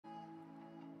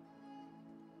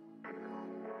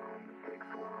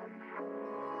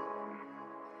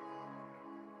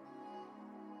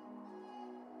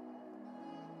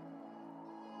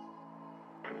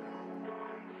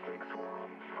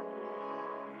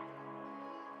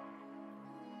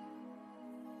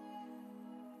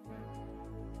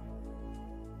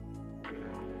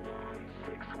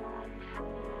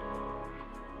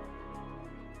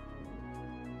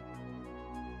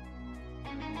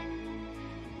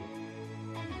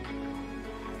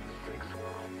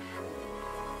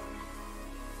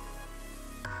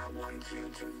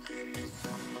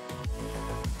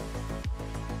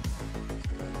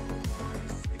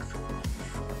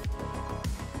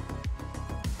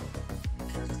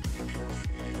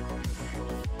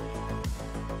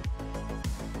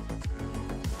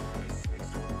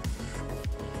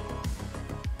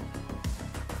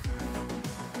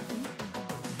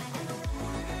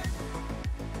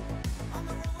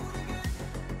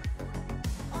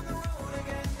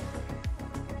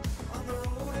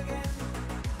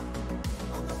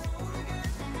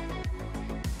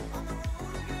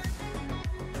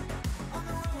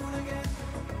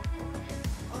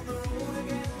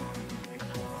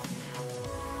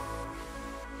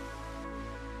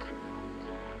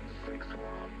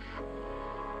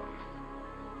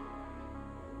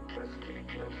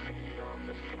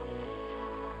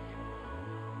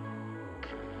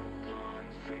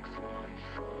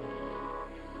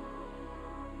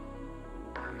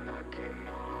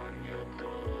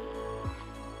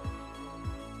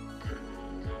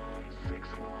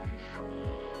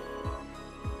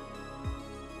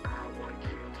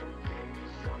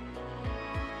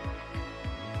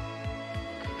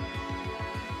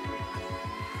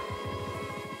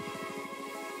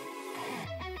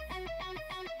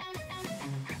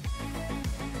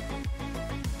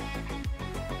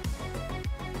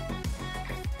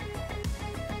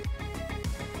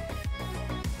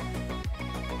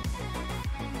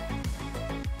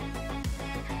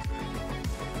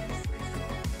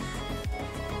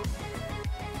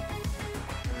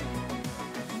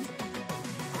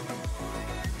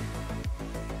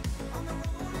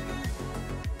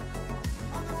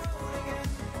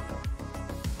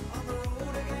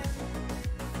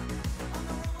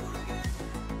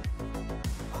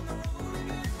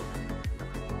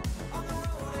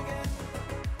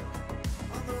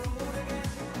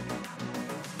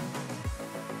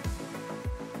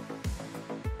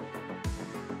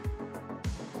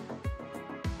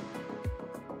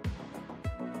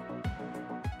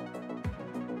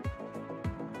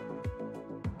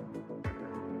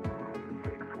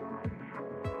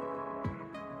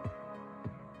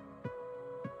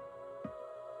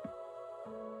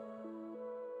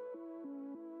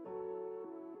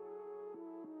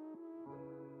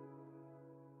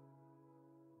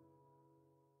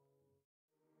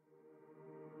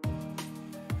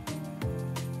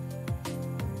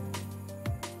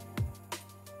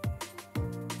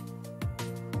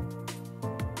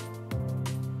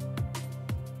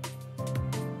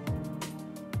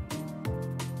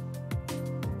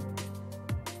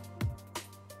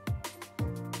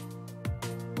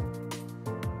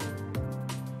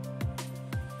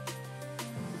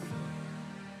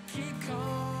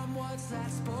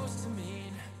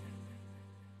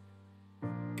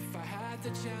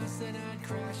then I'd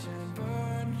crash and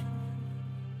burn.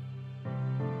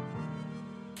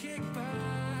 Kick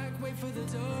back, wait for the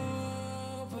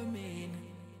dopamine.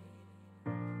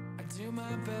 I do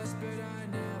my best but I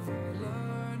never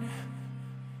learn.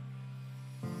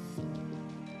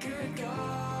 Good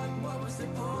God, what was the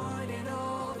point in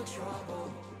all the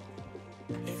trouble?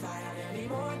 If I had any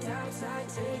more doubts, I'd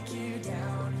take you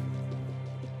down.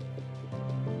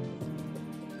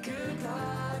 Good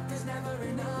luck, there's never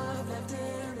enough left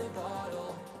in the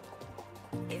bottle.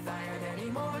 If I had any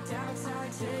more doubts,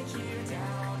 I'd take you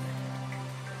down.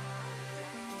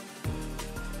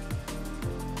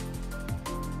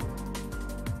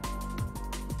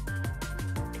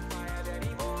 If I had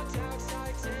any more doubts,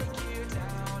 I'd take you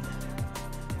down.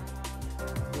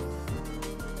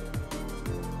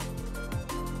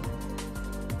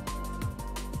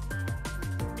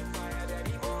 If I had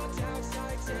any more doubts,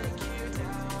 I'd take you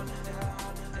down,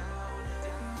 down, down,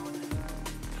 down.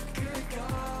 Good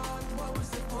God, what was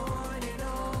the point in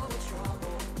all the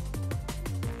trouble?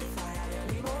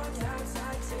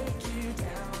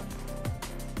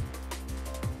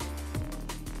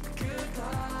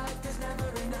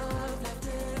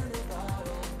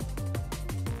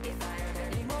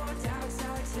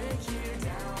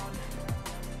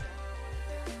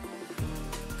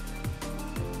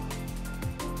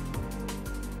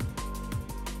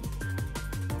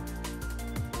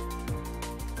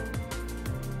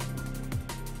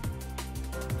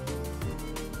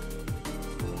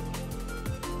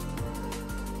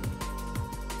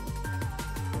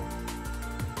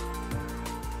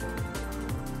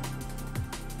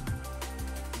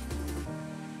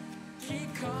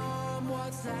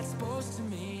 what's that supposed to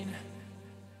mean?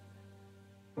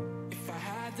 If I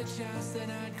had the chance, then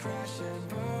I'd crash and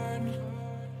burn.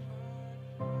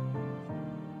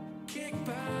 Kick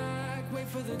back, wait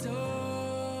for the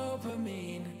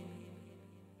dopamine.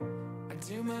 I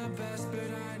do my best, but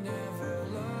I never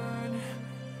learn.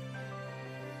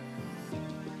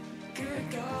 Good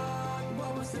God,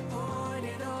 what was the point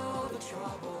in all the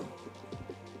trouble?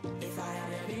 If I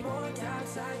had any more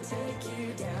doubts, I'd take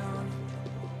you down.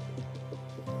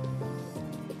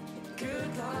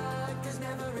 Good luck, there's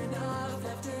never enough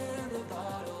left in the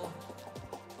bottle.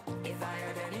 If I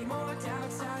had any more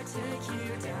doubts, I'd take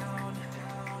you down.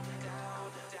 Down,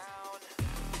 down, down.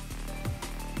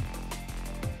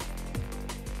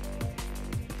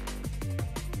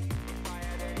 If I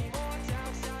had any more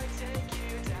doubts, I'd take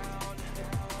you down.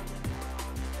 Down, down,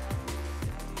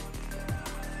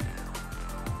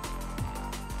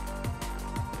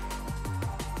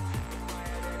 If I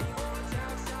had any more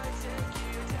doubts, I'd take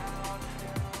you down.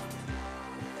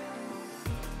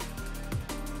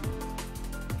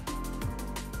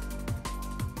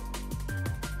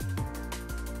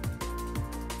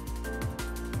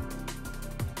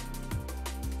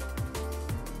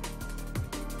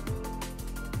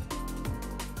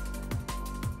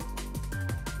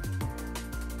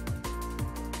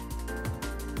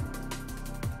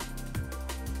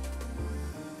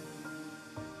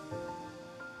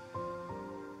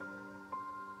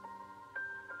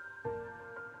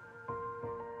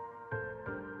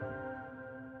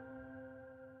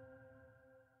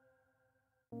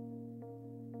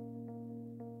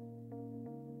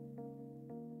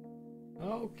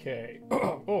 Okay.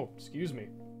 Oh, excuse me.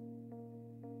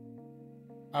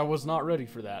 I was not ready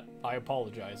for that. I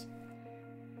apologize.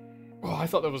 Oh, I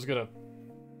thought that was gonna...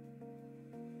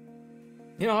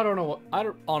 You know, I don't know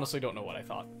what... honestly don't know what I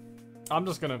thought. I'm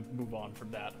just gonna move on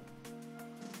from that.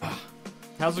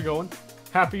 How's it going?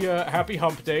 Happy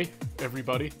hump day,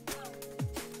 everybody.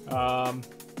 I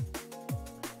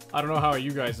don't know how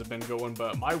you guys have been going,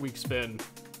 but my week's been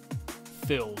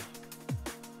filled.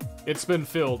 It's been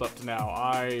filled up to now.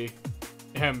 I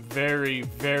am very,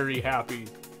 very happy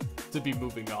to be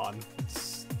moving on.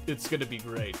 It's gonna be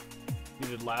great. You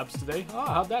did labs today?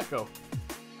 Ah, how'd that go?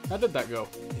 How did that go?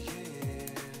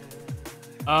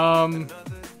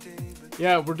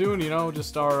 Yeah, we're doing, you know,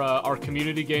 just our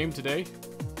community game today.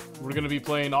 We're gonna be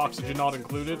playing Oxygen Not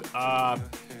Included.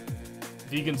 If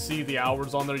you can see the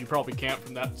hours on there, you probably can't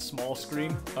from that small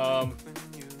screen. I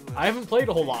haven't played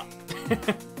a whole lot.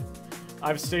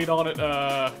 I've stayed on it,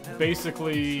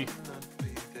 basically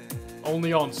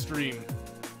only on stream.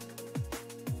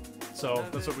 So,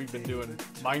 that's what we've been doing.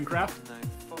 Minecraft?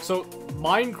 So,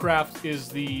 Minecraft is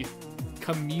the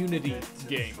community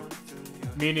game.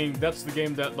 Meaning, that's the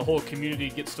game that the whole community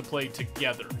gets to play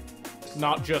together.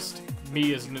 Not just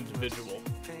me as an individual.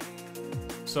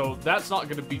 So, that's not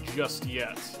going to be just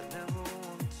yet.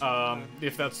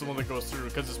 If that's the one that goes through.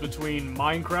 Because it's between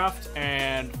Minecraft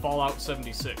and Fallout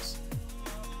 76.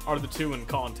 Are the two in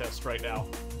contest right now.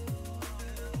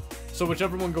 So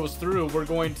whichever one goes through, we're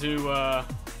going to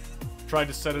try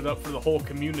to set it up for the whole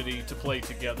community to play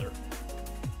together.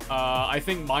 I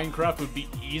think Minecraft would be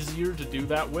easier to do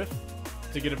that with,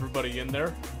 to get everybody in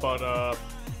there, but I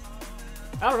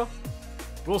don't know.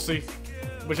 We'll see.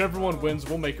 Whichever one wins,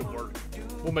 we'll make it work.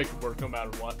 We'll make it work no matter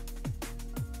what.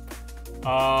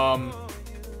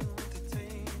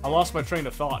 I lost my train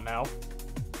of thought now.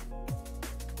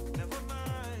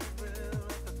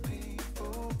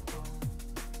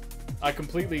 I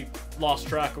completely lost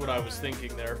track of what I was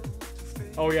thinking there.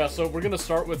 Oh yeah, so we're gonna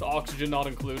start with Oxygen Not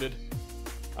Included.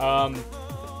 And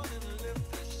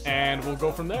we'll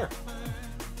go from there.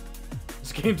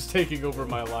 This game's taking over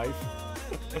my life.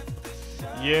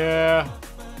 Yeah.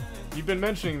 You've been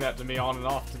mentioning that to me on and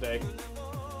off today.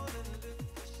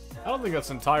 I don't think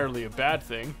that's entirely a bad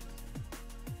thing.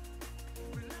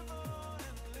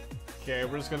 Okay,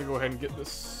 we're just gonna go ahead and get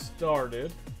this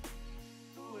started.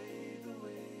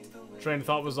 Train of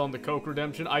thought was on the Coke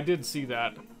Redemption. I did see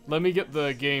that. Let me get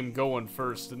the game going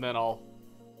first, and then I'll...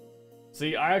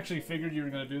 See, I actually figured you were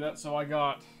going to do that, so I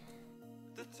got...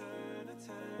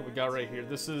 What we got right here.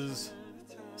 This is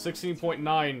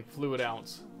 16.9 fluid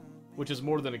ounce, which is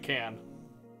more than a can.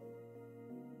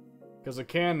 Because a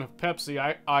can of Pepsi,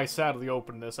 I sadly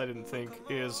opened this, I didn't think,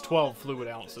 is 12 fluid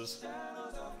ounces.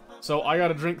 So I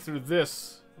gotta drink through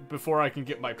this before I can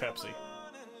get my Pepsi.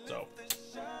 So...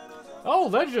 Oh,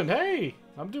 Legend, hey!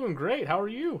 I'm doing great, how are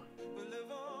you?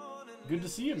 Good to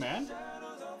see you, man.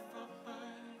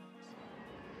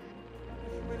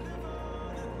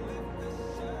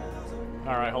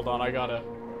 Alright, hold on, I gotta...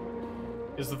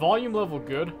 Is the volume level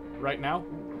good right now?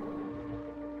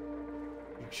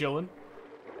 chilling.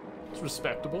 It's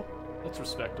respectable. That's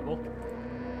respectable.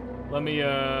 Let me,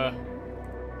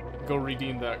 go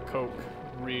redeem that Coke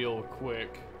real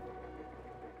quick.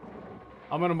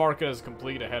 I'm gonna mark it as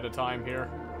complete ahead of time here.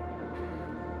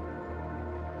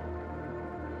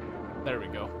 There we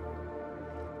go.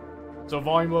 So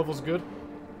volume level's good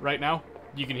right now.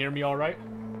 You can hear me all right.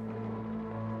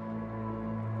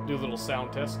 Do a little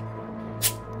sound test.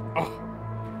 Oh.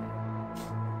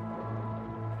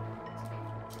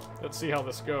 Let's see how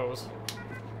this goes.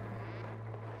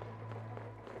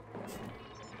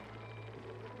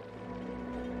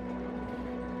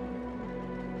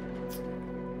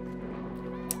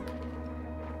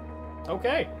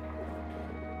 Okay.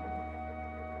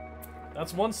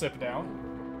 That's one sip down.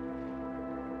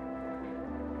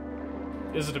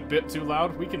 Is it a bit too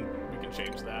loud? We can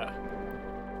change that.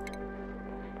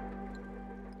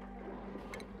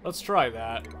 Let's try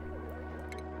that.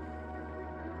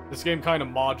 This game kind of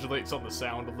modulates on the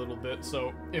sound a little bit,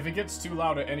 so if it gets too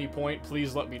loud at any point,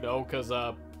 please let me know, because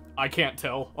I can't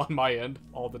tell on my end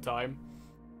all the time.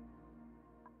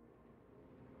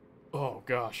 Oh,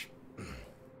 gosh.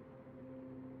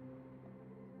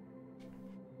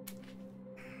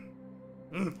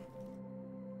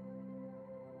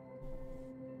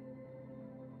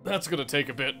 That's gonna take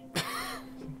a bit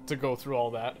to go through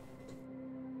all that.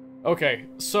 Okay,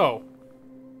 so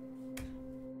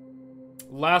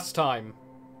last time,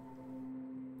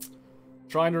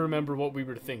 trying to remember what we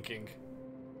were thinking,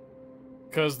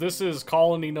 because this is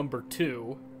colony number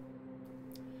 2.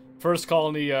 First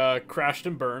colony crashed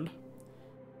and burned.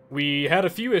 We had a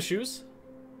few issues.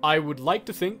 I would like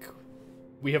to think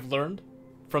we have learned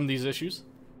from these issues,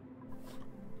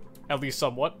 at least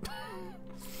somewhat.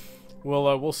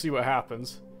 We'll see what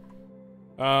happens.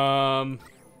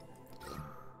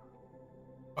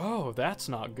 Oh, that's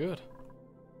not good.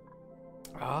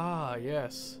 Ah,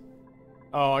 yes.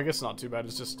 Oh, I guess not too bad.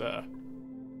 It's just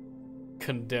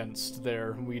condensed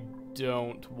there. We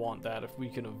don't want that if we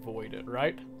can avoid it,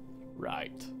 right?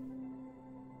 Right.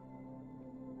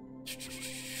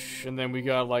 And then we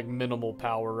got like minimal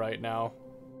power right now.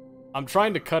 I'm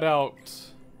trying to cut out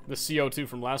the CO2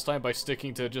 from last time by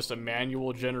sticking to just a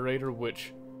manual generator,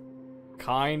 which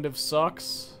kind of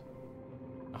sucks.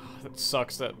 It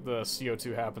sucks that the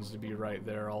CO2 happens to be right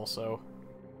there also.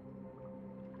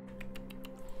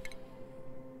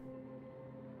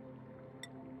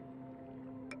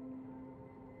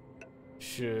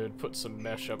 Should put some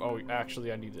mesh up. Oh,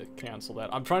 actually, I need to cancel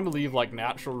that. I'm trying to leave, like,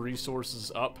 natural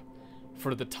resources up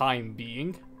for the time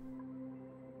being,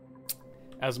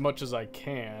 as much as I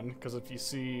can, because if you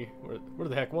see... Where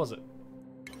the heck was it?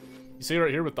 You see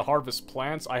right here with the harvest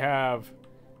plants, I have...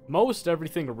 Most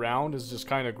everything around is just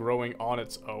kind of growing on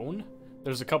its own.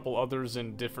 There's a couple others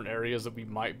in different areas that we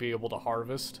might be able to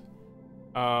harvest.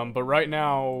 But right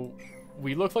now,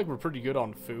 we look like we're pretty good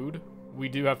on food. We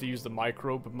do have to use the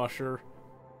microbe musher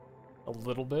a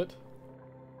little bit.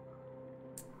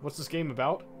 What's this game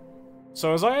about?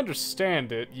 So as I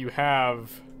understand it, you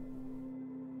have...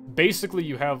 Basically,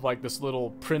 you have like this little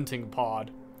printing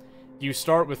pod. You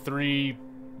start with 3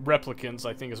 replicants,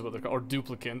 I think is what they're called, or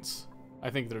duplicants. I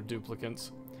think they're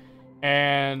duplicants.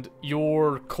 And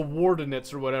your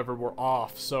coordinates or whatever were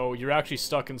off, so you're actually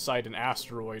stuck inside an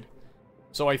asteroid.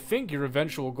 So I think your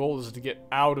eventual goal is to get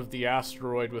out of the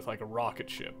asteroid with like a rocket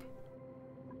ship.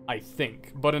 I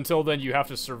think. But until then, you have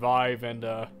to survive and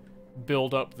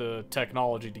build up the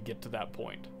technology to get to that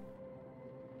point.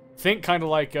 Think kind of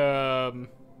like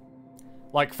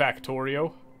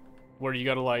Factorio, where you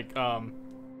gotta like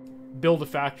build a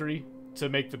factory to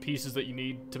make the pieces that you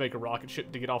need to make a rocket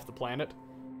ship to get off the planet.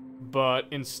 But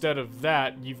instead of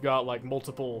that, you've got like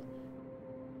multiple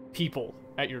people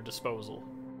at your disposal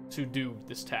to do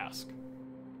this task.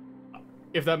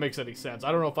 If that makes any sense.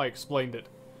 I don't know if I explained it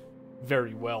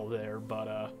very well there, but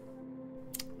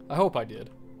I hope I did.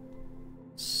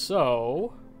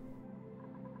 So,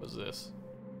 what's this?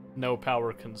 No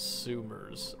power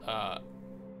consumers.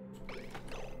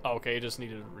 Okay, just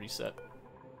needed a reset.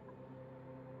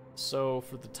 So,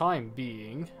 for the time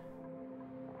being,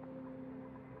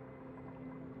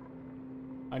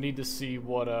 I need to see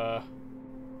what,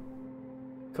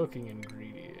 cooking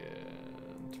ingredient,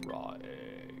 raw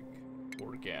egg,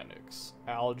 organics,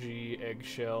 algae,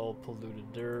 eggshell,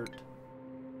 polluted dirt.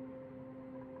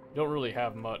 Don't really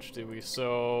have much, do we?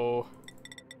 So,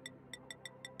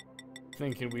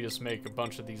 thinking we just make a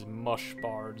bunch of these mush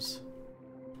bars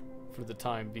for the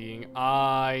time being.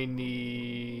 I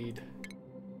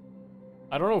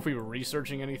don't know if we were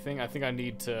researching anything. I think I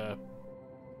need to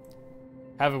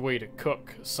have a way to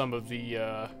cook some of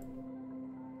the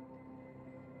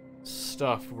stuff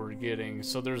stuff we're getting.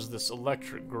 So there's this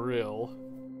electric grill.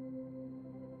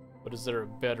 But is there a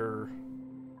better...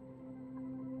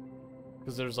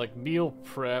 Because there's like meal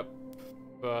prep,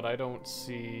 but I don't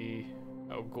see...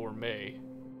 Oh, gourmet.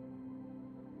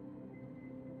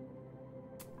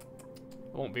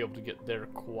 I won't be able to get there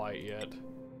quite yet.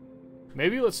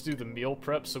 Maybe let's do the meal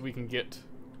prep so we can get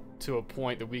to a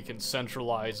point that we can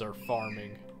centralize our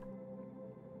farming.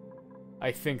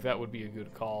 I think that would be a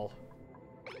good call.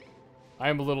 I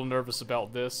am a little nervous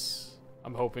about this.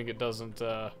 I'm hoping it doesn't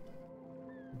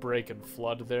break and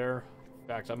flood there. In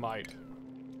fact, I might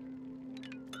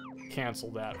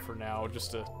cancel that for now just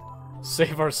to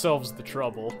save ourselves the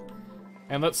trouble.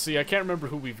 And let's see, I can't remember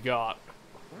who we've got.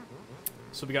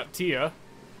 So we got Tia,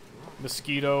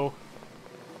 Mosquito,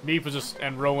 Meep was just,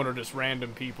 and Rowan are just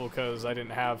random people because I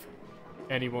didn't have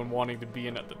anyone wanting to be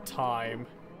in at the time.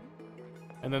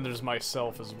 And then there's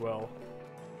myself as well.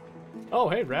 Oh,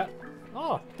 hey, Rat.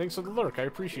 Oh, thanks for the lurk. I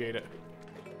appreciate it.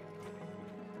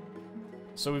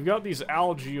 So we've got these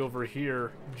algae over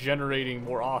here generating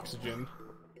more oxygen.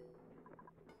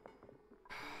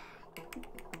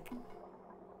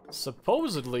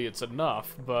 Supposedly it's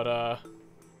enough, but,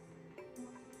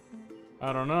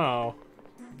 I don't know.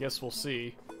 Guess we'll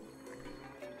see.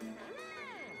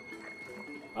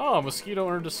 Oh, Mosquito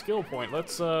earned a skill point.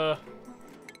 Let's have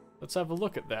a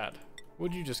look at that.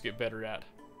 What'd you just get better at?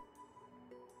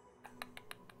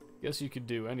 Guess you could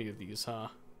do any of these, huh?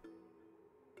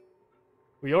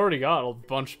 We already got a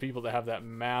bunch of people that have that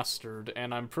mastered,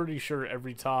 and I'm pretty sure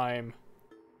every time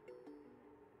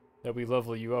that we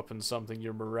level you up in something,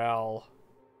 your morale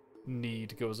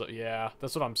need goes up. Yeah,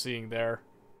 that's what I'm seeing there.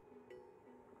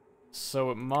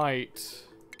 So it might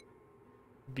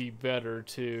be better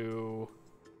to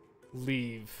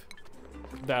leave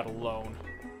that alone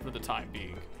for the time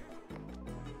being.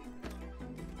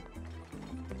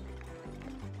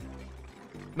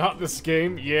 Not this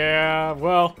game? Yeah,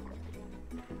 well...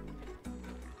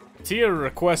 Tia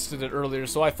requested it earlier,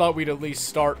 so I thought we'd at least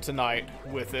start tonight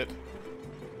with it.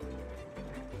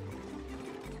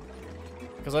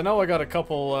 Because I know I got a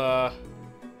couple of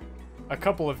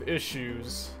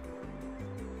issues.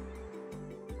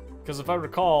 Because if I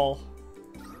recall,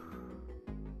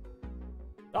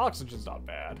 the oxygen's not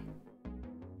bad.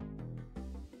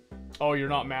 Oh, you're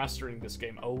not mastering this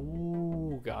game.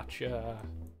 Oh, gotcha.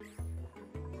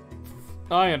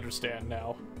 I understand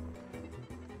now.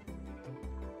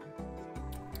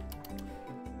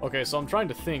 Okay, so I'm trying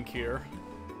to think here.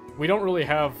 We don't really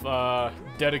have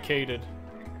dedicated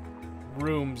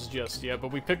rooms just yet,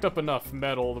 but we picked up enough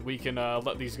metal that we can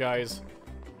let these guys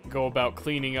go about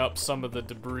cleaning up some of the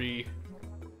debris.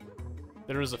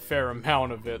 There is a fair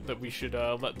amount of it that we should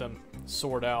let them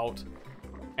sort out.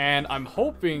 And I'm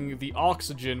hoping the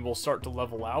oxygen will start to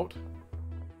level out.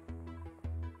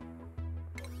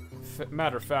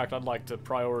 Matter of fact, I'd like to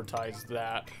prioritize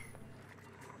that.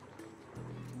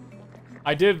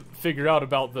 I did figure out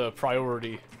about the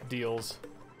priority deals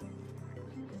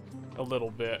a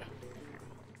little bit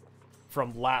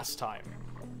from last time.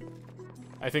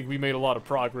 I think we made a lot of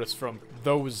progress from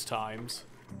those times.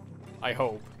 I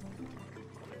hope.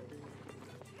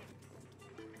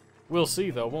 We'll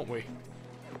see, though, won't we?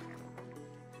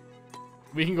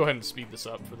 We can go ahead and speed this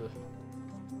up for the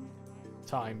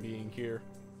time being here.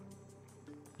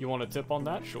 You want a tip on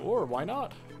that? Sure, why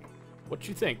not? What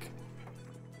you think?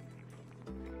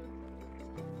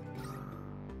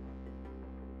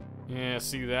 Yeah,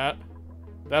 see that?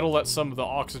 That'll let some of the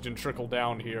oxygen trickle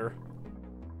down here.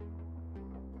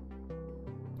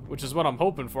 Which is what I'm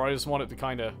hoping for. I just want it to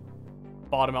kind of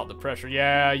bottom out the pressure.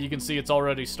 Yeah, you can see it's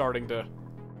already starting to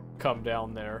come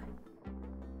down there.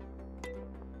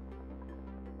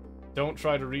 Don't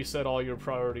try to reset all your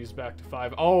priorities back to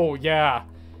 5. Oh, yeah.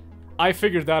 I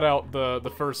figured that out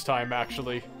the first time,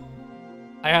 actually.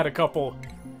 I had a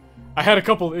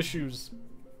couple issues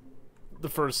the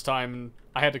first time, and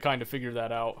I had to kind of figure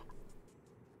that out.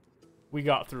 We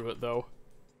got through it, though.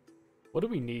 What do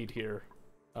we need here?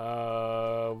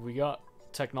 We got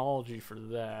technology for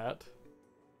that.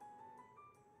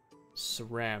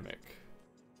 Ceramic.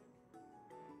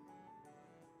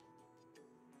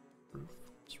 Roof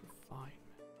refinement.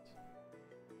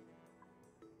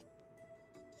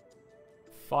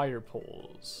 Fire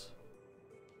poles.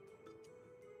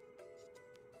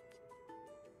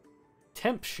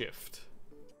 Temp shift.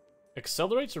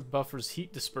 Accelerates or buffers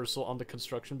heat dispersal on the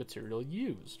construction material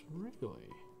used. Really?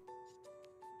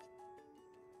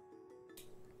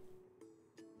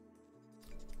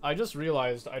 I just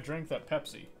realized I drank that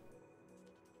Pepsi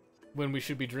when we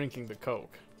should be drinking the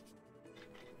Coke.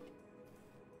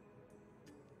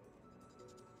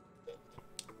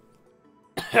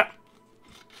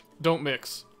 Don't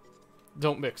mix.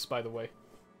 Don't mix, by the way.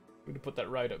 I'm gonna put that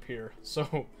right up here,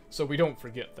 so we don't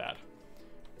forget that.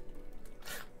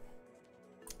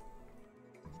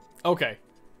 Okay.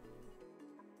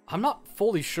 I'm not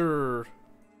fully sure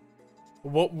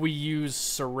what we use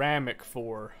ceramic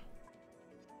for.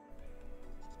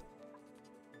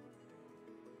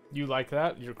 You like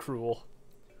that? You're cruel.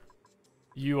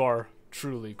 You are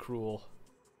truly cruel.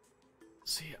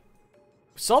 See,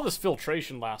 we saw this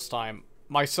filtration last time.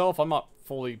 Myself, I'm not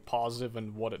fully positive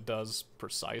in what it does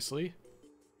precisely.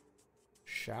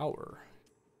 Shower.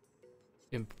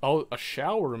 Oh, a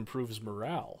shower improves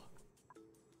morale.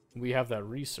 We have that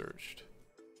researched.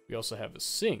 We also have a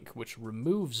sink, which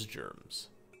removes germs.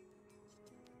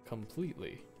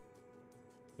 Completely.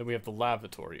 Then we have the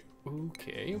lavatory.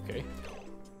 Okay, okay.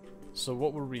 So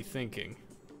what were we thinking?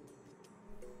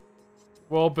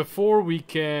 Well, before we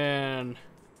can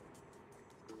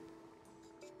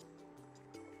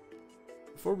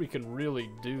really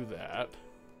do that,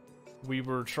 we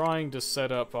were trying to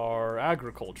set up our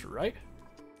agriculture, right?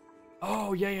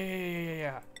 Oh,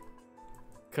 yeah.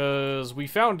 Because we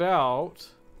found out...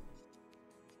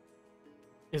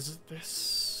 Is it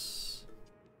this?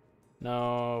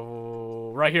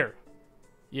 No, right here.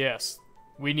 Yes,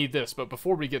 we need this, but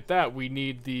before we get that, we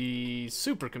need the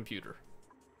supercomputer.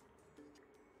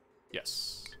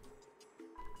 Yes.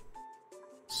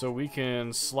 So we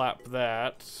can slap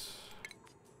that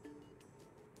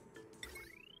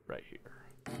right here.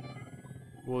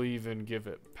 We'll even give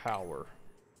it power.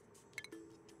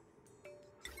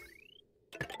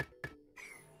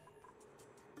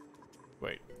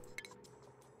 Wait.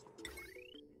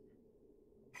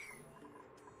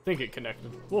 I think it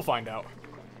connected. We'll find out.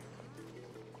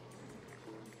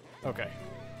 Okay.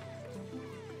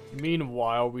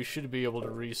 Meanwhile, we should be able to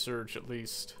research at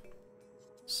least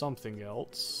something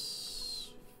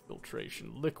else.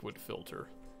 Filtration. Liquid filter.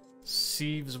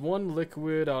 Sieves one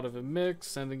liquid out of a mix,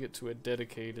 sending it to a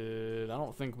dedicated... I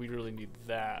don't think we really need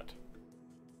that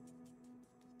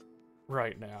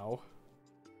right now.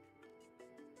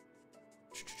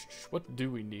 What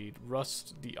do we need?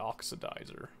 Rust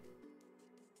deoxidizer.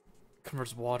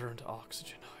 Converts water into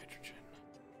oxygen, hydrogen.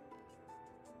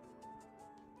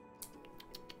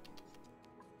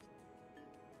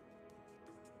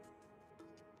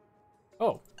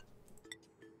 Oh.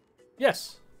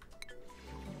 Yes.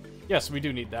 Yes, we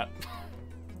do need that.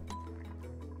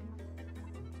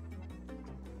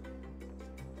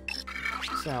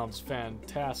 Sounds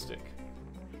fantastic.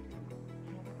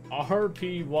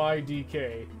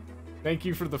 RPYDK. Thank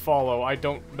you for the follow. I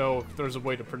don't know if there's a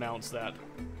way to pronounce that.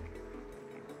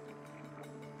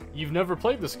 You've never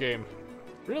played this game?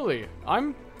 Really?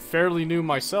 I'm fairly new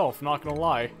myself, not gonna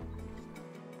lie.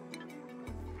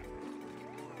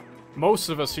 Most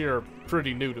of us here are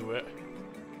pretty new to it.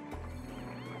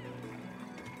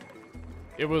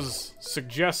 It was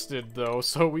suggested, though,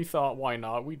 so we thought, why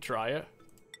not? We'd try it.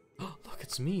 Look,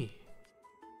 it's me.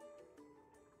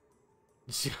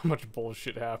 You see how much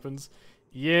bullshit happens?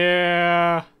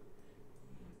 Yeah.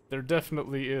 There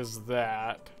definitely is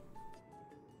that.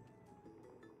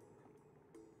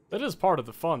 That is part of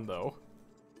the fun, though.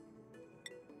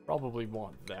 Probably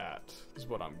want that, is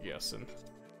what I'm guessing.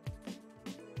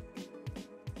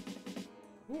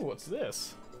 Ooh, what's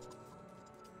this?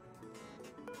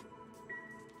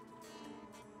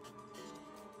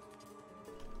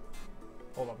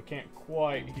 Hold on, I can't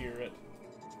quite hear it.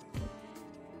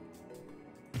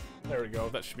 There we go,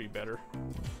 that should be better.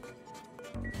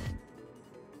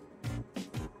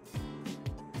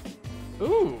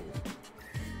 Ooh!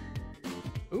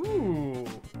 Ooh!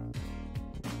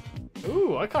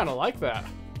 Ooh, I kinda like that.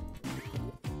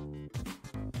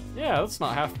 Yeah, that's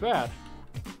not half bad.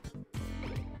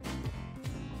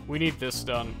 We need this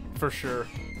done, for sure.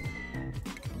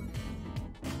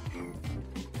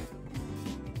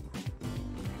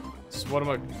 So what am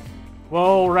I...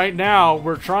 Well, right now,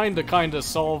 we're trying to kinda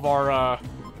solve our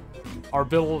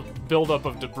build-up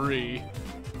of debris.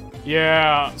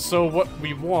 Yeah, so what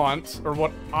we want, or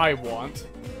what I want...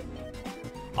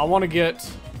 I want to get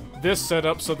this set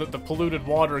up so that the polluted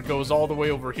water goes all the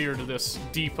way over here to this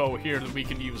depot here that we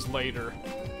can use later.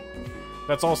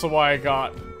 That's also why I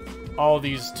got all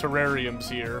these terrariums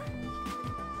here.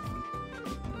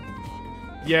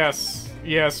 Yes,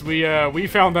 we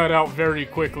found that out very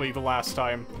quickly the last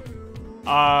time.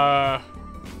 I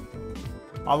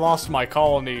lost my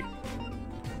colony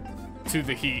to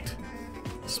the heat,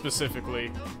 specifically.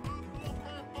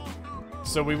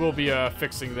 So we will be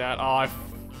fixing that.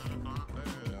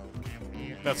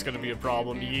 That's gonna be a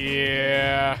problem.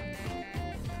 Yeah.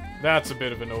 That's a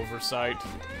bit of an oversight.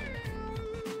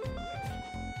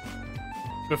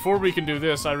 before we can do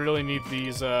this, I really need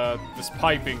these, this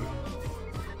piping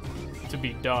to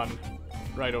be done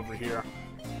right over here.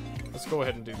 Let's go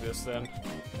ahead and do this then.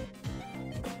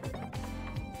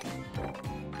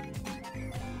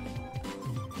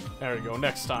 There we go,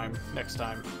 next time, next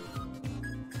time.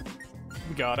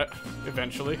 We got it,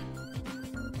 eventually.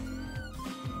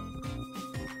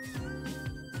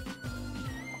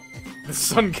 The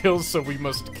sun kills, so we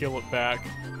must kill it back.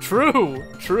 True!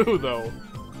 True, though.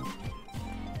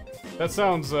 That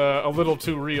sounds a little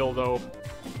too real, though.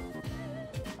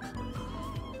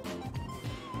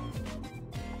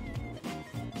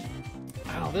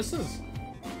 Wow, this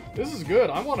is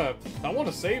good. I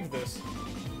wanna save this.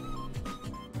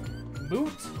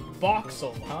 Boot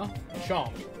Voxel, huh?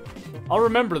 Chomp. I'll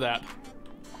remember that.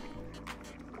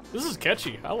 This is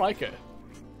catchy. I like it.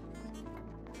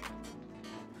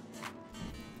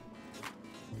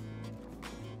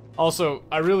 Also,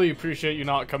 I really appreciate you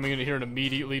not coming in here and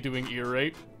immediately doing ear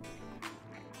rape.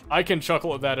 I can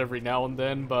chuckle at that every now and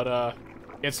then, but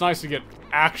it's nice to get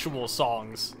actual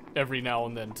songs every now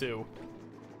and then too.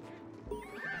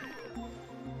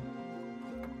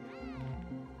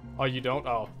 Oh, you don't?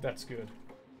 Oh, that's good.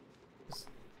 Is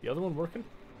the other one working?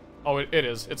 Oh, it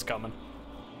is. It's coming.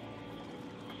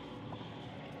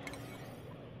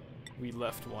 We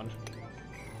left one.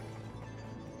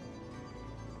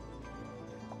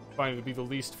 Find it to be the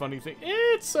least funny thing.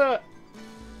 It's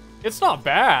not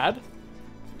bad.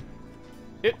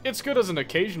 It's good as an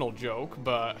occasional joke,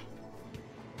 but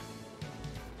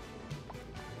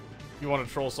you want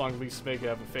a troll song, at least make it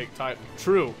have a fake title.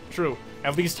 True, true.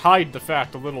 At least hide the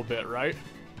fact a little bit, right?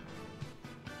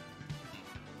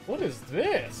 What is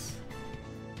this?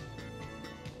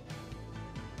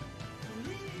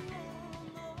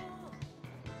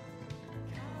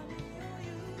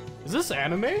 Is this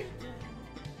anime?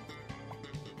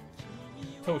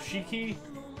 Toshiki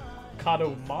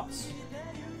Kadomatsu?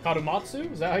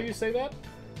 Kadomatsu? Is that how you say that?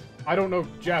 I don't know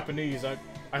Japanese. I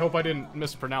hope I didn't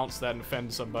mispronounce that and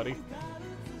offend somebody.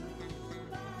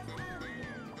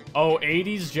 Oh,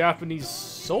 80s Japanese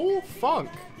soul funk.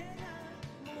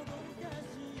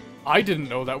 I didn't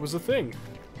know that was a thing.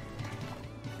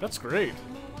 That's great.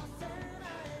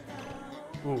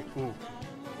 Ooh, ooh.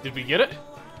 Did we get it?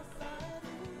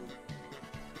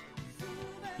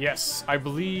 Yes, I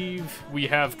believe we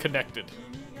have connected.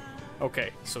 Okay,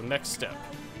 so next step.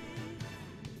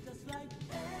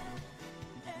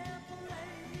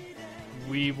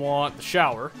 We want the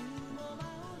shower.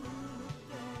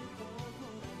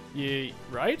 Yeah,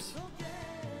 right?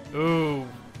 Ooh.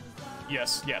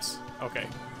 Yes, yes. Okay.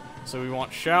 So we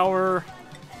want shower.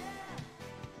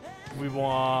 We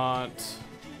want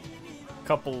a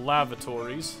couple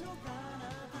lavatories.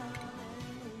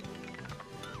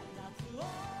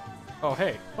 Oh,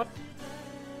 hey, what?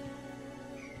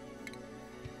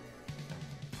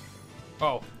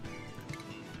 Oh.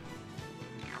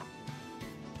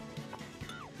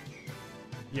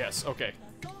 Yes, okay.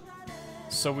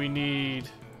 So we need...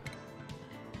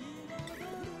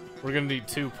 We're gonna need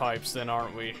 2 pipes then,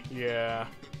 aren't we? Yeah.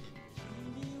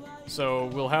 So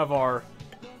we'll have our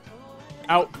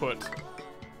output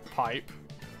pipe.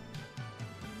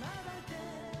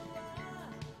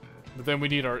 But then we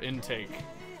need our intake,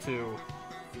 too.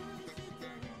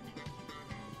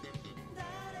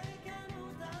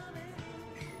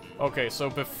 Okay, so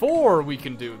before we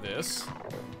can do this...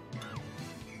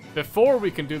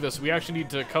 we actually need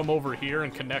to come over here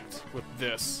and connect with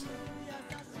this.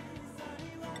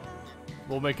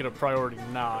 We'll make it a priority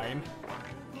 9.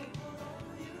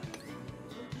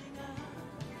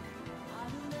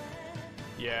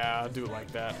 Yeah, I'll do it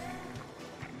like that.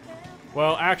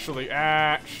 Well, actually,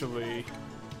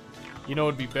 you know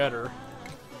it'd be better.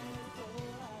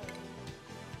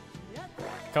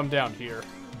 Come down here.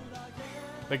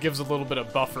 That gives a little bit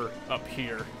of buffer up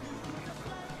here.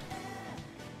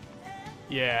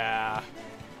 Yeah.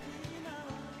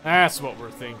 That's what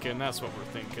we're thinking, that's what we're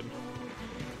thinking.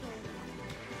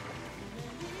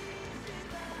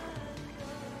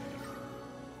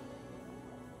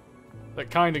 That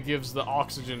kind of gives the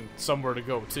oxygen somewhere to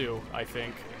go, too, I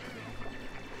think.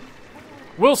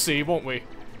 We'll see, won't we?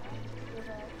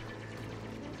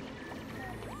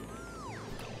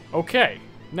 Okay,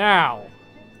 now,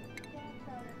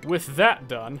 with that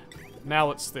done, now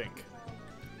let's think.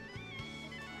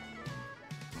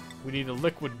 We need a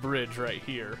liquid bridge right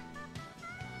here.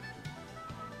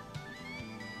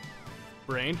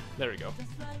 Brain, there we go.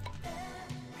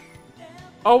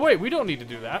 Oh wait, we don't need to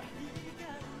do that.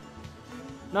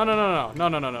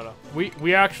 No.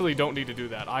 We actually don't need to do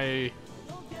that. I'm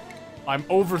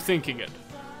overthinking it.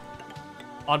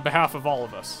 On behalf of all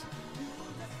of us.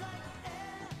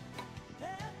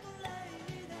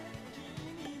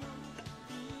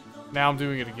 Now I'm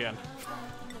doing it again.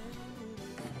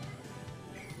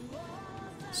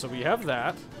 So we have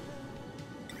that.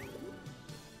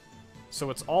 So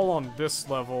it's all on this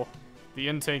level. The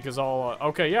intake is all...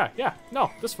 okay, yeah. No,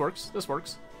 this works. This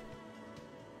works.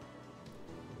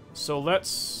 So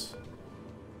let's...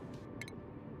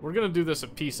 we're gonna do this a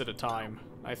piece at a time,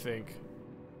 I think.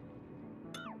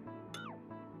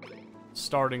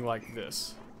 Starting like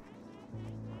this.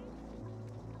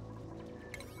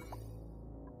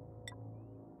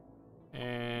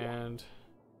 And...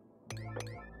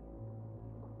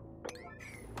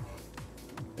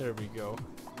 there we go.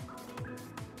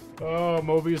 Oh,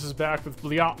 Mobius is back with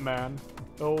Bleop Man.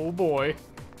 Oh boy.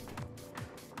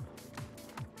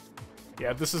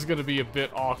 Yeah, this is gonna be a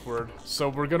bit awkward. So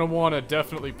we're gonna want to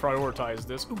definitely prioritize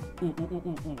this. Ooh.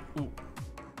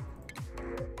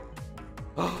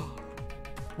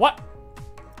 What?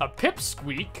 A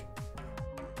pipsqueak?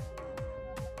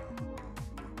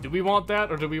 Do we want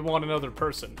that, or do we want another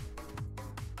person?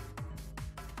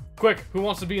 Quick, who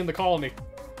wants to be in the colony?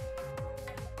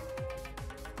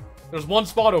 There's one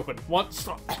spot open. One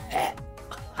spot.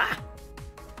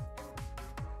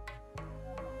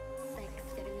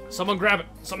 Someone grab it.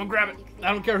 Someone grab it.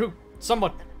 I don't care who.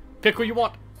 Someone. Pick who you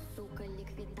want.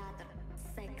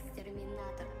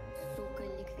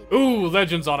 Ooh,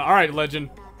 Legend's on it. Alright, Legend.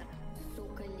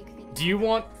 Do you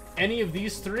want any of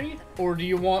these three? Or do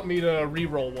you want me to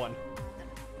re-roll one?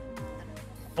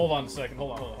 Hold on a second.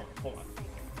 Hold on.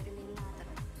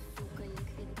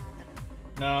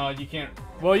 No, you can't.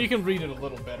 Well, you can read it a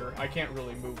little better. I can't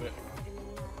really move it.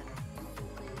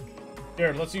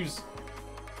 Here, let's use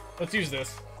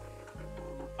this.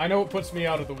 I know it puts me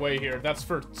out of the way here. That's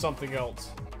for something else.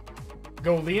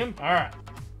 Go, Liam? Alright.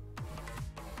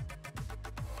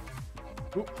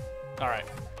 Alright.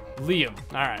 Liam.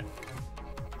 Alright.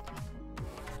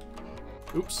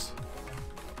 Oops.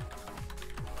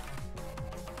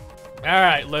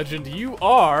 Alright, Legend. You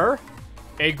are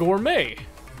a gourmet.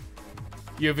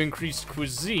 You have increased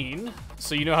cuisine,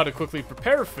 so you know how to quickly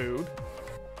prepare food.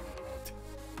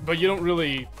 But you don't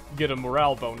really get a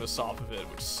morale bonus off of it,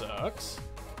 which sucks.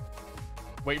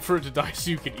 Wait for it to die so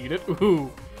you can eat it?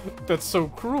 Ooh, that's so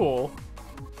cruel.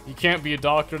 You can't be a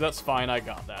doctor, that's fine, I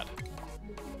got that.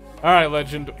 Alright,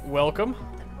 Legend, welcome.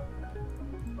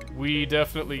 We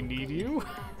definitely need you.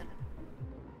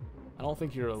 I don't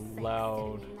think you're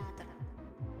allowed...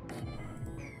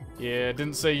 yeah, it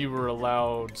didn't say you were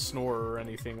allowed Snorer or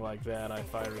anything like that,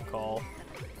 if I recall.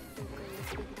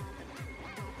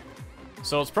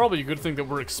 So it's probably a good thing that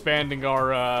we're expanding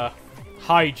our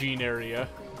hygiene area.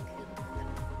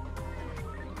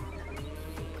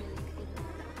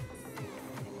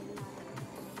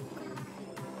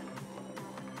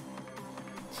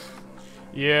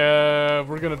 Yeah,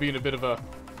 we're gonna be in a bit of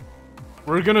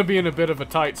a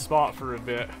tight spot for a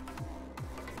bit.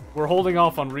 We're holding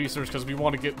off on research because we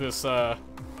want to get this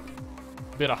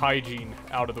bit of hygiene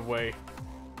out of the way.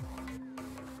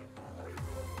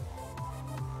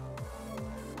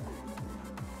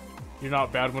 You're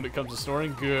not bad when it comes to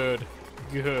snoring? Good.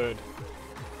 Good.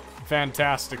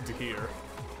 Fantastic to hear.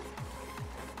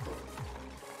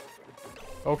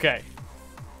 Okay.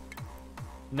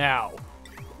 Now.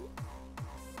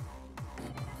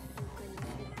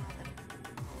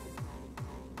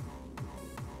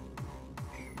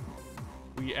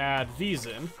 We add these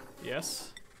in.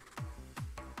 Yes.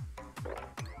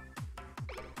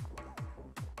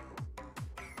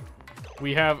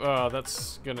 We have,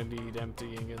 that's gonna need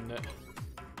emptying, isn't it?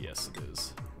 Yes, it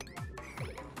is.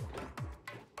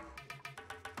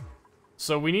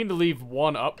 So we need to leave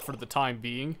one up for the time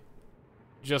being.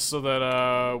 Just so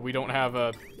that, we don't have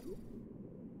a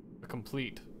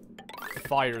complete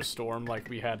firestorm like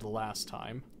we had the last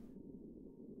time.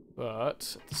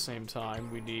 But, at the same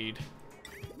time, we need...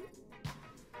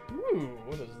 ooh,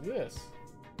 what is this?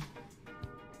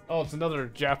 Oh, it's another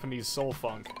Japanese soul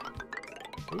funk.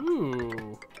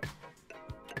 Ooh.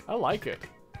 I like it.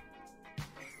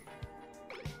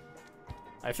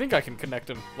 I think I can connect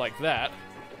them like that.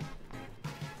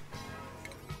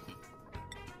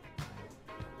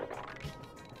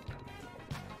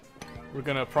 We're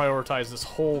gonna prioritize this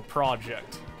whole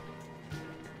project.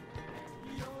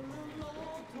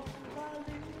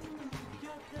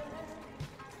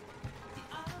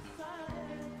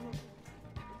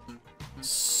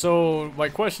 So, my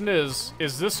question is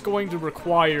this going to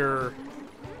require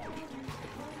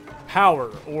power,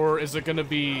 or is it going to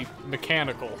be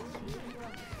mechanical?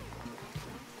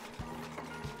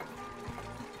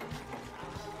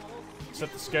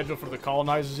 Set the schedule for the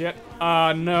colonizers yet?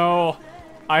 No.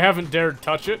 I haven't dared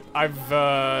touch it.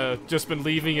 I've just been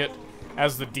leaving it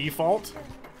as the default.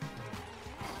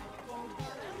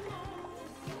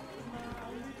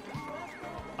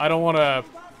 I don't want to,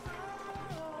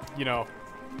 you know,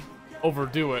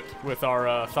 overdo it with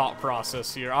our thought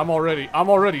process here. I'm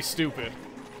already stupid.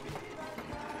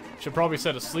 Should probably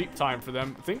set a sleep time for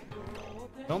them.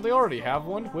 Don't they already have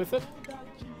one with it?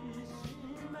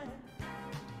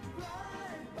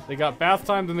 They got bath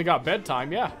time, then they got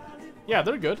bedtime. Yeah, yeah,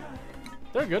 they're good.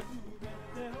 They're good.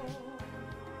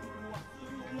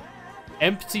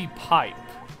 Empty pipe.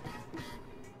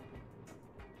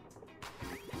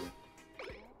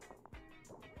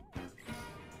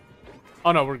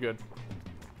 Oh no, we're good.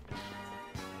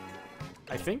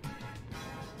 I think.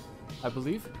 I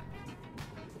believe.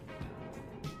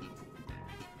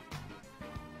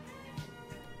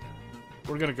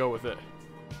 We're gonna go with it.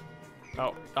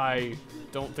 Oh, I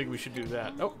don't think we should do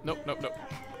that. Oh, nope, nope, nope.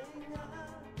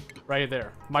 Right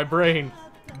there. My brain.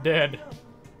 Dead.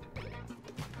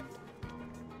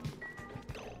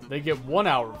 They get 1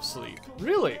 hour of sleep.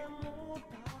 Really?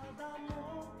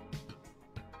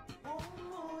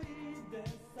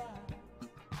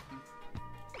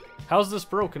 How's this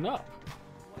broken up?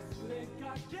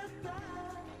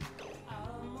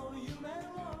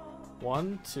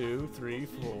 One, 2, 3,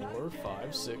 4,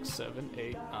 5, 6, 7,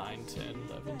 8, 9, 10,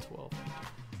 11, 12.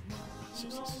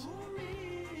 16.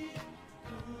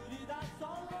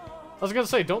 I was gonna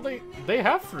say, don't they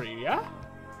have 3, yeah?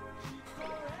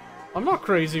 I'm not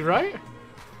crazy, right?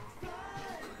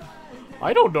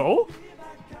 I don't know.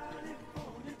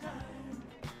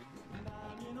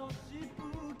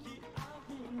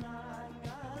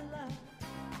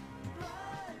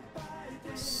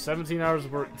 "17 hours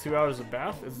of work, 2 hours of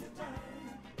bath?"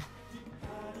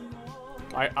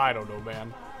 I don't know,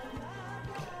 man.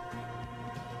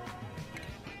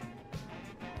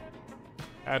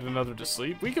 Add another to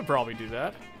sleep. We could probably do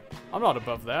that. I'm not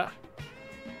above that.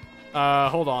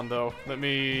 Hold on, though. Let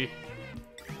me...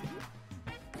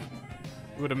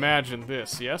 You would imagine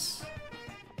this, yes?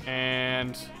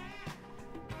 And...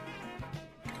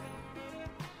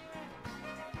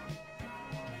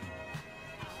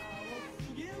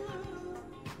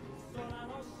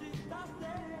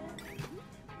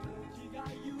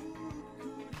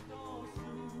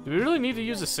 Do we really need to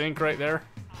use a sink right there?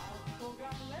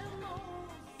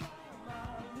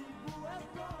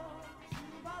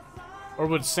 Or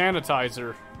would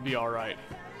sanitizer be alright?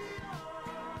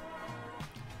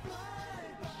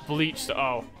 Bleach,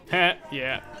 oh. Heh,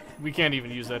 yeah. We can't even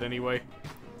use that anyway.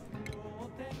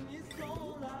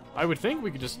 I would think we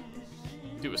could just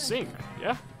do a sink,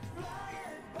 yeah?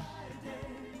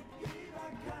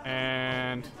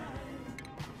 And...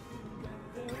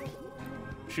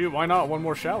 Shoot, why not one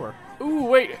more shower? Ooh,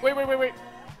 wait.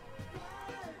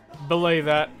 Belay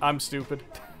that. I'm stupid.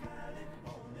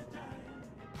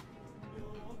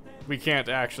 We can't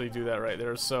actually do that right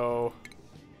there, so...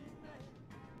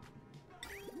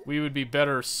 We would be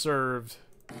better served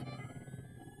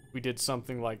if we did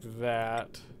something like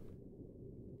that.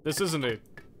 This isn't a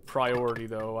priority,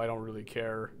 though. I don't really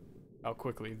care how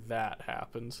quickly that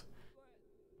happens.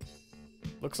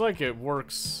 Looks like it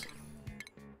works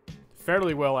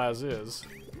fairly well as is.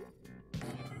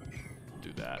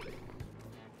 Do that.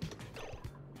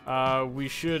 We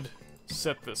should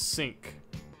set the sink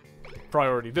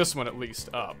priority, this one at least,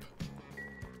 up.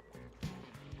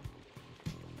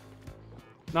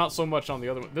 Not so much on the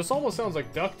other one. This almost sounds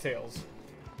like DuckTales.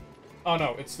 Oh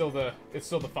no, it's still the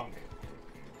funk.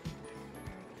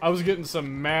 I was getting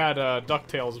some mad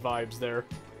DuckTales vibes there.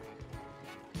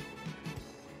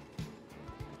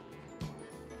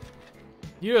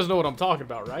 You guys know what I'm talking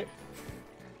about, right?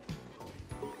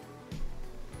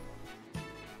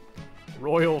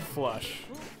 Royal Flush.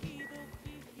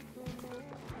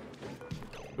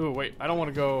 Ooh, wait, I don't want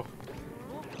to go...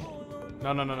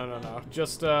 No.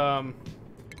 Just, that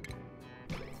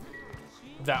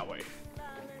way.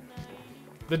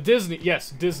 The Disney,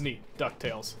 yes, Disney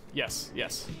DuckTales. Yes.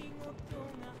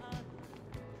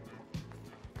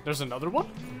 There's another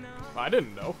one? I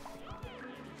didn't know.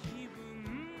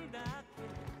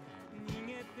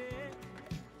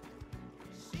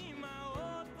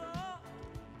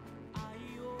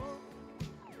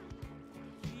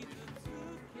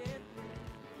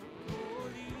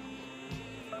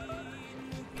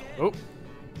 Oh.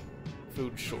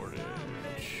 Food shortage.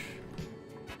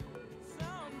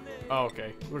 Oh,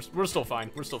 okay. We're still fine.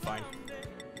 We're still fine.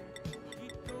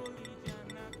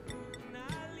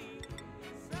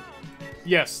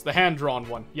 Yes, the hand-drawn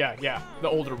one. Yeah, the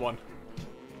older one.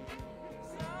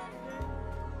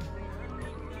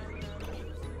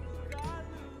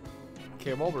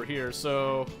 Okay, I'm over here,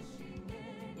 so...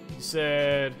 You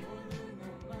said...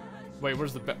 Wait,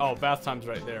 where's the... Oh, bath time's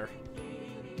right there.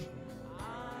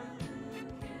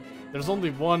 There's only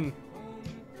one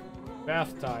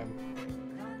Bath time.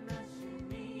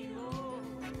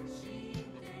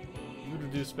 You would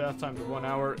reduce bath time to 1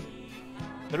 hour.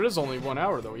 There is only 1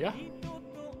 hour though, yeah?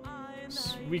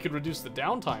 We could reduce the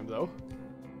downtime though.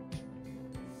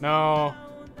 No.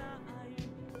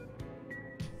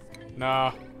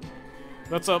 Nah.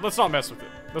 Let's not mess with it.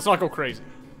 Let's not go crazy.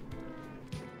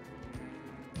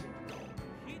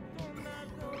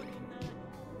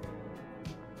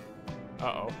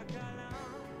 Uh-oh.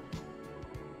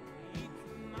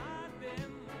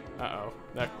 Uh-oh.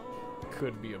 That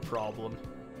could be a problem.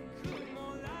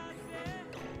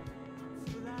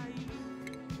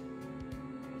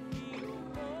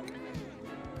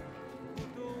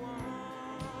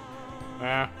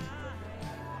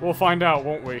 We'll find out,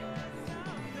 won't we?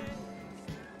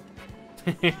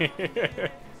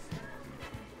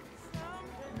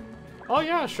 Oh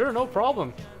yeah, sure, no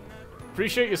problem.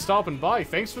 Appreciate you stopping by.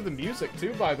 Thanks for the music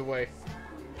too, by the way.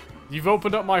 You've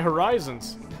opened up my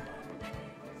horizons.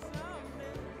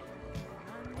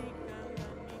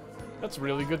 That's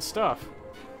really good stuff.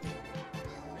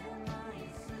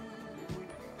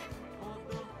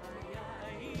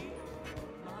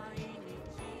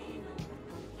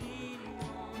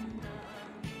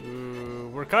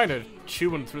 Ooh, we're kind of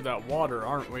chewing through that water,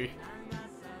 aren't we?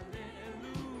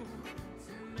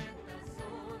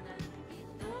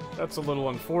 That's a little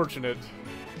unfortunate.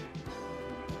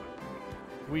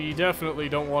 We definitely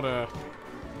don't want to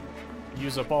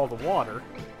use up all the water.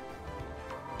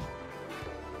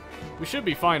 We should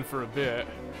be fine for a bit.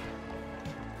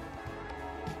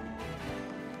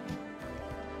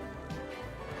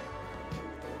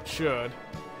 Should.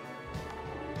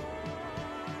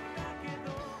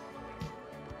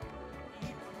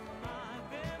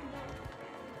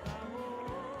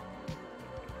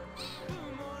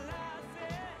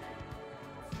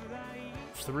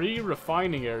 Three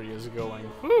refining areas going.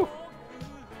 Whew!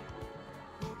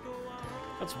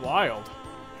 That's wild.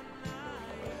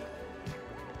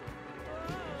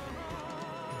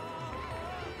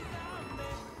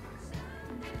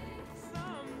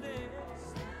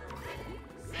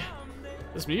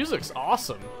 This music's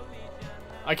awesome.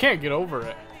 I can't get over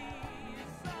it.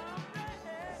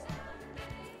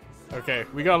 Okay,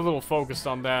 we got a little focused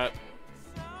on that.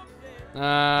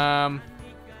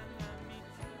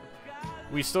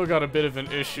 We still got a bit of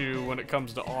an issue when it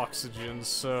comes to oxygen,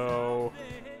 so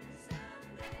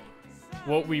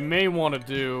what we may want to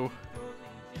do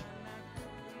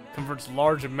converts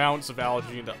large amounts of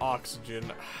algae into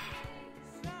oxygen.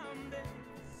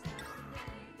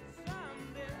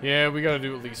 Yeah, we gotta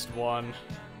do at least one.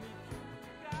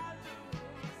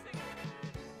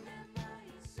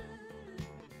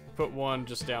 Put one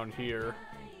just down here.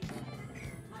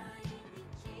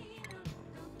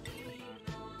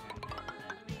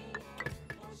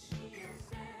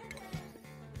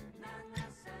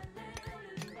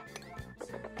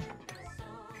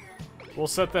 We'll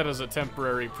set that as a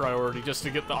temporary priority just to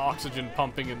get the oxygen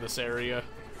pumping in this area.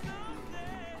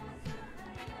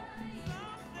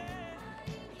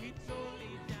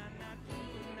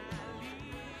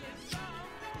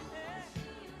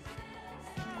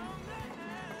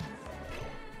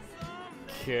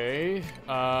 Okay,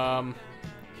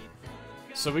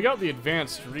 so we got the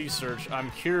advanced research. I'm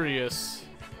curious.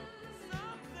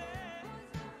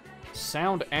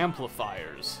 Sound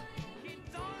amplifiers.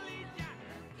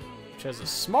 Which has a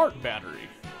smart battery.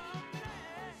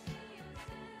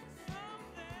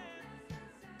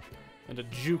 And a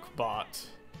juke bot.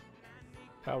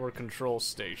 Power control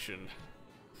station.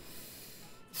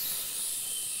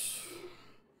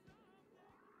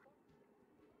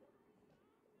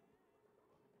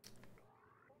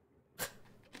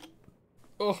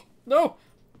 Oh, no!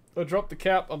 I dropped the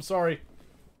cap. I'm sorry.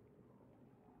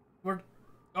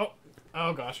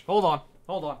 Oh gosh. Hold on.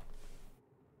 Hold on.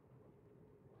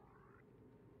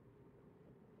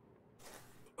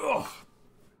 Ugh.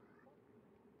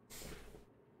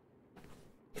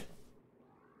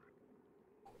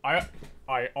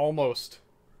 I almost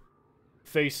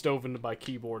face-dove into my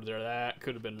keyboard there. That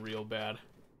could have been real bad.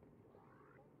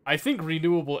 I think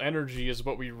renewable energy is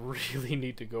what we really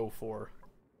need to go for.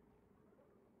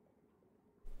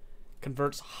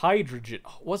 Converts hydrogen.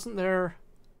 Wasn't there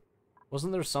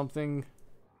something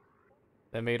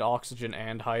that made oxygen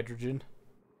and hydrogen?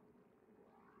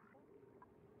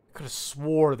 I could have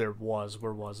swore there was.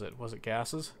 Where was it? Was it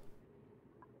gases?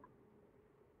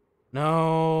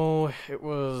 No, it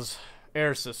was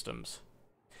air systems.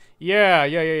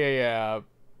 Yeah.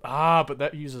 Ah, but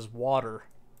that uses water.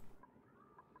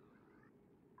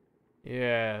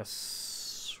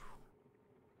 Yes.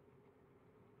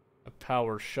 A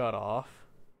power shut off.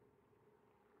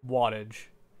 Wattage.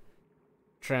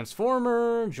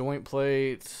 Transformer, joint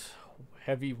plate,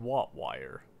 heavy watt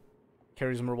wire.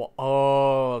 Carries more watt.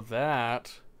 Oh,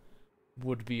 that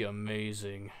would be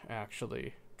amazing,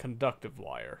 actually. Conductive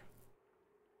wire.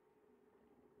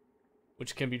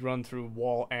 Which can be run through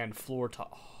wall and floor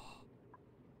top. Oh,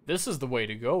 this is the way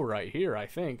to go right here, I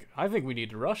think. I think we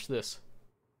need to rush this.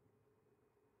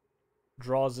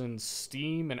 Draws in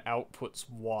steam and outputs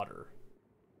water.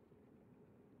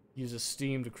 Uses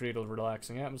steam to create a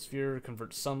relaxing atmosphere.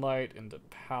 Converts sunlight into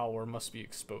power. Must be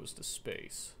exposed to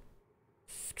space.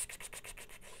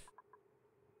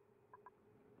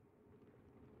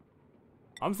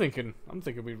 I'm thinking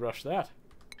we rush that.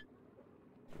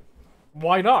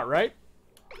 Why not, right?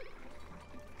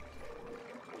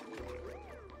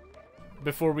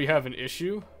 Before we have an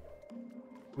issue.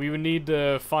 We would need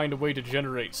to find a way to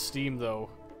generate steam, though.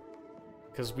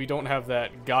 Because we don't have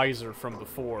that geyser from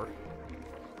before.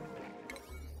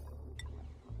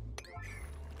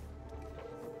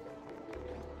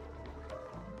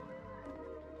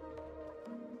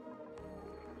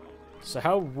 So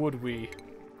how would we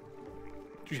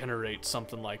generate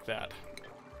something like that?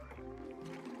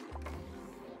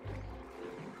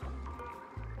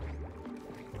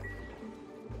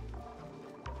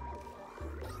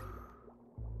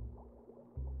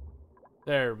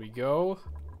 There we go.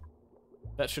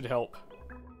 That should help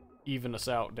even us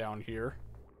out down here.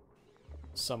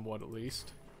 Somewhat, at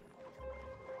least.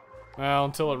 Well,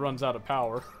 until it runs out of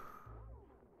power.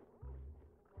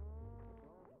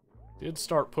 Did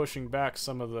start pushing back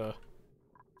some of the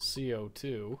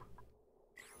CO2.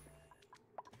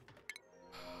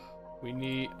 We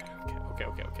need...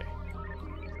 Okay.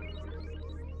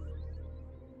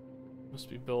 Must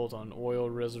be built on oil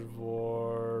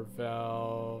reservoir,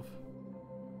 valve...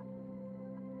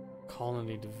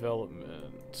 Colony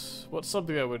development. What's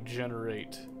something that would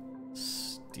generate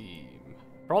steam?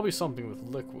 Probably something with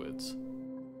liquids.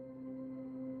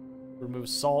 Remove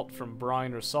salt from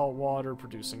brine or salt water,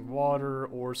 producing water,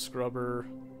 ore scrubber.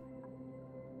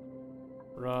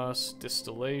 Rust,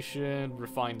 distillation,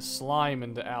 refines slime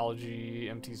into algae,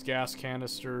 empties gas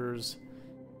canisters,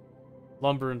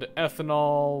 lumber into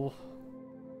ethanol,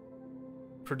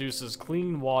 produces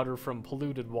clean water from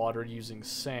polluted water using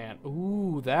sand.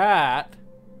 Ooh, that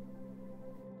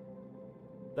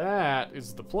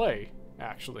is the play,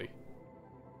 actually.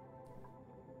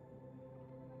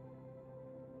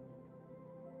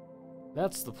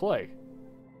 That's the play.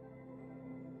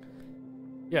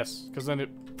 Yes, because then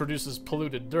it produces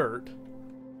polluted dirt,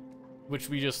 which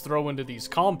we just throw into these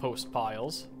compost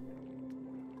piles.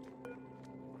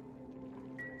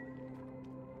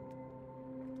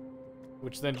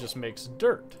 Which then just makes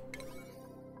dirt.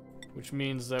 Which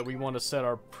means that we want to set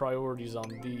our priorities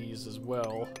on these as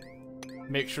well.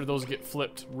 Make sure those get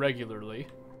flipped regularly.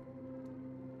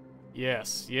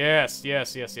 Yes.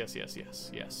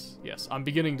 I'm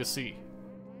beginning to see.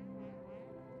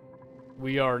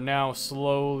 We are now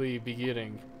slowly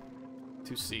beginning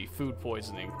to see food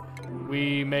poisoning.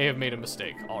 We may have made a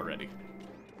mistake already.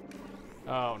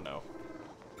 Oh no.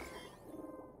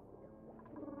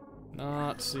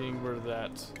 Not seeing where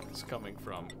that is coming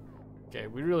from. Okay,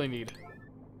 we really need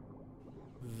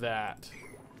that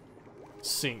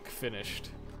sink finished.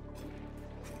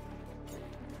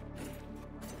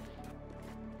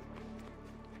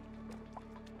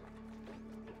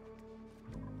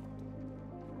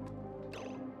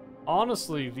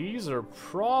 Honestly, these are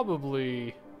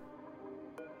probably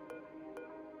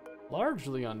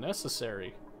largely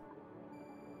unnecessary.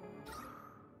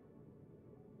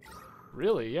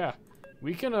 Really, yeah.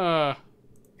 We could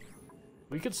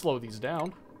slow these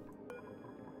down.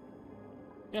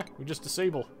 Yeah, we just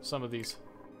disable some of these.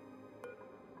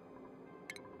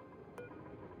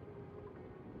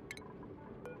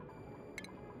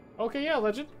 Okay, yeah,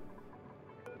 Legend.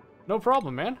 No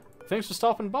problem, man. Thanks for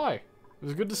stopping by. It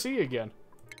was good to see you again.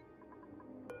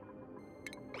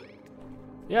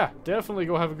 Yeah, definitely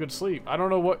go have a good sleep. I don't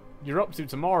know what you're up to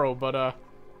tomorrow, but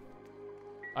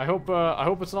I hope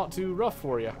it's not too rough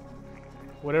for you.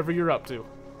 Whatever you're up to.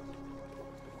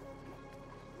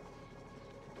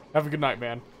 Have a good night,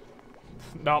 man.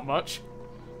 Not much.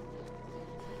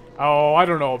 Oh, I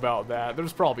don't know about that.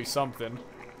 There's probably something.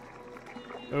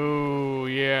 Oh,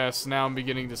 yes. Now I'm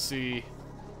beginning to see.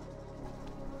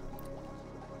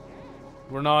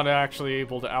 We're not actually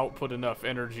able to output enough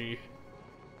energy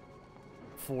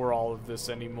for all of this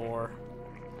anymore.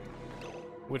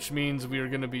 Which means we are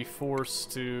going to be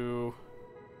forced to...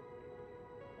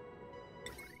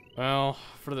 Well,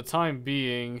 for the time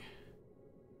being,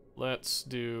 let's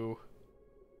do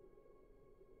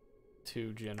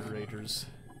 2 generators.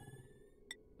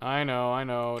 I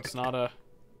know, it's not a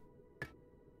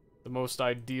the most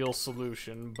ideal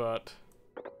solution, but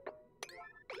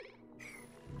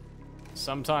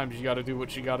sometimes you gotta do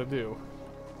what you gotta do.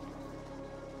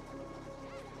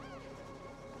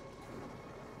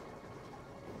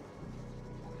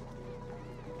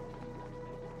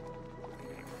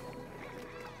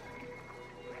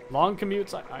 Long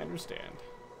commutes, I understand.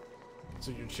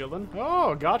 So you're chilling?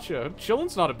 Oh, gotcha.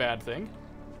 Chilling's not a bad thing.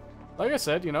 Like I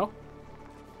said, you know,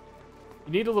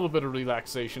 you need a little bit of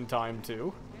relaxation time,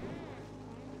 too.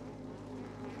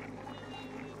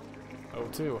 Oh,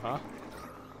 too, huh?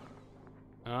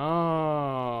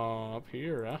 Oh, up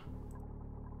here, huh?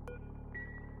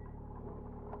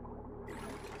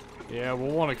 Yeah,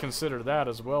 we'll want to consider that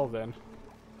as well, then.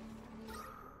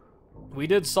 We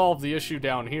did solve the issue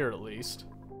down here, at least.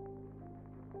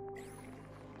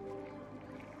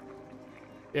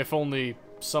 If only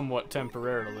somewhat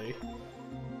temporarily.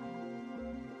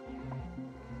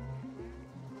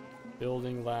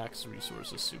 Building lacks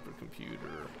resources,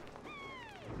 supercomputer.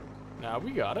 Nah,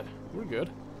 we got it. We're good.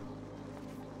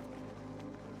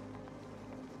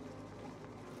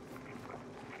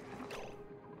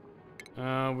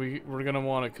 We're gonna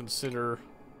want to consider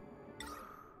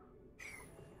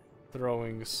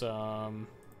throwing some,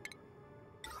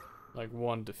 like,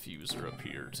 one diffuser up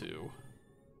here too.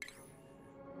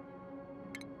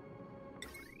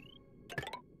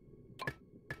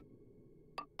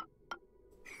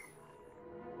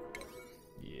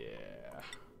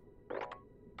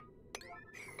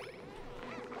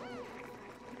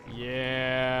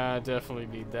 Yeah, definitely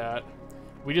need that.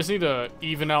 We just need to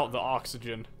even out the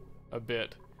oxygen a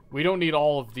bit. We don't need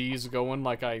all of these going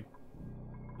like I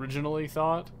originally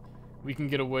thought. We can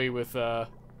get away with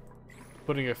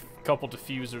putting a couple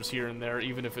diffusers here and there,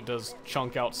 even if it does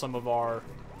chunk out some of our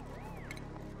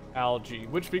algae,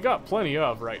 which we got plenty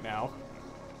of right now.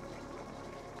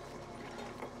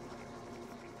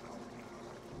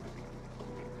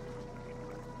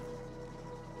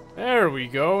 There we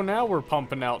go, now we're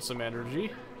pumping out some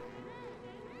energy.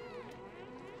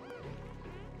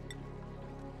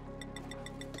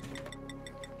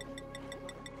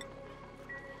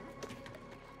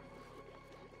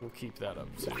 We'll keep that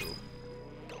up too.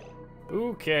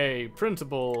 Okay,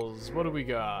 printables, what do we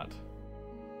got?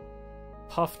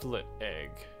 Puftlet egg.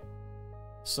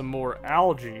 Some more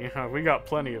algae. We got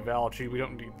plenty of algae, we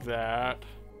don't need that.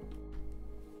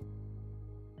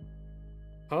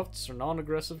 Puffs are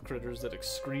non-aggressive critters that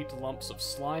excrete lumps of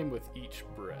slime with each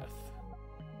breath.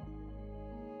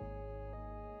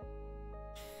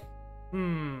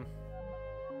 Do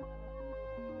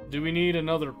we need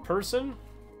another person?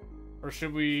 Or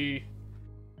should we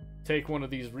take one of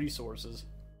these resources?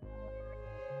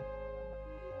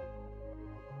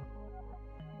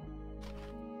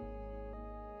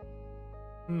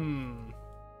 I'm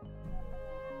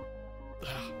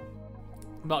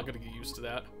not gonna get used to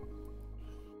that.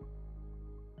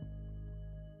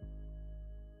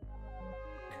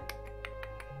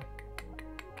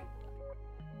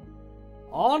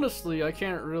 Honestly, I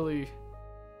can't really...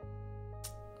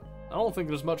 I don't think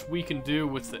there's much we can do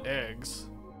with the eggs.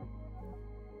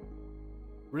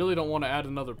 Really don't want to add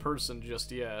another person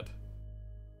just yet.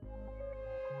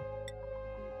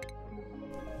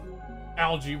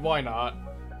 Algae, why not?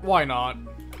 Why not?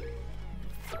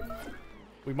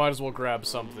 We might as well grab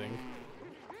something.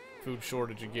 Food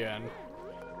shortage again.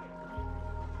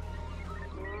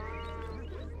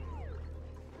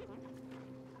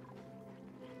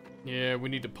 Yeah, we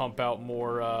need to pump out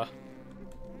more of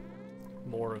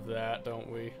that,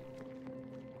 don't we?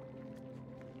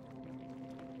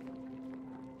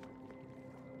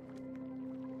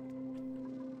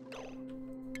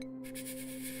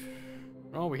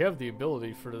 Oh, we have the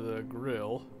ability for the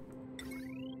grill.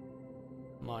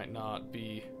 Might not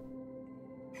be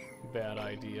a bad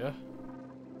idea.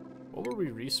 What were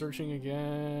we researching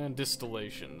again?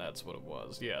 Distillation, that's what it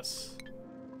was, yes.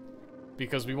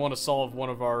 Because we want to solve one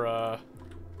of our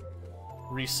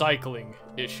recycling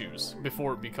issues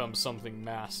before it becomes something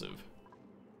massive.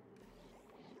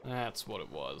 That's what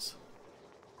it was.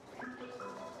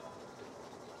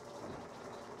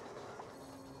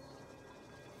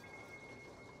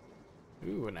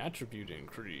 Ooh, an attribute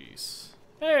increase.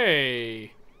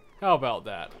 Hey! How about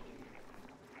that?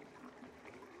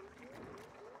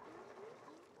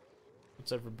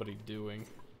 What's everybody doing?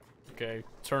 Okay,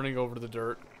 turning over the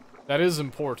dirt. That is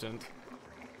important.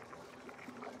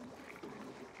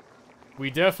 We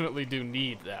definitely do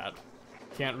need that.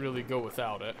 Can't really go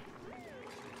without it.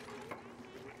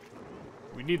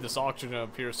 We need this oxygen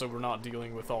up here so we're not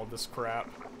dealing with all this crap.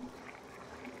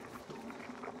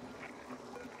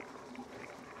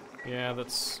 Yeah,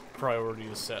 that's priority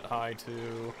is set high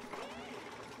too.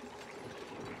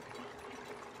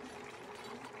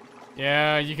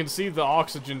 Yeah, you can see the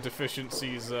oxygen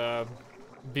deficiencies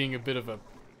being a bit of a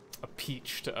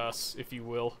peach to us, if you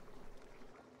will.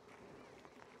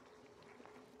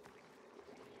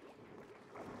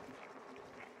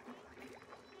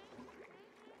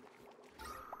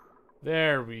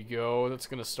 There we go. That's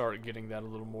gonna start getting that a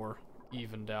little more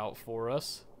evened out for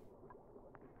us.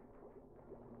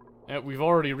 And we've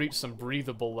already reached some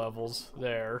breathable levels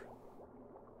there.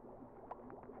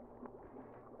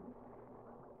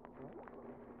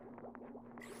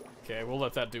 Okay, we'll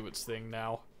let that do its thing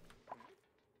now.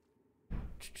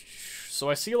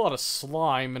 So I see a lot of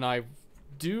slime, and I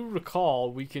do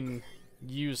recall we can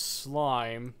use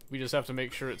slime. We just have to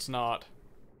make sure it's not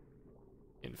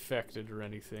infected or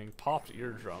anything. Popped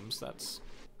eardrums, that's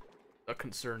a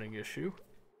concerning issue.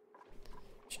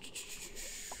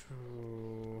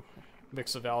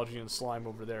 Mix of algae and slime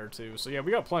over there too. So yeah,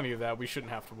 we got plenty of that. We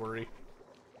shouldn't have to worry.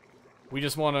 We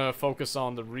just want to focus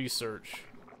on the research.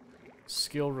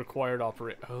 Skill required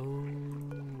operate. Oh,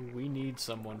 we need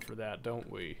someone for that, don't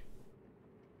we?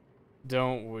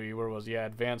 Don't we? Where was he? Yeah,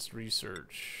 advanced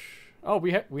research. Oh,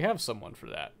 we have someone for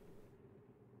that.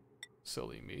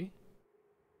 Silly me.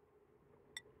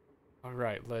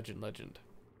 Alright, legend.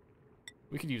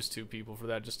 We could use 2 people for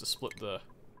that just to split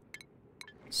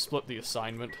the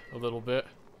assignment a little bit.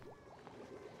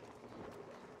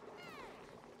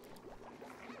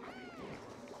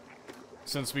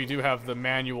 Since we do have the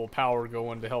manual power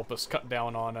going to help us cut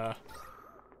down on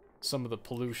some of the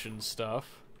pollution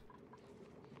stuff,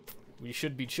 we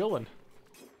should be chilling.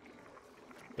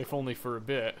 If only for a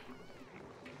bit.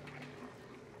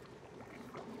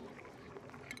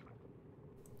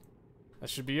 That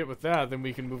should be it with that. Then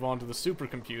we can move on to the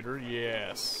supercomputer.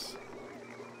 Yes.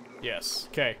 Yes.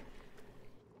 Okay.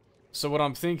 So what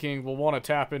I'm thinking, we'll want to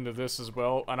tap into this as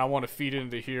well, and I want to feed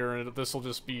into here, and this will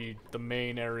just be the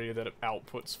main area that it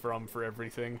outputs from for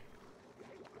everything.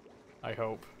 I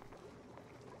hope.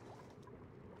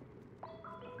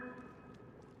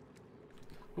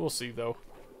 We'll see, though.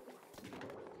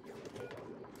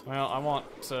 Well, I want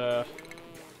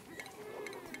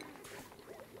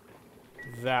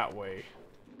that way.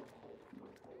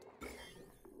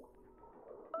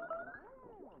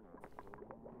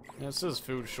 Yeah, it says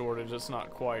food shortage. It's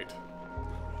not quite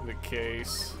the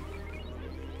case.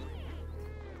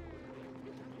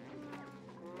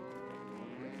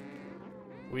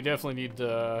 We definitely need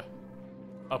to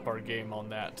up our game on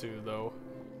that too, though.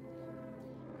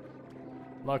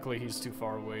 Luckily, he's too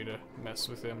far away to mess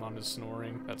with him on his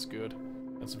snoring. That's good.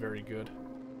 That's very good.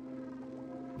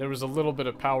 There was a little bit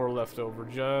of power left over,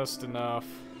 just enough.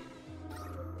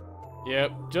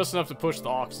 Yep, just enough to push the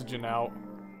oxygen out.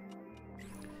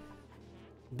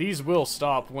 These will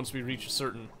stop once we reach a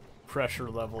certain pressure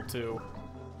level, too.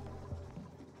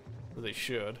 Or they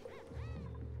should.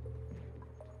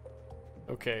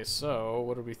 Okay, so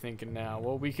what are we thinking now?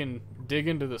 Well, we can dig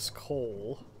into this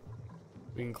coal.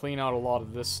 We can clean out a lot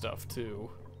of this stuff, too.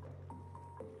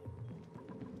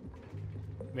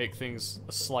 Make things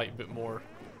a slight bit more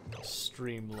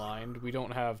streamlined. We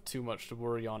don't have too much to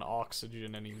worry on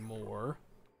oxygen anymore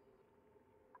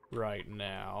right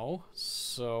now.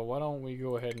 So why don't we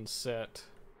go ahead and set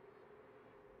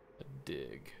a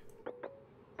dig.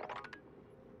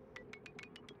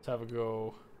 Let's have a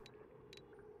go.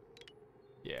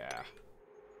 Yeah.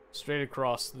 Straight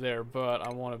across there, but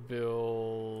I want to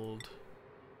build...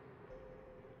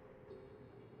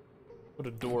 Put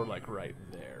a door like right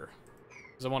there.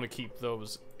 Because I want to keep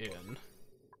those in.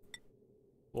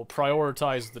 We'll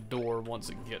prioritize the door once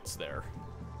it gets there.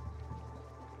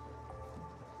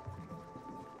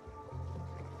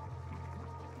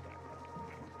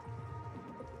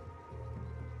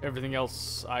 Everything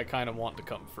else I kind of want to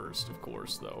come first, of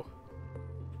course, though.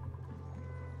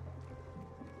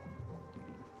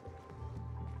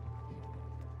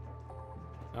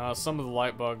 Some of the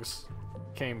light bugs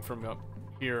came from up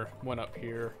here, went up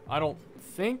here. I don't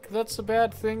think that's a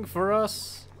bad thing for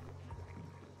us.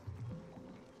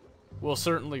 We'll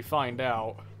certainly find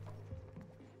out.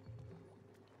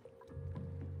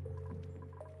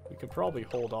 We could probably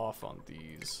hold off on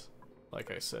these,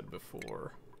 like I said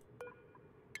before.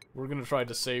 We're gonna try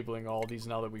disabling all these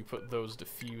now that we put those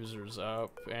diffusers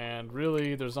up, and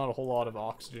really, there's not a whole lot of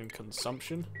oxygen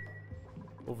consumption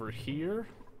over here.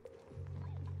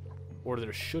 Or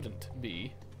there shouldn't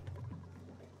be.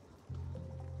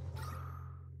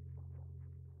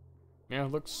 Yeah,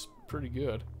 it looks pretty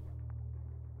good.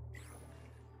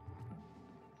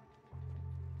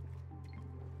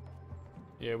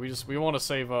 Yeah, we want to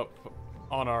save up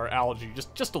on our algae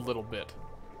just a little bit.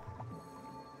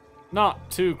 Not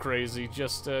too crazy,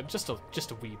 just a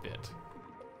wee bit.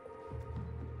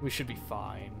 We should be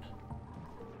fine.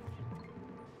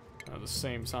 At the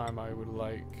same time, I would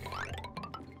like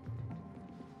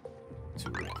to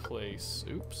replace...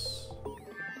 Oops.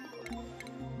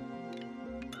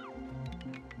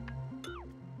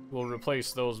 We'll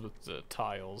replace those with the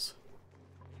tiles.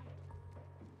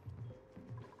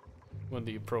 When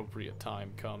the appropriate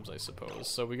time comes, I suppose.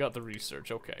 So we got the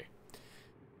research, okay.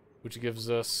 Which gives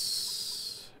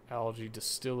us algae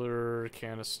distiller,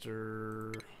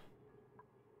 canister,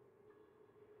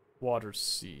 water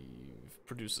sieve.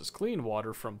 Produces clean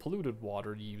water from polluted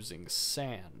water using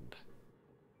sand.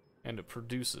 And it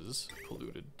produces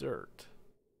polluted dirt.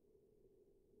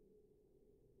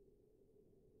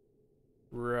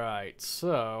 Right,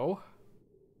 so...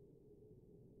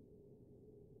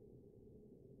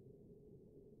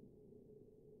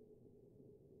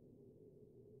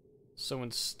 So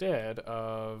instead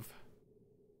of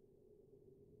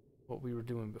what we were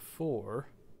doing before,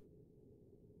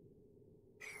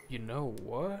 you know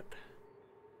what?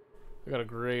 I got a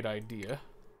great idea.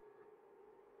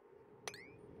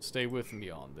 Stay with me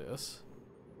on this.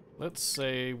 Let's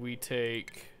say we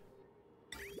take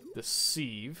the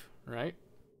sieve, right?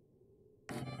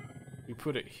 We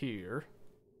put it here.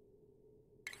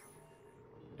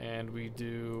 And we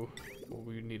do... Well,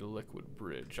 we need a liquid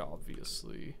bridge,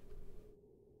 obviously.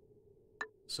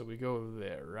 So we go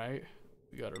there, right?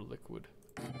 We got our liquid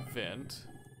vent.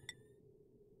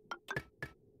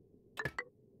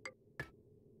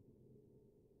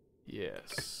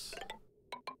 Yes.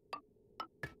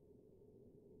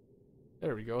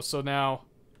 There we go. So now...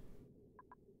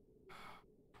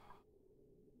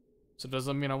 So does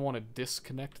that mean I want to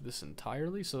disconnect this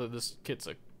entirely so that this gets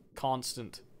a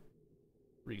constant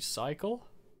recycle?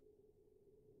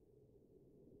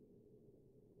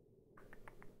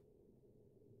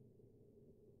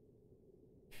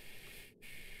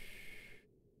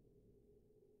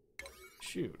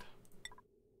 Shoot.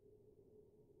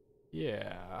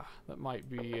 Yeah, that might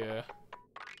be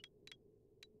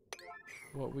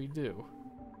what we do.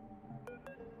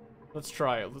 Let's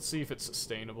try it. Let's see if it's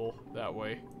sustainable that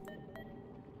way.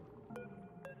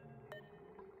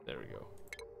 There we go.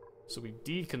 So we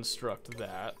deconstruct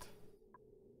that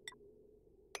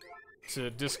to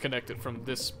disconnect it from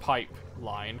this pipe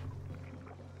line.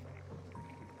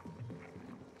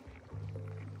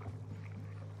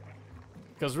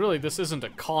 Because really, this isn't a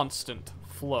constant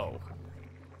flow.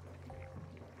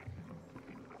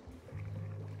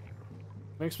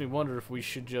 Makes me wonder if we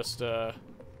should just, Is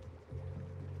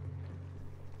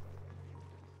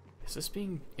this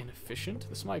being inefficient?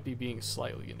 This might be being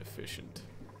slightly inefficient.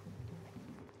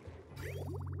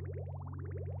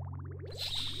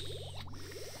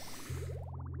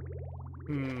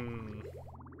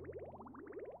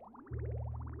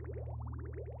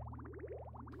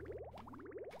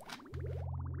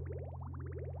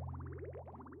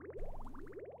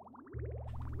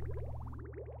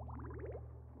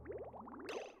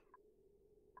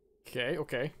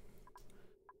 Okay.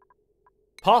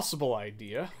 Possible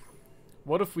idea.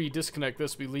 What if we disconnect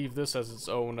this, we leave this as its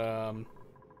own,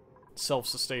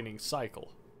 self-sustaining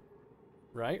cycle?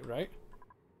 Right?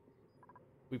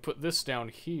 We put this down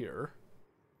here.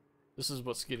 This is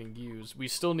what's getting used. We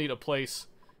still need a place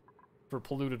for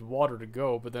polluted water to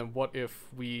go, but then what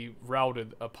if we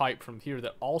routed a pipe from here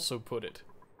that also put it?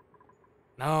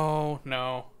 No.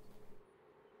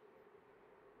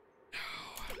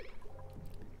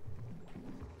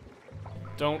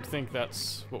 Don't think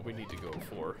that's what we need to go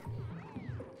for.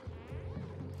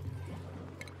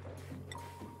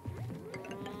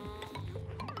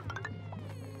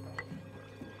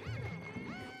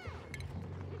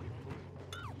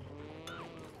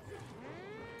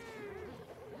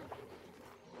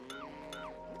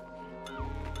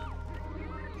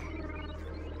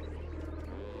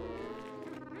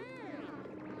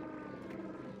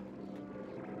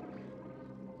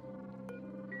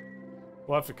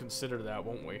 We'll have to consider that,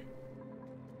 won't we?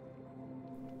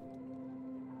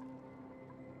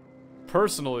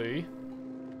 Personally,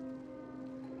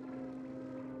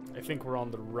 I think we're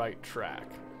on the right track.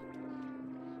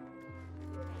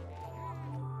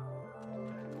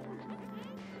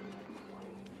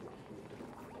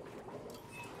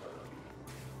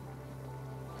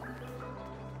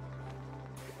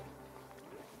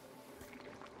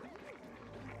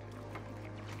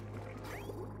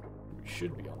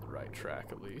 Should be on the right track,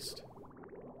 at least.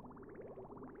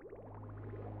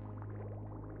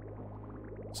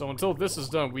 So until this is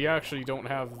done, we actually don't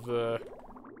have the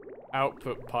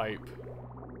output pipe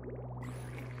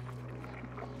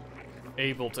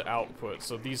able to output,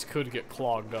 so these could get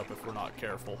clogged up if we're not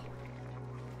careful.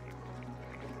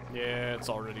 Yeah, it's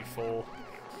already full.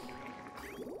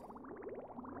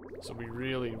 So we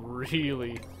really,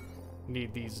 really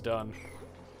need these done.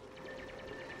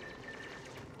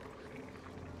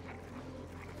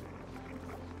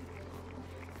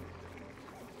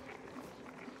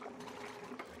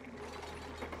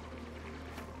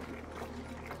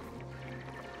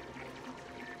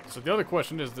 So the other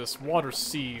question is this water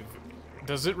sieve.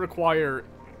 Does it require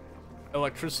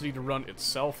electricity to run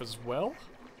itself as well?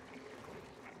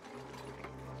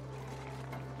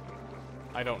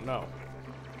 I don't know.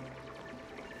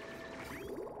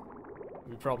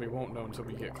 We probably won't know until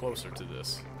we get closer to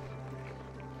this.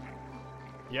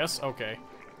 Yes? Okay.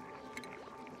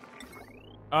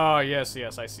 Ah, yes,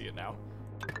 yes, I see it now.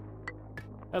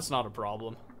 That's not a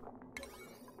problem.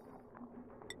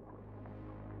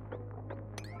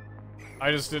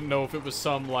 I just didn't know if it was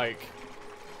some, like,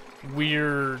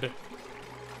 weird,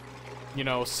 you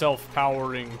know,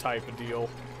 self-powering type of deal.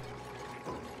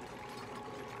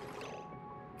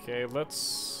 Okay,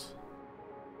 let's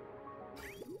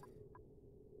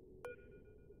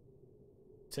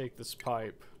take this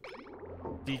pipe,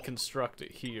 deconstruct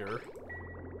it here.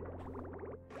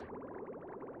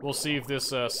 We'll see if this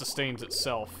sustains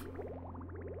itself.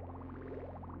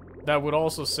 That would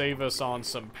also save us on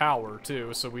some power,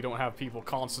 too, so we don't have people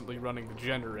constantly running the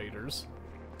generators.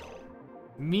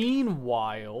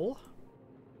 Meanwhile,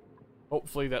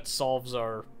 hopefully that solves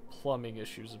our plumbing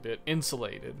issues a bit.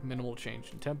 Insulated, minimal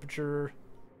change in temperature.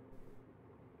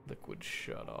 Liquid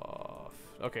shut off.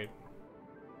 Okay.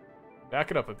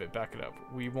 Back it up a bit, back it up.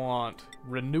 We want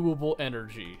renewable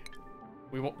energy.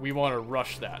 We want to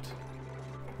rush that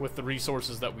with the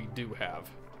resources that we do have.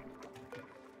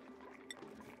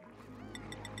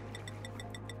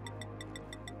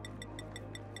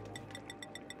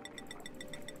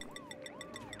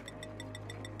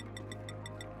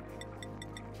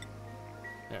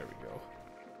 There we go.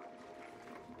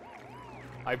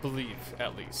 I believe,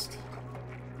 at least.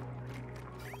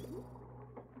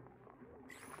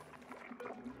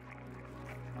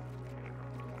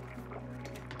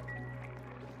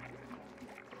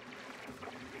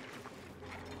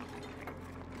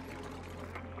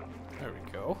 There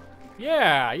we go.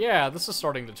 Yeah, yeah, this is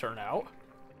starting to turn out.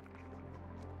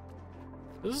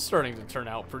 This is starting to turn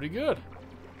out pretty good.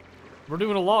 We're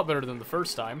doing a lot better than the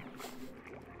first time.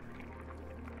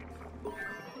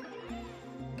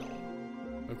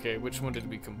 Okay, which one did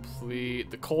we complete?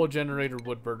 The coal generator,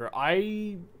 wood burner.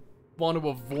 I want to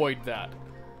avoid that.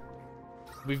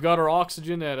 We've got our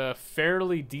oxygen at a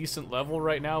fairly decent level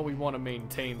right now. We want to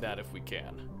maintain that if we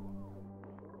can.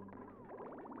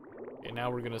 Okay,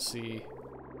 now we're going to see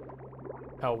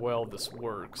how well this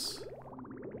works.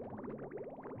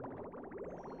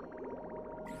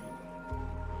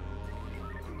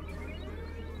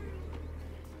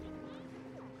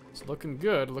 It's looking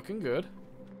good, looking good.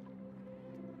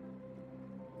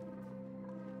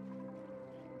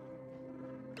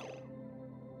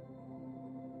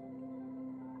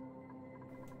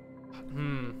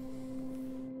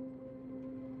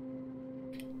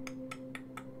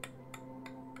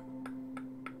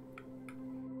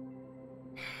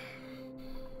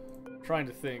 Trying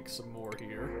to think some more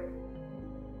here.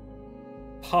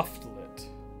 Pufflet.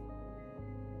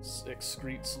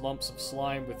 Excretes lumps of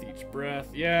slime with each breath.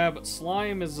 Yeah, but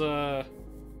slime is a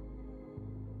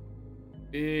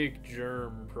big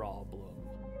germ problem.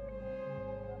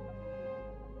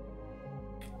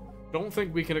 Don't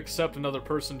think we can accept another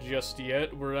person just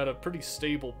yet. We're at a pretty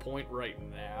stable point right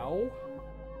now.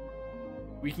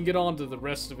 We can get on to the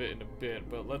rest of it in a bit,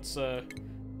 but let's,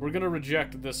 we're gonna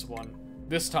reject this one.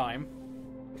 This time.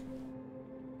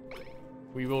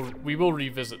 We will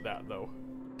revisit that, though.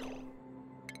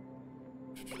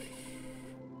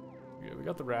 Yeah, we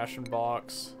got the ration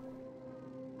box.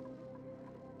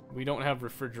 We don't have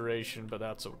refrigeration, but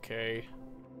that's okay.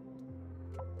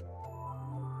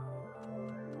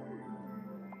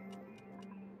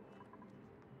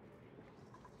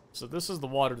 So this is the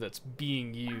water that's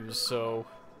being used, so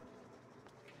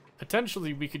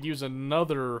potentially we could use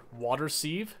another water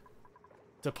sieve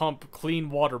to pump clean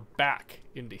water back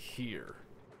into here.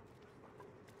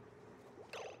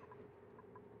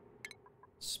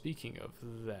 Speaking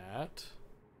of that,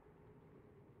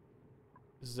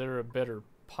 is there a better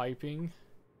piping?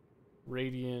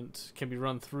 Radiant can be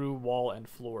run through wall and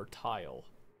floor tile,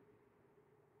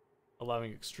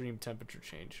 allowing extreme temperature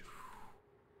change.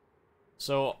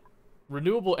 So,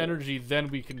 renewable energy, then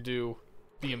we can do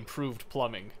the improved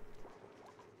plumbing.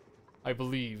 I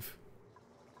believe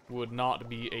would not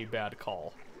be a bad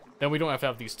call. Then we don't have to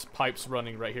have these pipes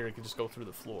running right here. It can just go through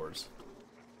the floors.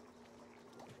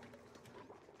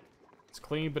 It's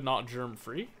clean but not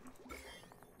germ-free.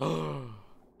 Oh,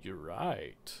 you're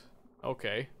right.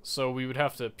 Okay, so we would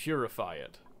have to purify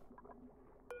it.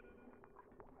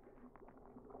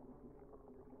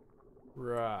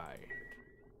 Right.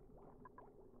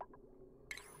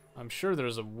 I'm sure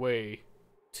there's a way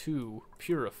to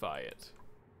purify it.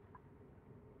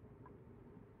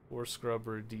 Ore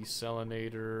scrubber,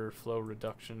 desalinator, flow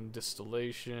reduction,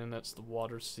 distillation, that's the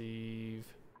water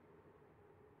sieve.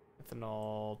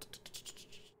 Ethanol,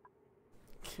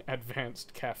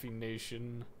 advanced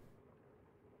caffeination.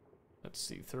 Let's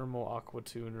see, thermal aqua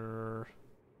tuner.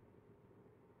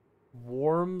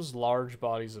 Warms large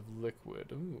bodies of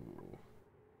liquid. Ooh.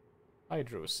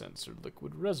 Hydrosensor,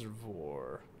 liquid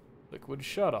reservoir, liquid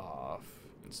shutoff,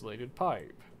 insulated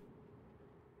pipe.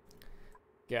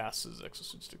 Gases,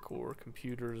 exosuits to core,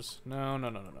 computers. No.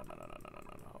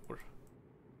 We're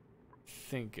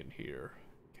thinking here.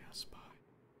 Gas pipe.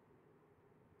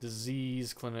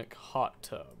 Disease clinic, hot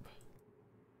tub.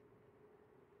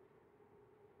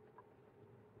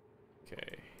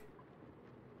 Okay.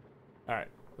 Alright.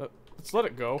 Let's let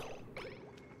it go.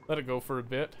 Let it go for a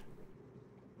bit.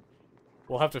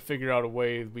 We'll have to figure out a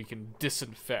way we can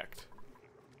disinfect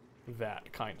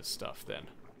that kind of stuff then.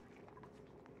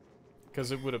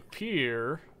 Because it would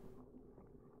appear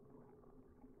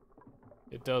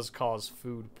it does cause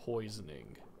food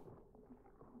poisoning.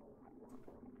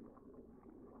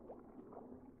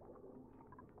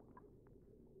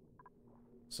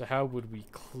 So how would we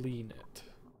clean it?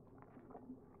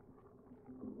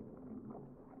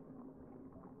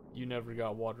 You never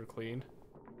got water clean?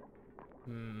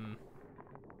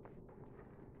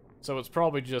 So it's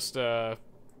probably just a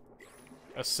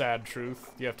sad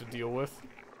truth you have to deal with.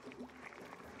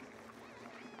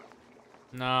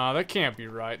 Nah, that can't be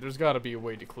right. There's got to be a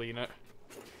way to clean it.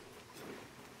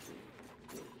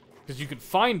 Because you can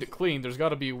find it clean, there's got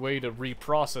to be a way to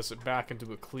reprocess it back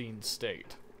into a clean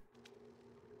state.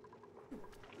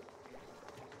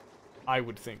 I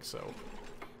would think so.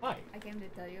 Hi. I came to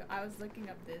tell you, I was looking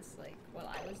up this, like, while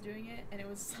I was doing it, and it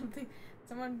was something,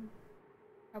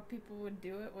 how people would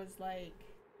do it was, like,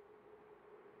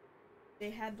 they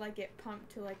had, like, it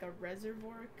pumped to, like, a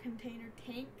reservoir container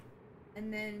tank,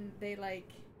 and then they,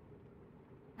 like,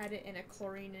 had it in a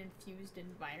chlorine-infused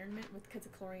environment, because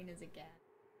chlorine is a gas.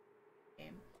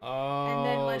 Oh, and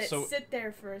then let it sit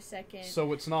there for a second.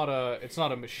 So it's not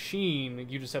a machine,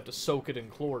 you just have to soak it in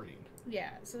chlorine.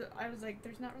 Yeah, so I was like,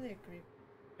 there's not really a great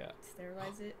way to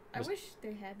sterilize it. I wish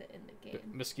they had it in the game.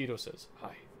 Mosquito says,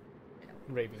 hi. I know.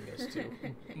 Raven does too.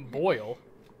 Boil.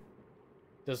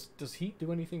 Does heat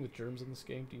do anything with germs in this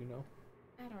game, do you know?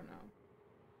 I don't know.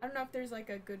 I don't know if there's like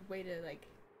a good way to like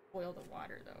boil the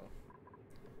water though.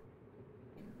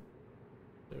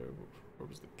 Where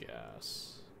was the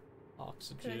gas?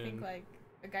 Oxygen. 'Cause I think like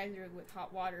a geyser with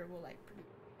hot water will like produce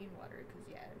clean water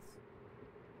because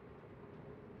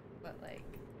but like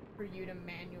for you to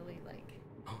manually like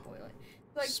boil it.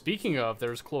 Like speaking of,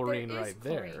 there's chlorine there is right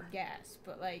chlorine there. gas,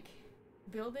 but like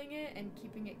building it and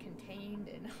keeping it contained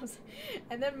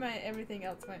and then everything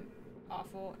else went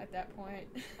awful at that point.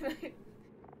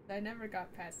 I never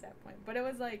got past that point. But it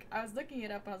was like I was looking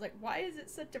it up and I was like, why is it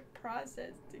such a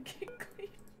process to get clean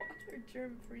water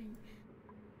germ free?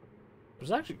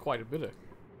 There's actually quite a bit of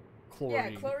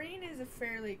chlorine. Yeah, chlorine is a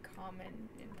fairly common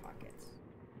in pockets.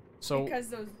 So because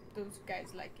those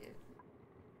guys like it.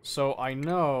 So I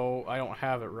know I don't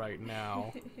have it right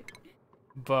now,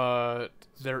 but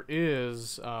there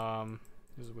is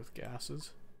it with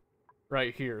gases?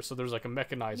 Right here. So there's like a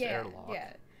mechanized airlock.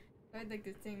 Yeah. I had like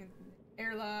this thing,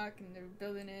 airlock, and they were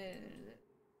building it,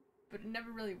 but it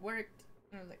never really worked.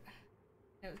 And I was like,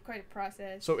 it was quite a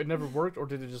process. So it never worked, or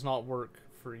did it just not work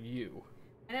for you?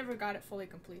 I never got it fully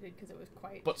completed because it was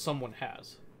quite. But someone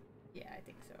has. Yeah, I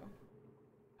think so.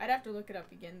 I'd have to look it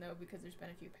up again though because there's been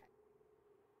a few packs.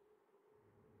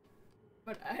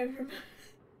 But I remember.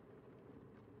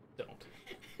 Don't.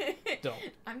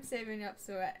 I'm saving up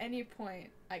so at any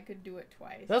point I could do it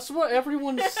twice. That's what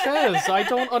everyone says. I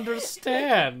don't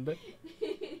understand.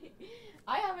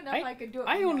 I have enough I could do it.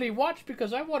 I only watch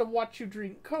because I want to watch you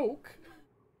drink Coke.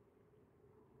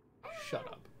 Shut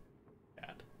up,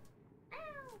 Dad.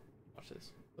 Watch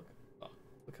this.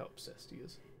 Look how obsessed he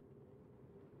is.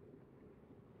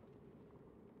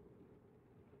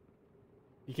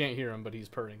 You can't hear him, but he's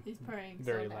purring. He's purring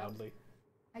very so loudly.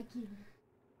 I can't.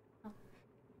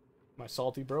 My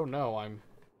salty bro? No, I'm.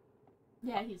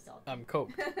 Yeah, he's salty. I'm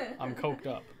coked. I'm coked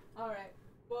up. All right.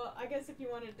 Well, I guess if you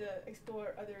wanted to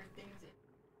explore other things in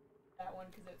that one,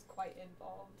 because it's quite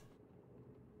involved.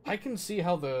 I can see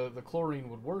how the chlorine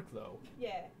would work though.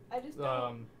 Yeah, I just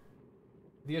don't.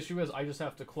 The issue is I just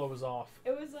have to close off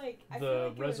it was like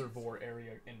the reservoir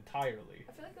area entirely.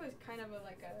 I feel like it was kind of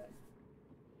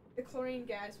the chlorine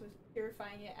gas was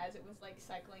purifying it as it was like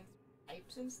cycling through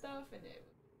pipes and stuff, and it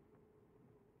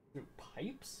Through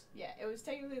pipes? it was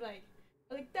technically like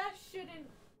that shouldn't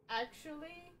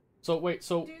actually So wait,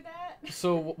 so do that.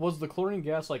 so was the chlorine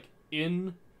gas like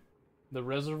in the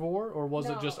reservoir, or was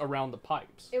it just No. around the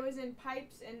pipes? It was in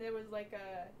pipes, and there was like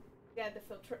the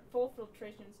full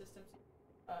filtration system.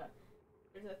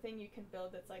 There's a thing you can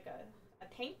build that's like a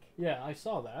tank. Yeah, I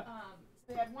saw that.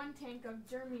 So they had one tank of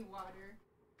Germy water,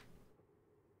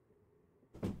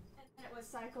 and then it was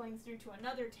cycling through to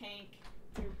another tank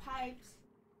through pipes,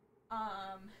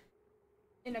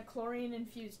 in a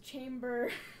chlorine-infused chamber,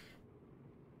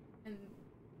 and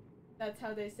that's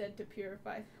how they said to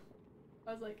purify.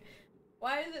 I was like,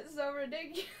 why is it so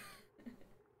ridiculous?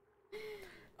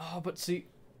 Oh, but see,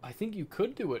 I think you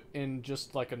could do it in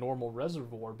just like a normal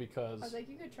reservoir I because was like,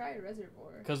 you could try a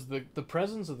reservoir. the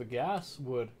presence of the gas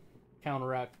would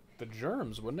counteract the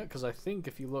germs, wouldn't it? Because I think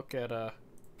if you look at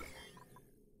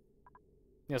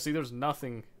yeah, see, there's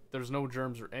no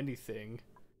germs or anything,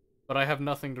 but I have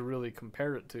nothing to really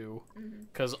compare it to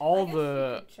because all I guess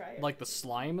the you could try it. like the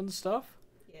slime and stuff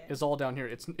Yeah. is all down here.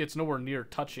 It's nowhere near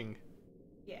touching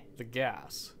Yeah. the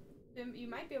gas. You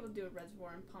might be able to do a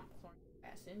reservoir and pump chlorine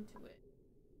gas into it.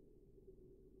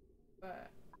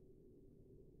 But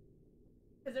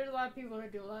because there's a lot of people who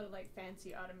do a lot of like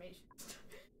fancy automation stuff.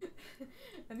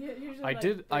 And usually,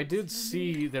 I did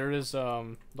see there is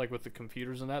like with the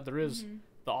computers and that there is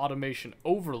the automation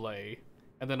overlay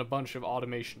and then a bunch of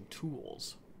automation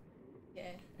tools.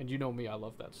 Yeah. And you know me, I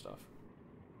love that stuff.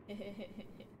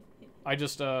 I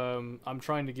just I'm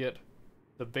trying to get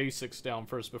the basics down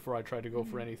first before I try to go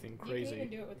for anything You can crazy. even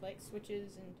do it with like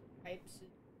switches and pipes.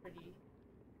 It's pretty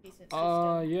decent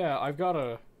system. Yeah, I've got a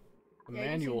Yeah, you've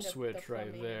manual seen the switch right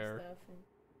plumbing and there. stuff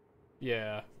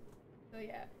Yeah. so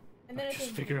yeah. And then I Just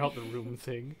think figure out the room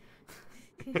thing.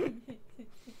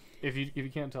 If you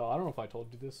can't tell, I don't know if I told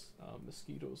you this.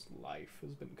 Mosquito's life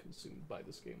has been consumed by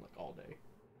this game like all day.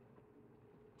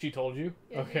 She told you?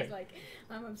 Yeah, Okay. he's like,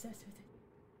 I'm obsessed with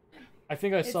it. I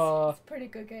think I saw. It's a pretty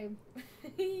good game.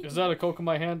 Is that a Coke in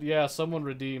my hand? Yeah, someone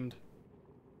redeemed.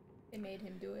 They made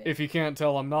him do it. If you can't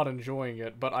tell, I'm not enjoying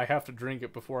it, but I have to drink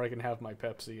it before I can have my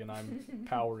Pepsi, and I'm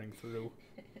powering through.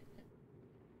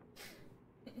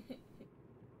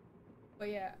 But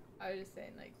yeah, I was just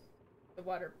saying, like, the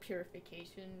water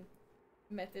purification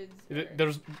methods.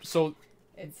 There's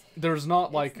It's there's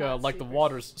not like not like the super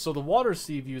waters. So the water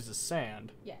sieve uses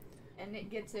sand, yeah, and it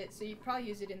gets it. So you probably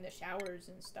use it in the showers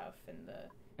and stuff, and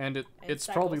and and it's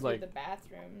cycle probably through like the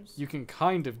bathrooms. you can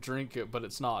kind of drink it, but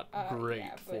it's not Yeah, great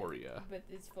but- for you. But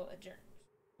it's full of germs,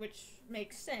 which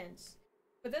makes sense.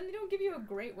 But then they don't give you a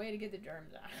great way to get the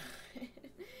germs out.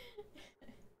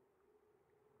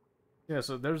 Yeah,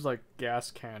 so there's like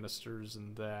gas canisters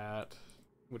and that,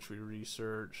 which we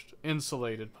researched.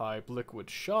 Insulated pipe, liquid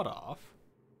shutoff.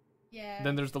 Yeah.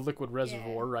 Then there's the liquid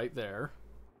reservoir right there.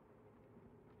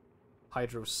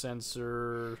 Hydro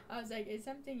sensor. I was like, it's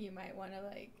something you might want to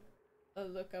like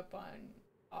look up on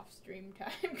off stream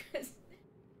time because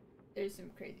there's some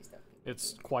crazy stuff.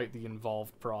 It's quite the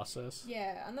involved process.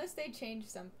 Yeah, unless they change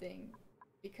something,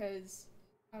 because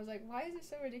I was like, why is it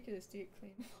so ridiculous to get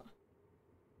clean water?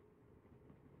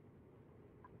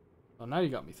 Well, now you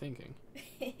got me thinking.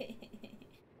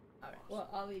 Alright, well,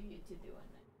 I'll leave you to do it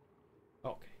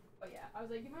then. Okay. But yeah, I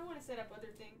was like, you might want to set up other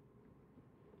things.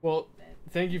 Well,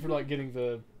 thank you for like getting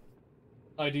the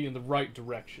idea in the right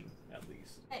direction, at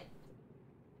least. Hey.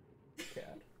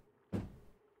 Cat.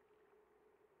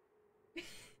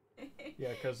 Yeah,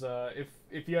 because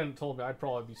if you hadn't told me, I'd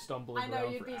probably be stumbling I know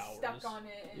around you'd for be hours. stuck on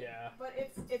it. Yeah. But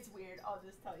it's weird. I'll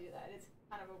just tell you that it's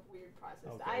kind of a weird process.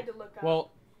 Okay. I had to look up.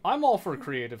 Well, I'm all for a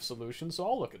creative solution, so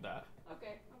I'll look at that.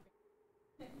 Okay.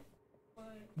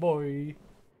 But Boy.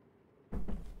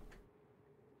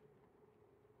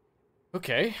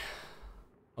 Okay.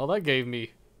 Well, that gave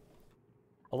me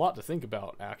a lot to think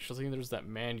about, actually. There's that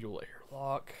manual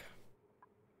airlock.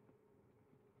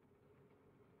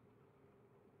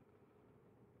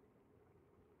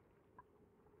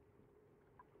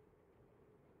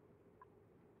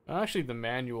 Actually, the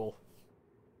manual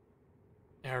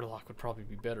airlock would probably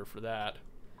be better for that.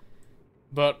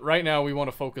 But right now, we want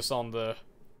to focus on the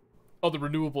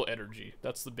renewable energy.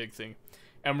 That's the big thing.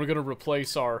 And we're going to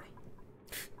replace our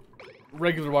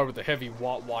regular wire with a heavy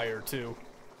watt wire, too.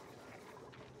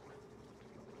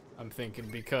 I'm thinking,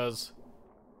 because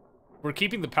we're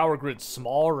keeping the power grid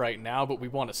small right now, but we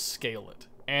want to scale it.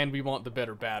 And we want the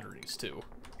better batteries, too.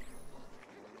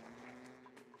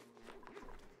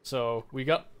 So, we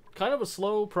got kind of a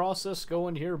slow process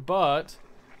going here, but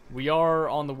we are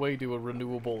on the way to a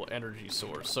renewable energy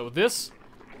source. So this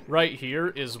right here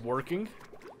is working,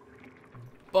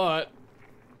 but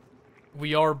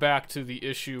we are back to the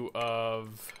issue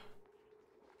of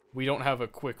we don't have a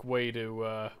quick way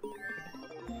to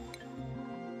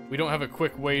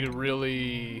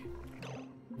really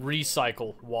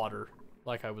recycle water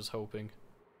like I was hoping.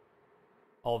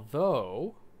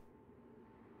 Although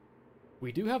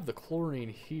we do have the chlorine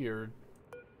here.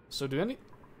 So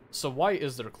why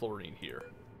is there chlorine here?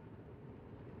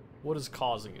 What is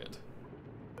causing it?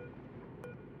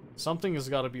 Something has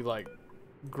got to be like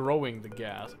growing the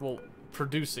gas. Well,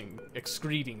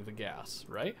 excreting the gas,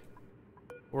 right?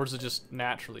 Or is it just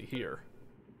naturally here?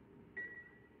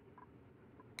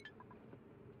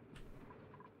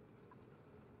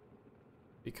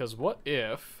 Because what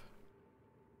if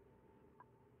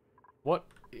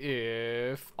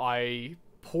I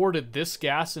ported this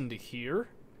gas into here?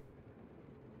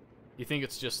 You think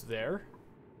it's just there?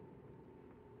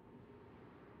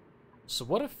 So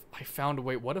what if I found a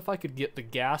way, what if I could get the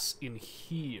gas in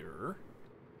here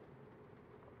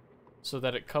so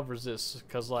that it covers this?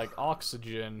 Because, like,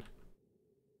 oxygen,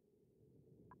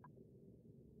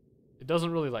 it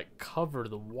doesn't really, like, cover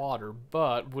the water,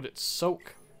 but would it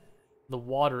soak the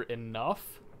water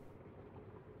enough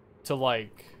to,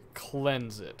 like,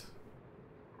 cleanse it?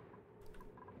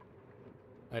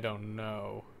 I don't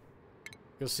know.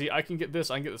 Because, see, I can get this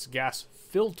gas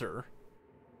filter.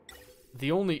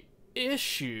 The only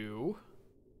issue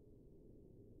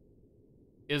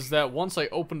is that once I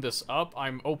open this up,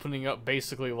 I'm opening up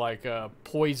basically like a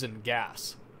poison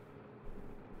gas.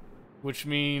 Which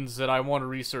means that I want to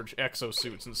research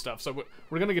exosuits and stuff. So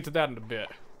we're going to get to that in a bit.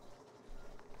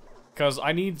 Because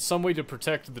I need some way to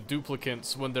protect the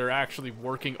duplicants when they're actually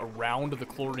working around the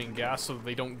chlorine gas so that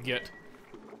they don't get,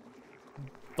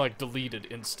 like, deleted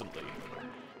instantly.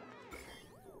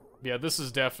 Yeah, this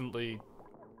is definitely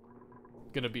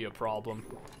gonna be a problem.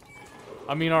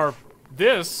 I mean,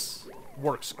 this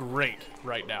works great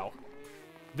right now.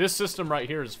 This system right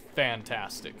here is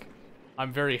fantastic.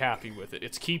 I'm very happy with it.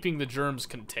 It's keeping the germs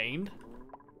contained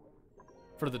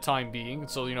for the time being,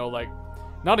 so, you know, like,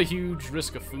 not a huge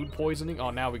risk of food poisoning.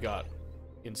 Oh, now we got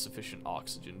insufficient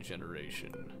oxygen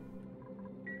generation.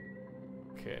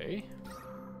 Okay.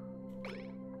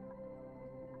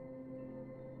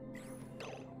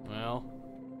 Well,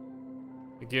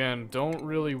 again, don't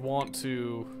really want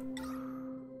to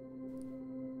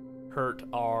hurt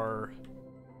our...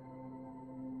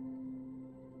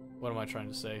 What am I trying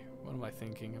to say? What am I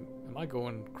thinking? Am I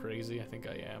going crazy? I think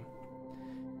I am.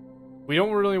 We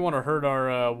don't really want to hurt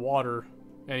our water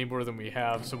any more than we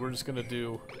have, so we're just going to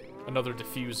do another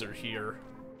diffuser here.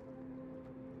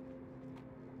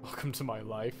 Welcome to my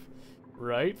life.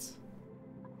 Right?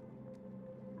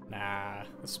 Nah,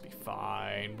 this will be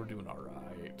fine. We're doing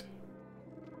alright.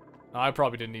 I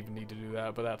probably didn't even need to do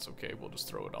that, but that's okay. We'll just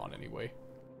throw it on anyway.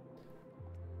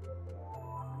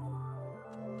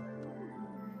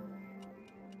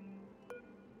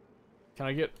 Can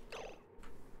I get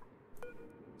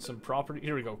some property?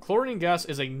 Here we go. Chlorine gas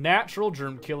is a natural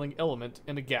germ-killing element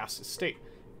in a gaseous state.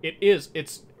 It is.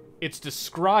 It's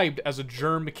described as a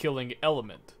germ-killing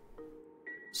element.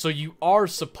 So you are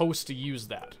supposed to use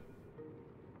that.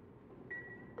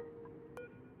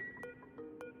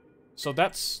 So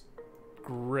that's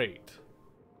great.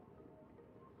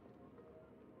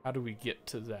 How do we get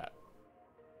to that?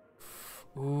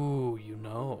 Ooh, you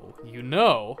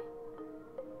know.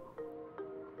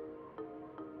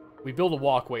 We build a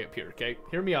walkway up here, okay?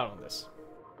 Hear me out on this.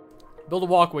 Build a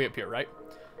walkway up here, right?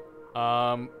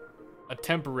 A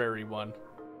temporary one.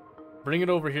 Bring it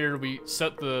over here. We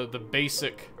set the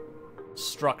basic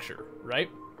structure, right?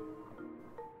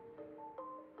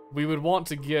 We would want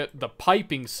to get the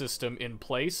piping system in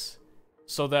place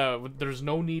so that there's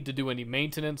no need to do any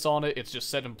maintenance on it. It's just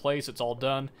set in place. It's all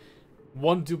done.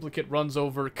 One duplicate runs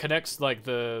over, connects like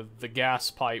the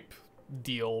gas pipe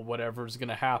deal, whatever is going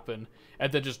to happen,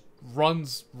 and then just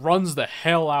runs the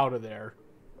hell out of there.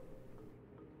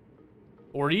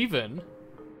 Or even,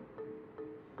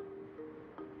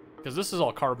 because this is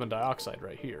all carbon dioxide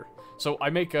right here. So I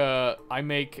make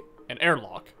an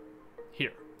airlock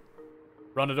here.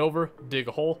 Run it over, dig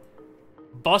a hole,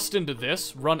 bust into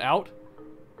this, run out,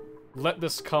 let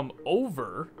this come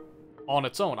over on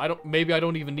its own. Maybe I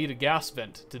don't even need a gas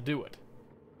vent to do it.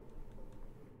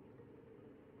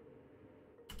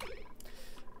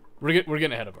 We're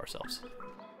getting ahead of ourselves.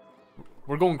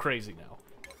 We're going crazy now.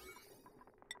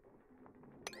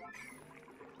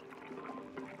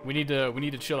 We need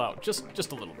to chill out just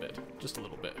a little bit. Just a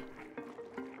little bit.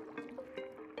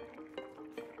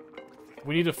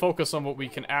 We need to focus on what we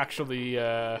can actually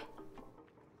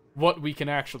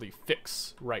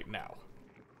fix right now.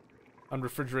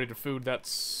 Unrefrigerated food,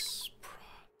 it's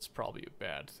probably a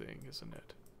bad thing, isn't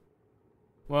it?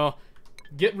 Well,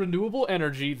 get renewable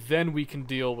energy, then we can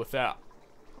deal with that.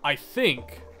 I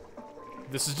think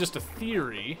this is just a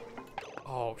theory.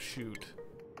 Oh, shoot.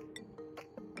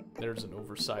 There's an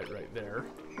oversight right there.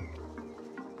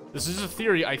 This is a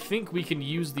theory. I think we can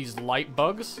use these light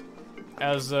bugs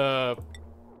as a...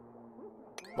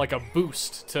 like a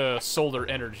boost to solar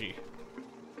energy.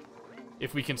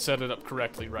 If we can set it up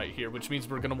correctly right here, which means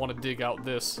we're going to want to dig out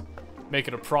this, make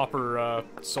it a proper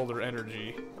solar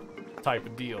energy type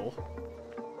of deal.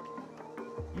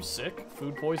 You sick?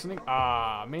 Food poisoning?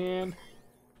 Ah, man.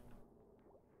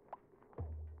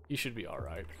 He should be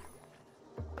alright.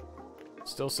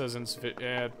 Still says insufficient.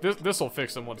 Yeah, this'll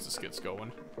fix him once this gets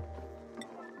going.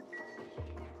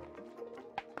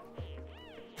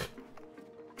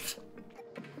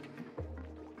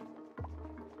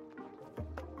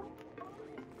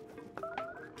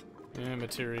 Yeah,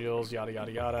 materials, yada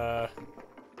yada yada.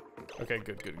 Okay,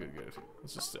 good.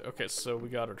 Let's just okay. So we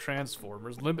got our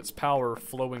transformers. Limits power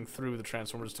flowing through the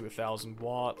transformers to 1,000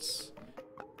 watts.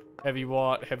 Heavy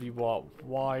watt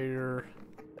wire.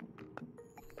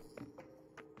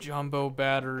 Jumbo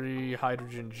battery,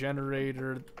 hydrogen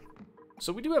generator.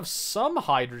 So we do have some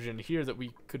hydrogen here that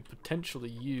we could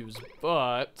potentially use,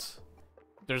 but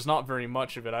there's not very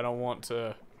much of it. I don't want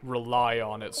to rely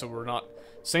on it, so we're not...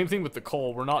 Same thing with the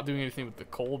coal. We're not doing anything with the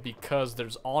coal because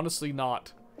there's honestly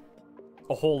not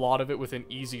a whole lot of it within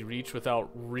easy reach without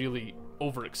really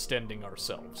overextending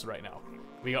ourselves right now.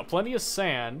 We got plenty of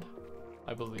sand,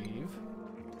 I believe,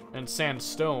 and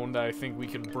sandstone that I think we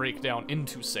can break down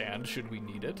into sand should we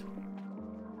need it.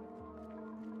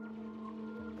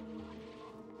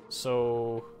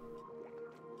 So,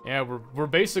 yeah, we're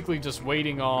basically just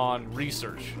waiting on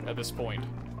research at this point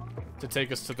to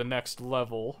take us to the next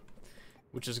level,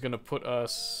 which is going to put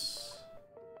us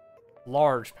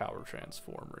large power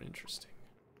transformer. Interesting.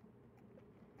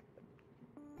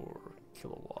 4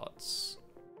 kilowatts.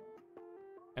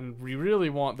 And we really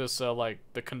want this, like,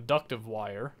 the conductive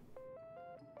wire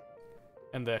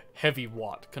and the heavy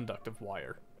watt conductive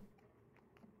wire.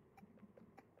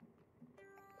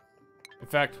 In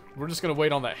fact, we're just going to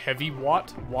wait on that heavy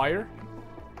watt wire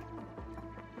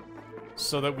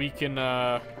so that we can,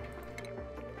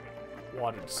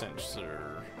 water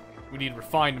sensor. We need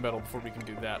refined metal before we can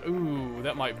do that. Ooh,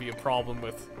 that might be a problem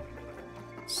with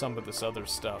some of this other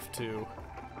stuff, too.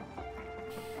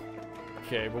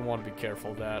 Okay, we'll want to be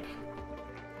careful of that.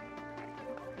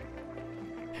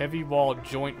 Heavy wall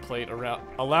joint plate around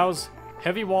allows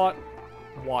heavy watt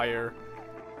wire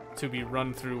to be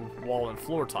run through wall and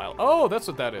floor tile. Oh, that's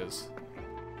what that is.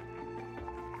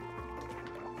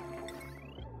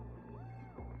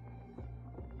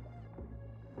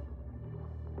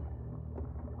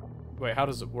 Wait, how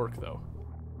does it work, though?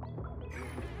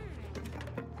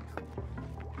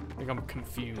 I think I'm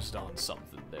confused on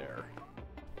something there.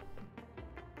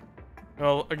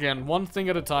 Well, again, one thing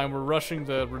at a time. We're rushing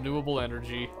the renewable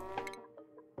energy.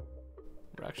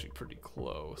 We're actually pretty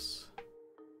close.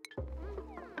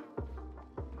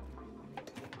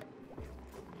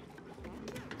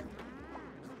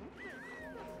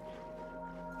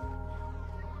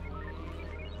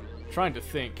 Trying to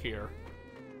think here.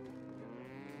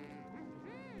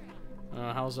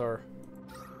 How's our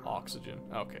oxygen?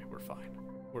 Okay, we're fine.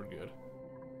 We're good.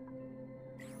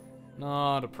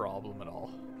 Not a problem at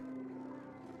all.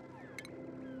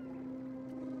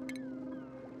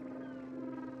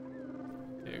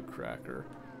 Egg cracker.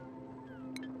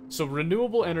 So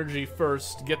renewable energy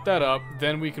first, get that up,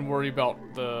 then we can worry about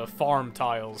the farm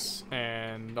tiles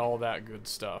and all that good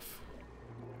stuff.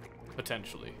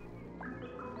 Potentially.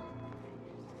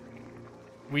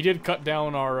 We did cut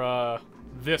down our,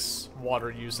 this water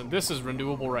use, and this is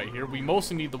renewable right here. We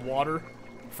mostly need the water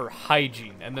for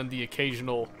hygiene, and then the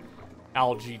occasional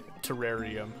algae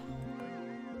terrarium.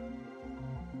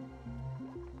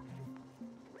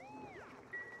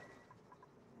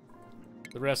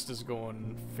 The rest is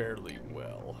going fairly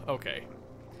well. Okay.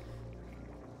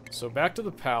 So back to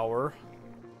the power.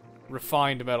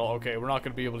 Refined metal. Okay, we're not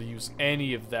going to be able to use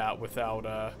any of that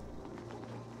without,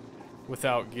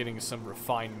 without getting some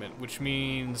refinement, which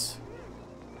means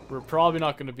we're probably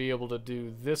not going to be able to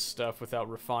do this stuff without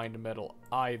refined metal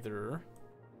either.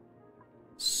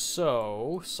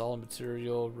 So, solid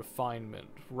material, refinement,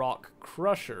 rock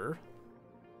crusher,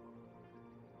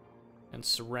 and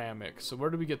ceramic. So where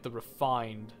do we get the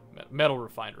refined metal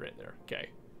refined right there?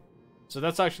 Okay. So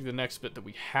that's actually the next bit that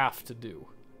we have to do.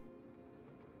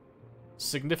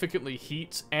 Significantly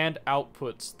heats and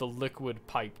outputs the liquid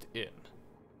piped in.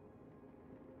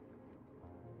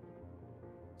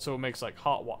 So it makes like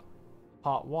hot water.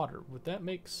 hot water. Would that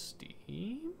make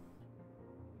steam?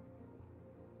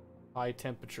 High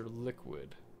temperature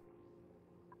liquid.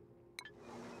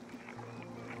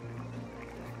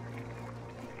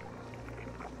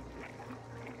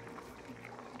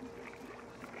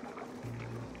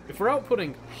 If we're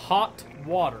outputting hot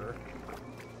water,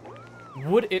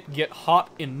 would it get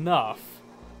hot enough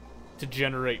to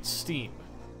generate steam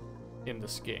in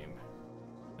this game?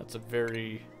 That's a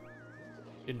very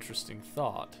interesting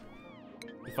thought.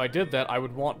 If I did that, I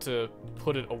would want to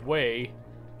put it away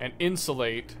and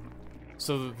insulate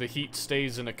so that the heat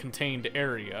stays in a contained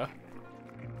area.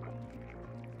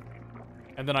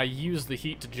 And then I use the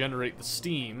heat to generate the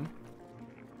steam.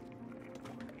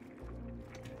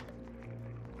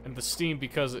 And the steam,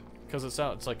 because it's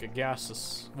out, it's like a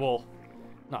gaseous, well,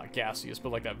 not gaseous,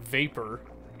 but like that vapor.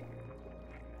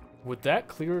 Would that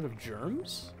clear it of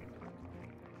germs?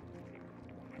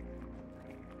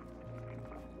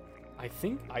 I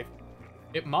think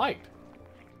it might.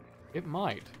 It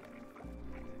might.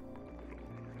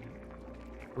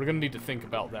 We're gonna need to think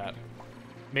about that.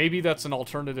 Maybe that's an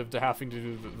alternative to having to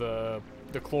do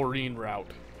the chlorine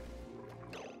route.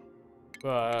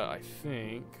 But I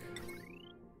think...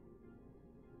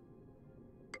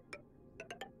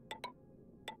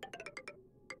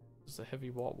 Does the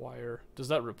heavy watt wire... Does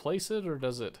that replace it, or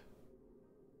does it...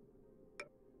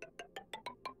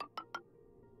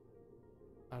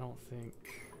 I don't think...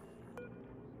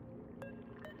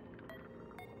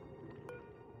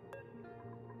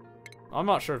 I'm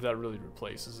not sure if that really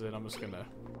replaces it. I'm just gonna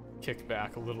kick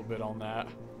back a little bit on that.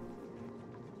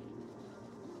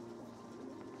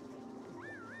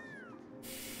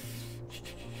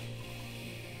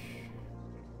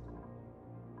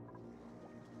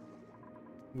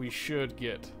 We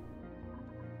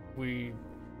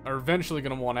are eventually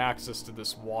going to want access to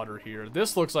this water here.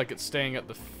 This looks like it's staying at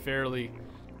the fairly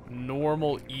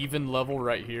normal, even level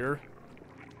right here.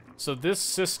 So this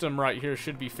system right here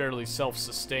should be fairly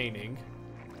self-sustaining.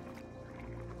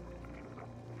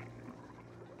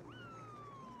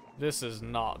 This is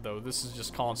not, though. This is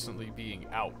just constantly being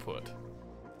output.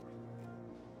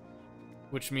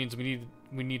 Which means we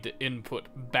need to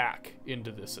input back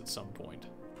into this at some point.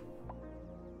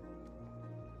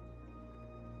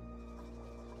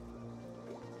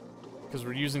 Because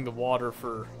we're using the water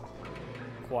for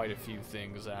quite a few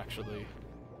things, actually.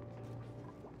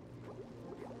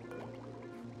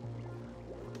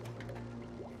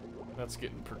 That's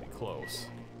getting pretty close.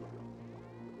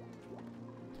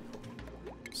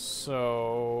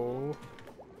 So...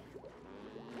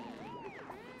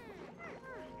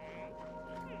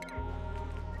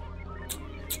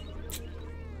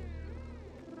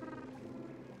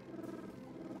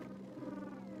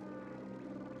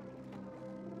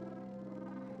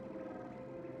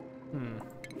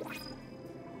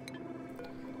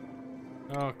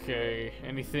 Okay,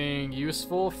 anything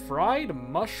useful? Fried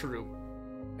mushroom.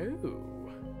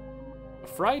 Ooh. A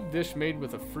fried dish made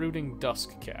with a fruiting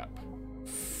dusk cap.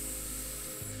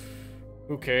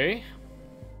 Okay.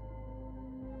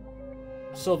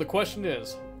 So the question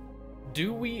is,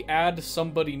 do we add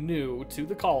somebody new to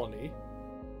the colony,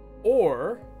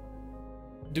 or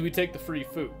do we take the free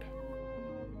food?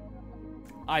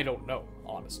 I don't know,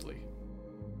 honestly.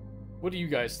 What do you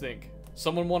guys think?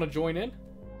 Someone want to join in?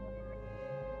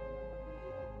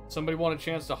 Somebody want a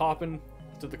chance to hop in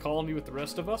to the colony with the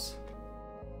rest of us?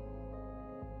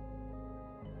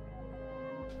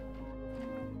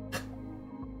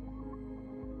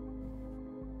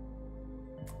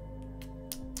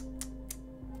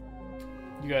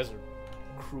 You guys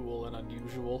are cruel and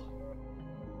unusual.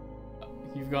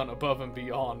 You've gone above and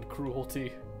beyond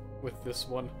cruelty with this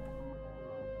one.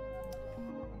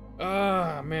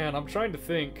 Ah, man, I'm trying to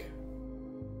think.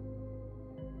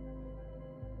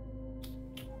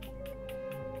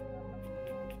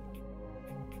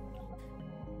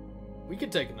 We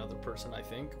could take another person, I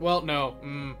think. Well, no.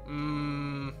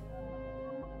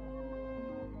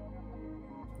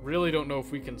 Really don't know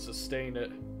if we can sustain it.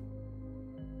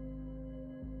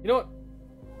 You know what?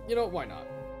 You know what? Why not?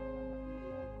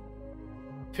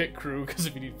 Pit crew, because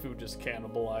if you need food, just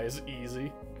cannibalize.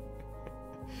 Easy.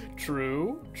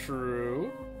 True. True.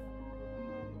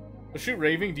 Well, shoot,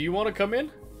 Raving, do you want to come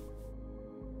in?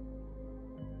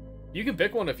 You can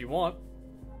pick one if you want.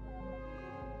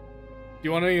 Do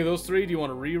you want any of those three? Do you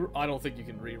want to re-roll? I don't think you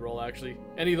can re-roll, actually.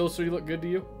 Any of those three look good to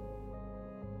you?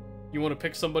 You want to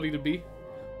pick somebody to be?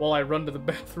 While I run to the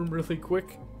bathroom really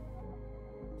quick?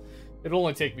 It'll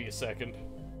only take me a second.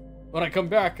 When I come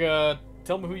back,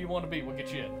 tell me who you want to be. We'll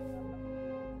get you in.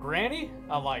 Granny?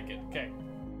 I like it. Okay.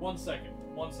 1 second.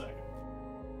 1 second.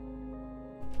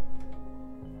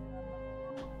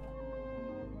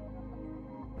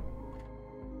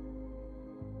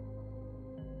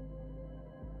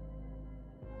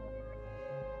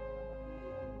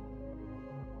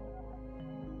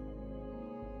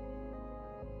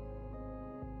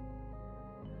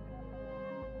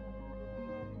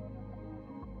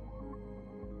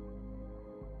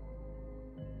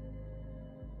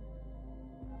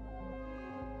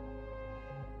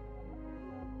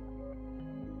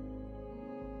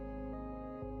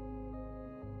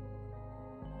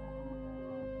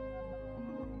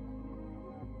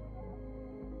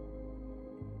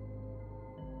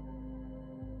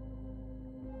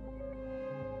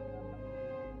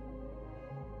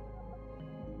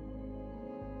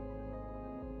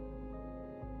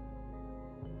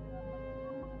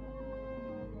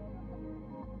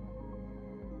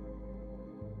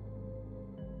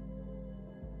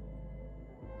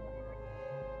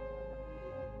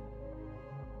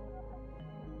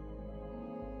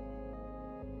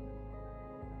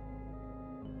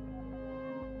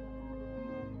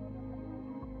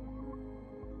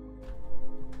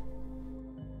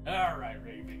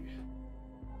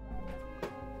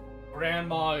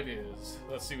 Grandma it is.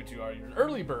 Let's see what you are. You're an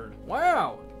early bird.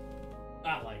 Wow.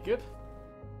 I like it.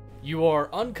 You are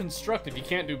unconstructed. You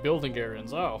can't do building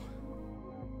errands. Oh.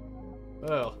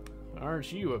 Well,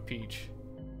 aren't you a peach?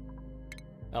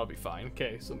 That'll be fine.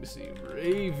 Okay, so let me see.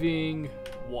 Raving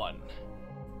 1.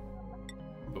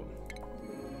 Boom.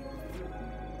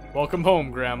 Welcome home,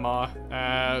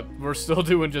 Grandma. We're still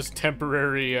doing just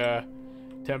temporary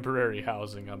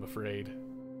housing, I'm afraid.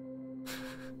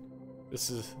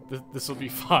 This will be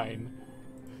fine.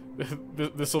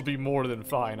 This will be more than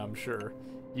fine, I'm sure.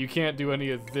 You can't do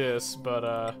any of this,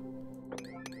 but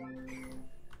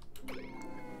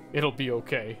it'll be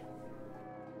okay.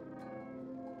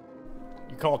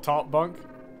 You call top bunk?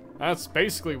 That's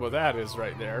basically what that is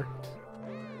right there.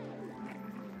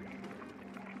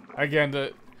 Again,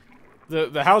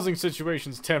 the housing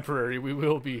situation's temporary. We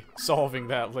will be solving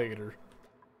that later.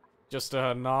 Just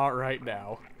not right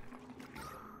now.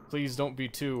 Please don't be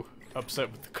too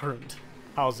upset with the current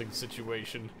housing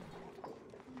situation.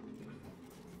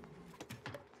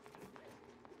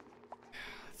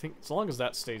 I think as long as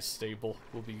that stays stable,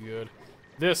 we'll be good.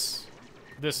 This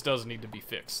does need to be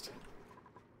fixed.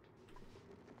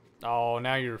 Oh,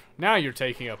 now you're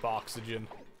taking up oxygen.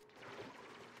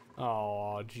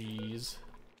 Oh, jeez.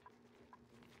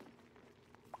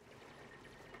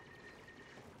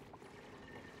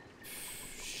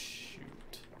 Shoot.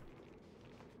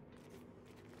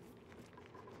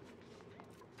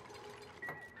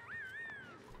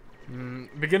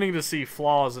 Beginning to see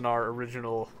flaws in our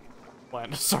original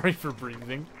plan. Sorry for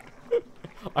breathing.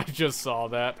 I just saw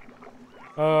that.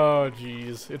 Oh,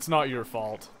 jeez. It's not your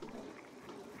fault.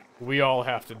 We all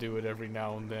have to do it every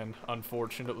now and then,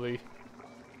 unfortunately.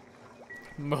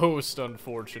 Most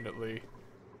unfortunately.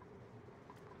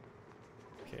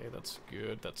 Okay, that's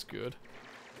good, that's good.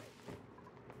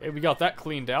 Hey, we got that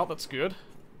cleaned out, that's good.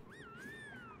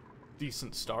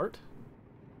 Decent start.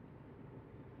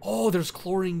 Oh, there's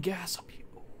chlorine gas up here.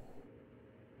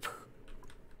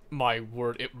 My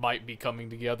word, it might be coming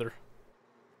together.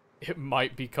 It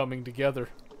might be coming together.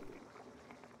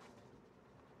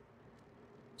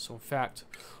 So in fact,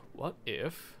 what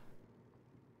if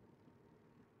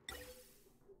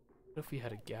we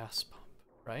had a gas pump,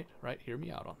 right? Right, hear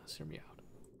me out on this, hear me out.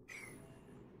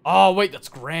 Oh, wait, that's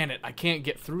granite. I can't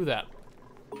get through that.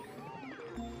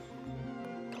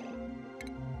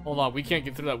 Hold on, we can't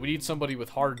get through that. We need somebody with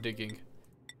hard digging.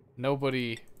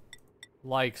 Nobody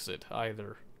likes it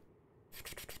either.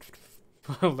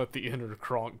 Let the inner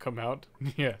Kronk come out.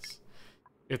 Yes,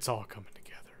 it's all coming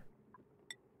together.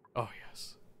 Oh,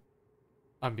 yes.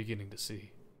 I'm beginning to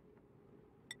see.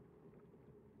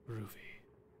 Groovy.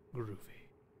 Groovy.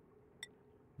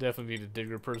 Definitely need a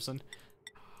digger person.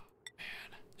 Oh,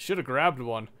 man. Should have grabbed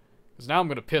one. Because now I'm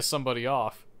going to piss somebody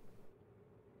off.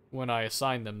 When I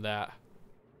assign them that.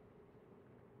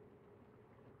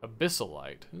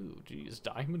 Abyssalite. Ooh, geez.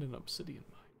 Diamond and obsidian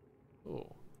mine.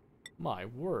 Oh. My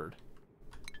word.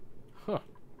 Huh.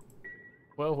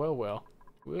 Well, well, well.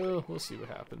 We'll see what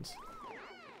happens.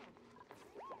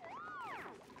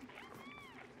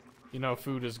 You know,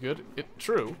 food is good.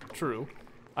 True.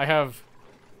 I have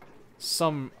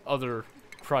some other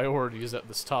priorities at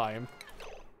this time.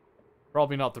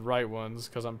 Probably not the right ones,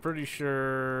 because I'm pretty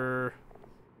sure...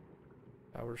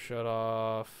 Power shut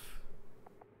off.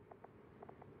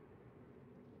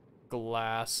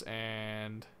 Glass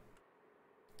and...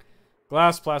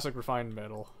 Glass, plastic, refined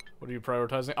metal. What are you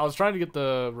prioritizing? I was trying to get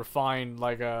the refined,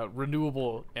 like,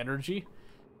 renewable energy.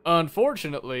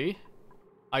 Unfortunately,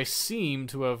 I seem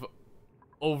to have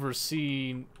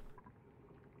overseen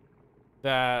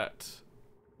that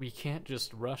we can't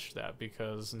just rush that,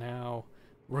 because now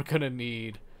we're gonna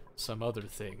need some other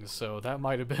things. So that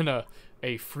might have been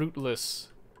a fruitless,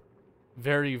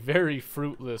 very, very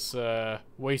fruitless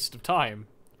waste of time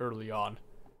early on.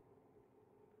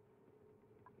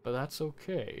 But that's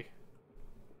okay.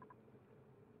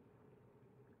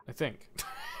 I think.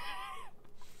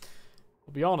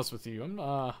 I'll be honest with you,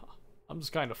 I'm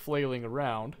just kind of flailing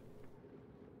around.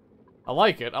 I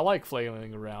like it. I like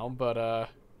flailing around, but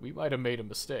we might have made a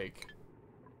mistake.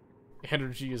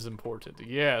 Energy is important.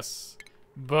 Yes,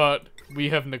 but we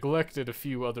have neglected a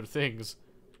few other things,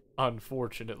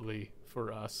 unfortunately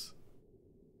for us.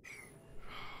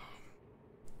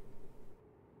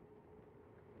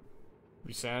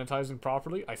 We sanitizing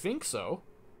properly? I think so.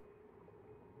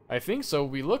 I think so.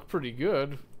 We look pretty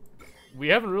good. We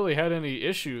haven't really had any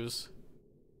issues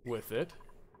with it.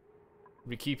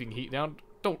 We keeping heat down.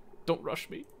 Don't rush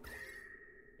me.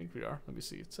 I think we are. Let me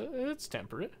see. It's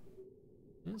temperate.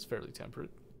 It's fairly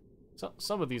temperate.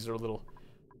 Some of these are a little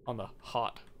on the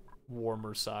hot,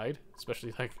 warmer side,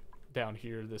 especially like down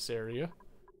here, this area.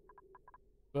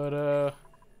 But,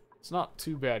 it's not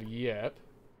too bad yet.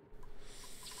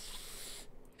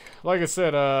 Like I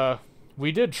said,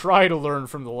 we did try to learn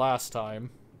from the last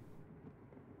time.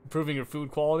 Improving your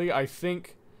food quality, I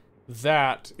think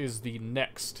that is the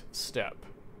next step,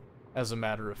 as a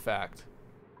matter of fact.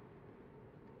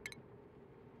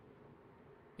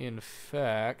 In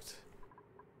fact,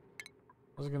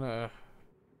 I was gonna...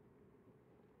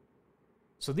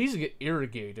 So these get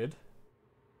irrigated.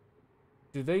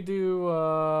 Do they do,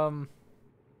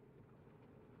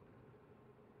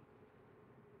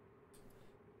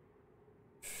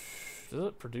 does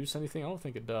it produce anything? I don't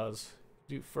think it does.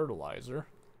 Do fertilizer.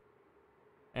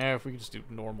 And if we could just do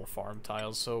normal farm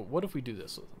tiles. So what if we do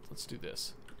this? Let's do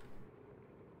this.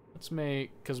 Let's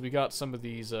make, because we got some of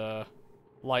these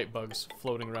light bugs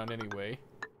floating around anyway.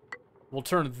 We'll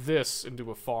turn this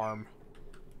into a farm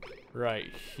right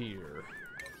here.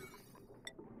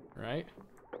 Right?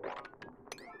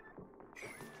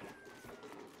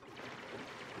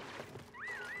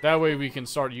 That way we can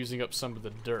start using up some of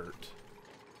the dirt.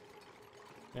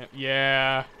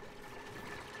 Yeah.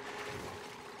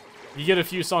 You get a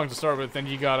few songs to start with, then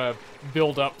you gotta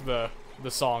build up the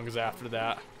songs after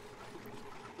that.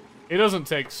 It doesn't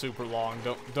take super long.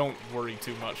 Don't worry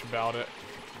too much about it.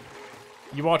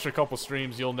 You watch a couple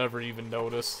streams, you'll never even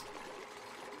notice.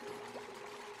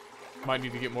 Might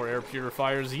need to get more air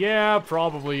purifiers. Yeah,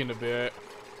 probably in a bit.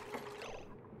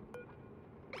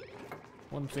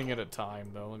 One thing at a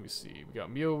time, though. Let me see. We got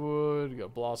mealwood, we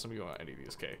got blossom, we got any of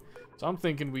these. Okay. So I'm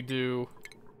thinking we do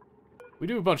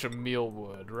a bunch of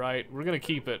mealwood, right? We're gonna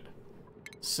keep it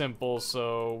simple,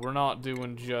 so we're not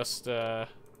doing just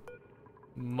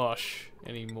mush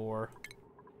anymore.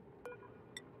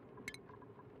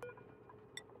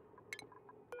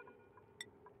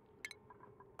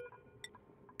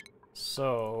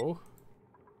 So,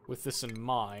 with this in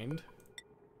mind,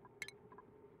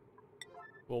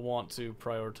 we'll want to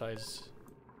prioritize,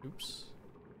 oops,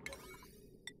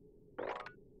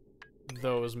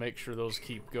 those, make sure those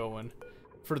keep going.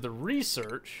 For the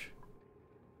research,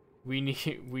 we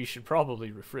should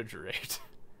probably refrigerate.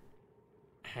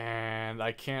 And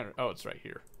I can't, oh, it's right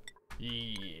here.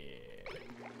 Yeah.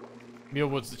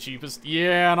 Mealwood's the cheapest.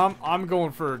 Yeah, and I'm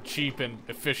going for cheap and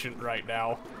efficient right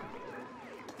now.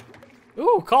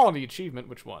 Ooh, colony achievement.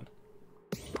 Which one?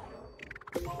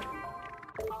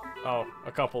 Oh,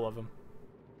 a couple of them.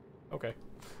 Okay.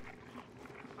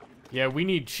 Yeah, we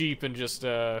need cheap and just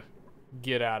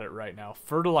get at it right now.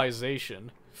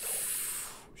 Fertilization.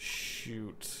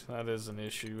 Shoot, that is an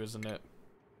issue, isn't it?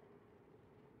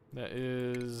 That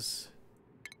is...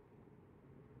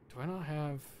 Do I not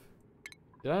have...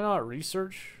 Did I not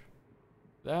research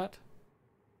that?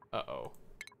 Uh-oh.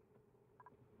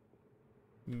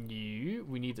 No,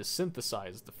 we need to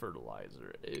synthesize the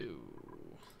fertilizer. Ew.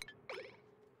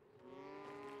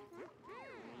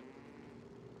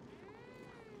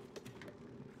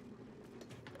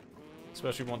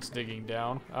 Especially once digging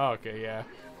down. Oh, okay, yeah.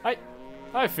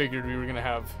 I figured we were gonna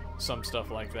have some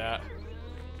stuff like that.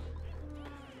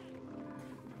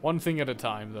 One thing at a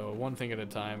time, though. One thing at a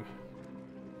time.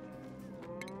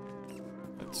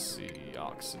 Let's see.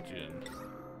 Oxygen.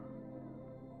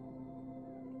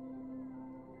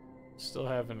 Still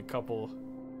having a couple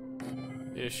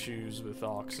issues with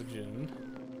oxygen.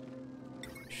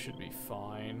 Should be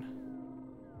fine.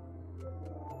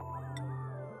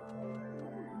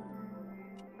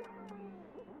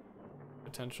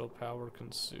 Potential power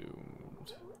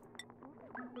consumed.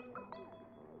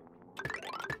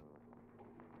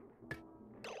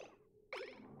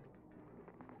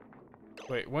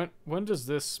 Wait, when does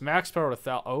this max power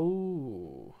 1,000?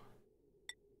 Oh.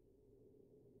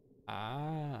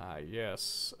 Ah,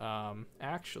 yes.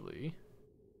 Actually,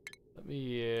 let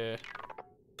me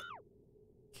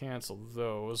cancel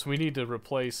those. We need to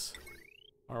replace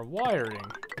our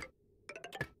wiring.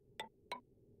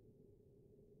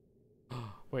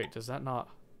 Wait, does that not...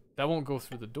 That won't go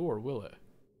through the door, will it?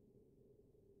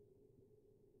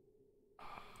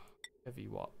 Heavy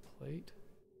watt plate?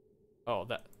 Oh,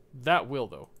 that will,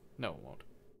 though. No, it won't.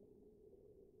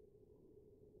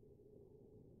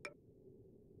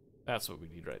 That's what we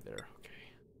need right there.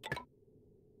 Okay.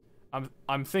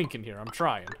 I'm thinking here. I'm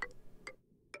trying.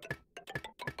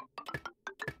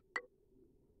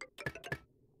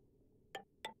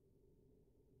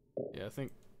 Yeah, I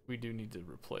think we do need to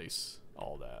replace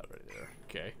all that right there.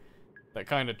 Okay. That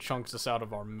kind of chunks us out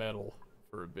of our metal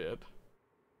for a bit.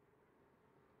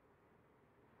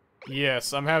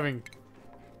 Yes, I'm having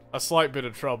a slight bit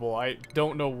of trouble. I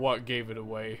don't know what gave it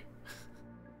away.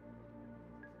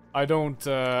 I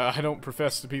don't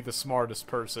profess to be the smartest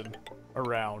person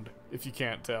around, if you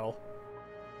can't tell.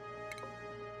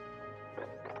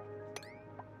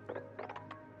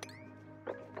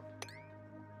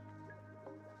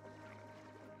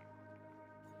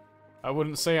 I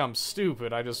wouldn't say I'm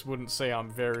stupid, I just wouldn't say I'm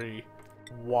very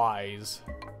wise.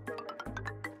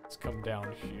 Let's come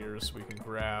down here so we can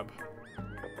grab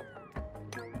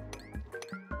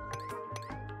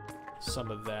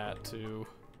some of that too.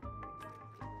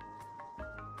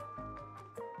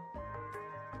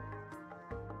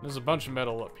 There's a bunch of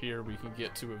metal up here we can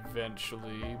get to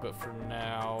eventually, but for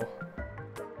now,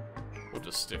 we'll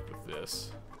just stick with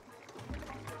this.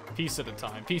 Piece at a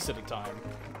time, piece at a time.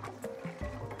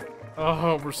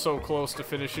 Oh, we're so close to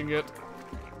finishing it.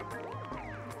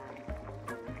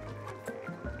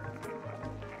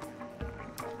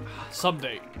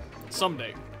 Someday.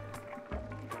 Someday.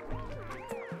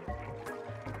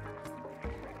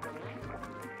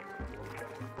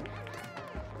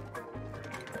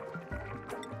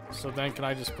 So then can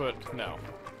I just put... No.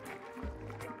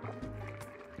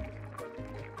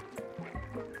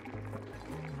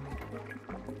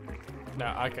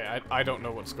 No, okay, I don't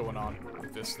know what's going on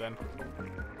with this then.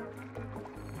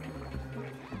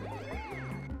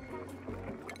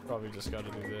 Probably just gotta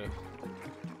do that.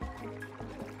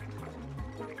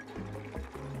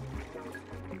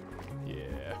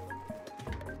 Yeah.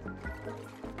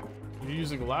 You're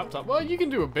using a laptop? Well, you can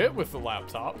do a bit with the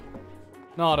laptop.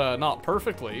 Not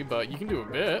perfectly, but you can do a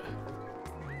bit.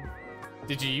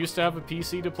 Did you used to have a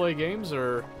PC to play games,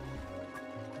 or...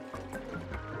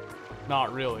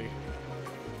 Not really?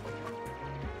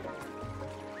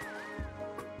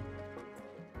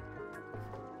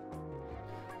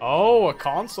 Oh, a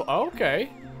console.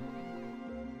 Okay.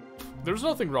 There's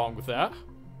nothing wrong with that.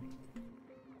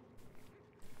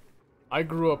 I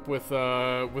grew up with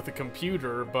a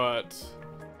computer, but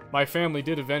my family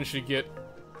did eventually get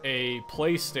a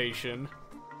PlayStation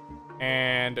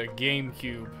and a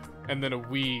GameCube, and then a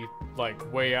Wii,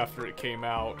 like, way after it came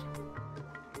out.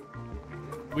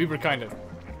 We were kind of...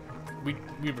 We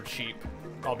were cheap,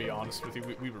 I'll be honest with you.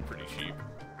 We were pretty cheap,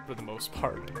 for the most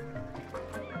part.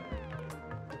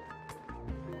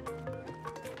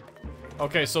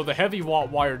 Okay, so the heavy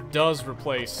watt wire does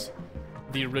replace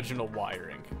the original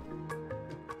wiring.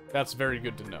 That's very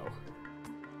good to know.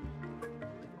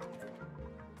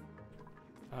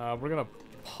 We're gonna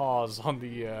pause on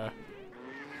the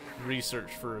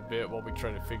research for a bit while we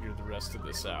try to figure the rest of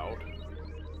this out.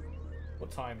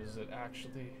 What time is it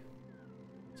actually?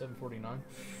 7:49?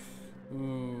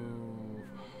 Ooh.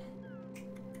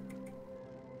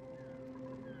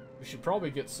 We should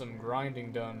probably get some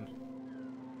grinding done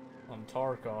on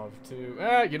Tarkov too.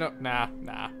 You know,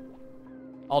 nah.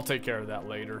 I'll take care of that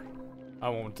later. I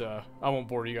won't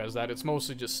bore you guys with that. It's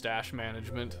mostly just stash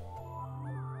management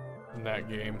in that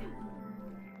game.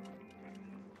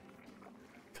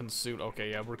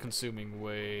 Okay, yeah, we're consuming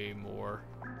way more.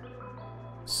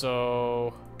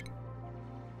 So,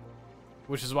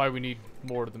 which is why we need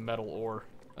more of the metal ore.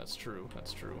 That's true.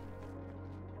 That's true.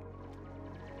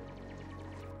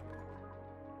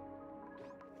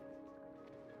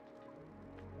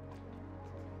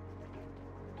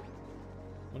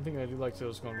 One thing I do like to do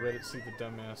is go on Reddit, see the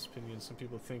dumbass opinions some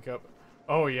people think up.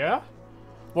 Oh yeah?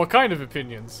 What kind of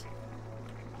opinions?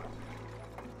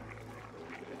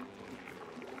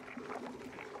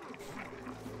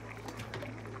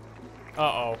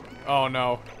 Uh-oh. Oh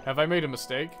no. Have I made a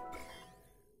mistake?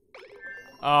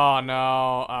 Oh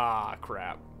no. Ah,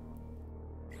 crap.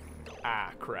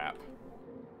 Ah, crap.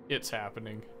 It's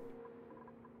happening.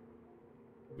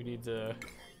 We need to...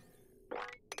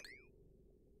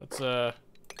 Let's,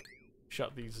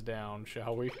 shut these down,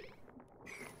 shall we?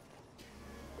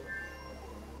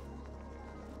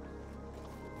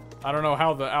 I don't know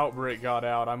how the outbreak got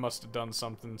out. I must have done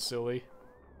something silly.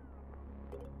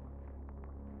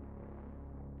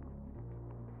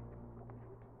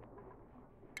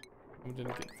 Who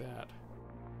didn't get that?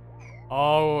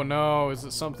 Oh no, is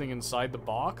it something inside the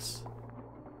box?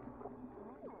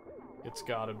 It's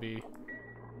gotta be.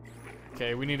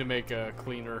 Okay, we need to make a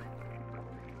cleaner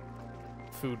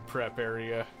food prep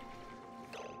area.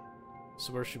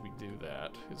 So where should we do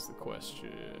that, is the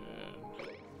question.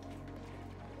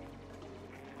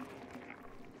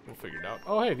 We'll figure it out.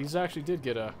 Oh hey, these actually did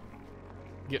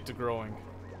get to growing.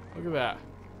 Look at that.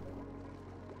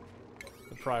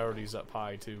 The priority's up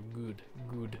high too. Good,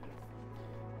 good.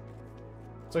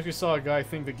 So I actually saw a guy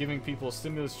think that giving people a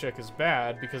stimulus check is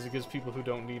bad because it gives people who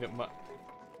don't need it much.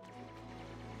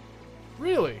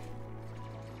 Really?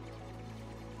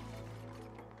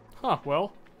 Huh,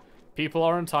 well, people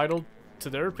are entitled to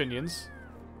their opinions.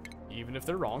 Even if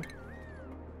they're wrong.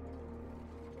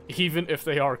 Even if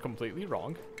they are completely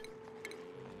wrong.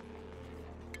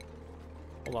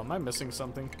 Hold on, am I missing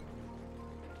something?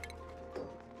 I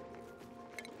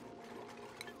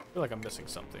feel like I'm missing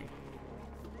something.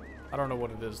 I don't know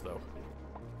what it is, though.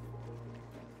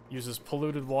 Uses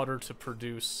polluted water to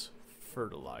produce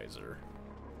fertilizer.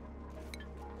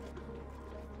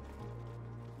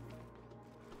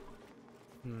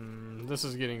 This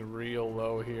is getting real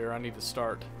low here. I need to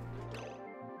start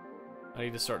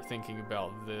thinking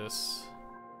about this.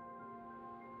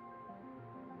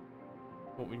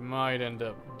 What we might end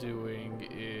up doing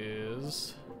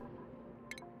is...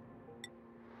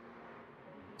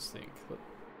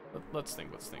 Let's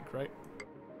think, right?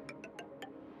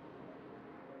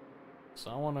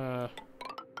 So I wanna...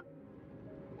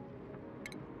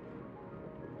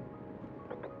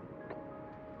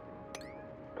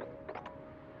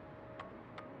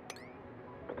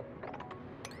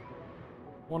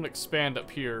 expand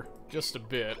up here just a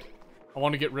bit. I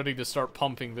want to get ready to start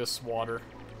pumping this water.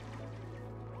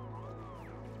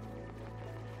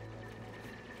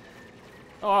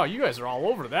 Oh, you guys are all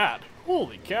over that.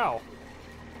 Holy cow.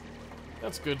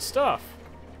 That's good stuff.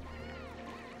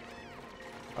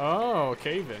 Oh,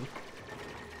 cave-in.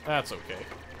 That's okay.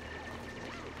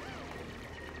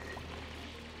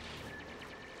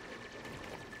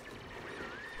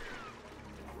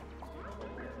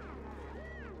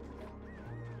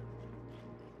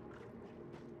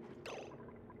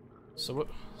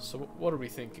 So what are we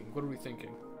thinking? What are we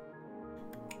thinking?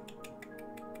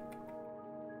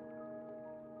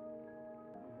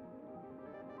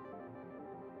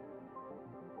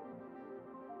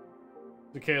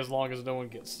 Okay, as long as no one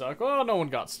gets stuck. Well, no one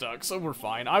got stuck, so we're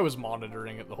fine. I was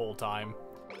monitoring it the whole time.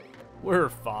 We're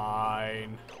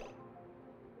fine.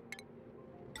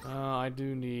 I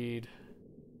do need...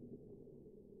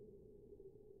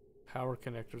 Power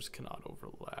connectors cannot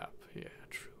overlap. Yeah,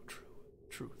 true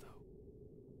though.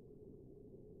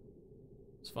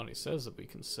 It's funny, it says that we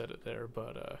can set it there,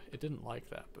 but it didn't like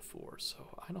that before,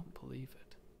 so I don't believe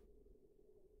it.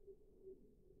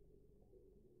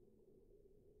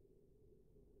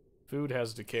 Food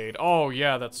has decayed. Oh,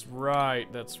 yeah, that's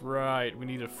right. That's right. We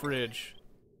need a fridge.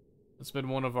 That's been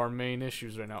one of our main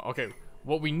issues right now. Okay,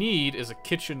 what we need is a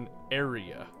kitchen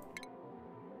area.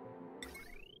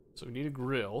 So we need a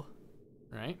grill,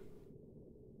 right?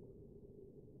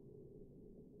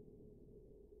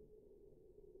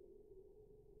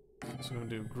 So I'm gonna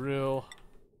do grill.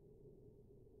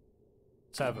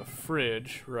 Let's have a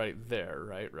fridge right there,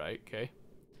 right, okay.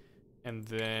 And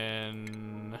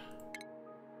then...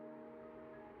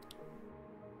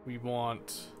 we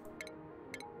want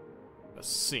a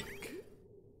sink.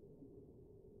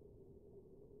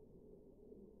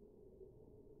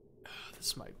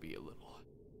 This might be a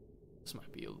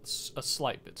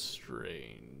slight bit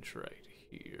strange right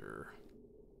here.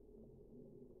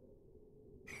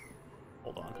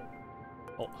 Hold on.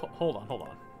 Hold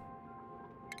on.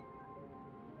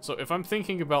 So if I'm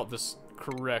thinking about this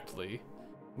correctly,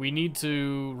 we need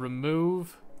to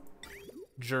remove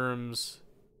germs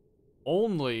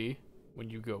only when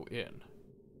you go in,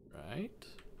 right?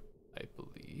 I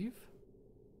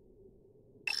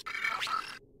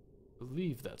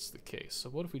believe that's the case. So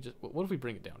what if we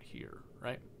bring it down here,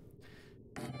 right?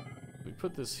 We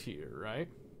put this here, right?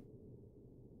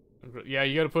 Yeah,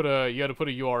 you gotta put a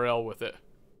URL with it.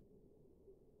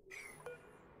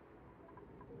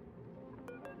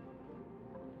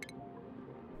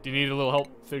 Do you need a little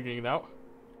help figuring it out?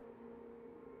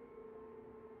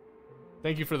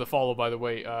 Thank you for the follow, by the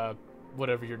way,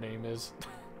 whatever your name is.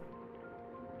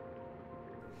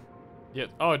 Yeah.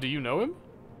 Oh, do you know him?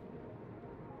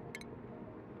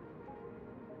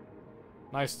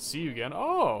 Nice to see you again.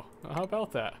 Oh, how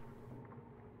about that?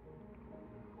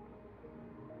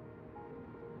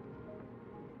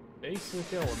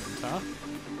 Basic element, huh?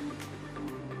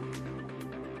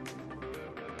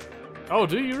 Oh,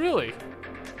 do you really?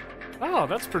 Oh,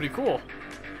 that's pretty cool.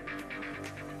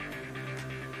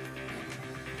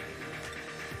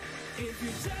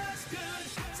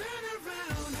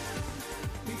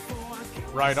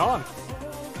 Right on.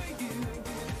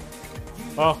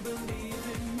 Well,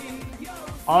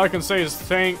 all I can say is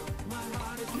thank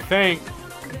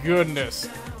goodness.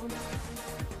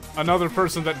 Another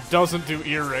person that doesn't do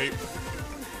ear rape.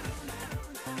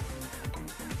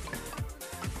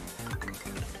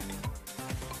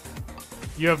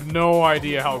 You have no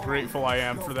idea how grateful I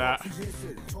am for that.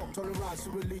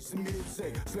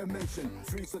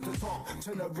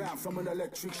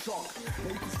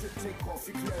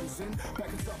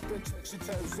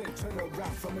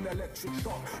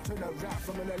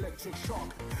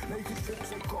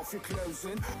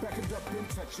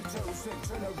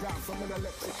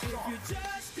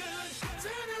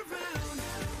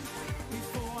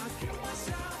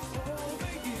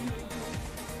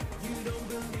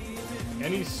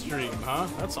 Any stream, huh?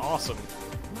 That's awesome.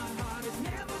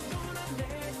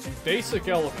 Basic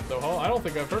Element, though, huh? I don't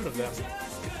think I've heard of them.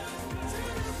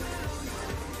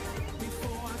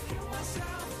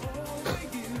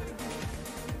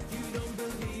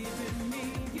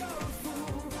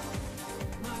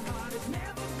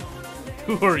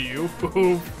 Who are you?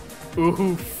 Oof.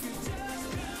 Oof.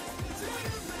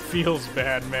 Feels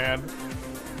bad, man.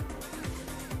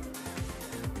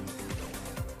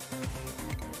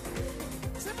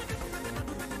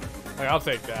 Hey, I'll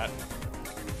take that.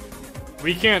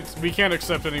 We can't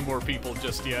accept any more people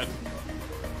just yet.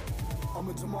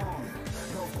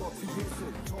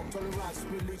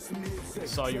 I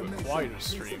saw you at Quieter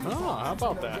stream. Oh, how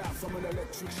about that?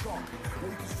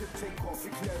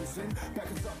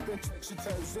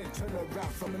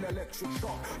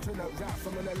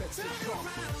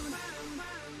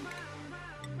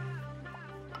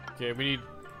 Okay, we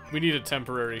need a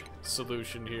temporary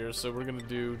solution here, so we're gonna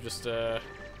do just a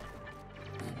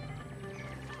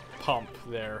pump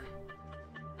there.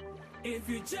 If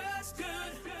you just could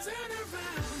turn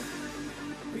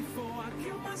around before I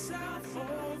kill myself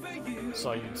over you.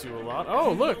 Saw you two a lot.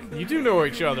 Oh, look, you do know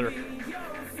each other.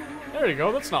 There you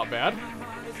go, that's not bad.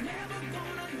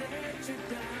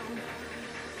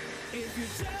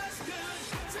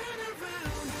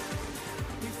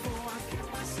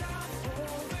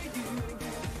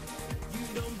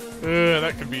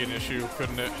 That could be an issue,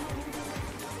 couldn't it?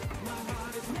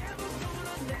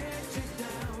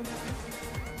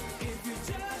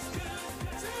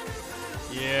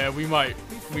 Yeah, we might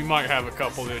have a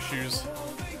couple issues.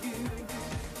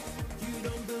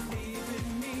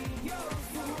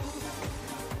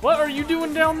 What are you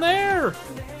doing down there?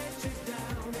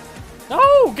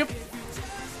 No,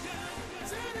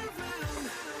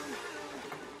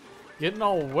 getting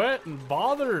all wet and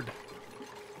bothered.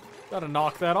 Gotta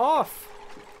knock that off.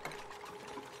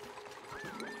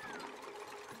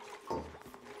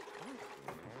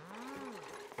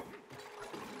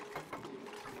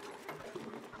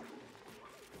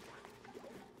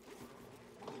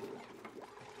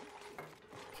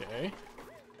 Okay.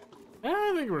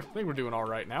 I think we're doing all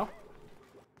right now.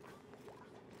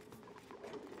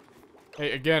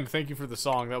 Hey, again, thank you for the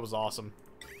song. That was awesome.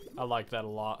 I liked that a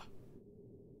lot.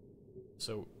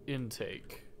 So,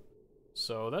 intake.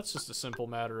 So, that's just a simple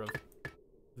matter of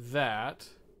that.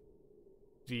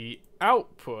 The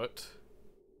output,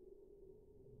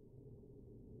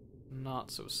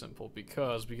 not so simple,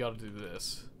 because we gotta do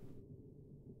this.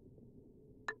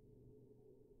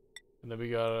 And then we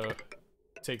gotta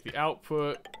take the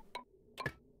output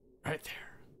right there.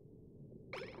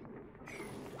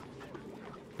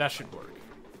 That should work.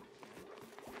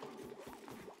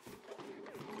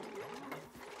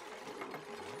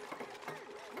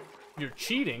 You're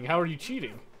cheating? How are you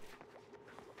cheating?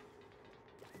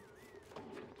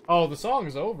 Oh, the song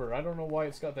is over. I don't know why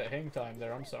it's got that hang time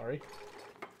there. I'm sorry.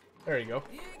 There you go.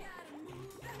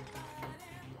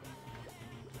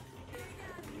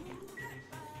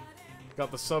 Got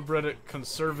the subreddit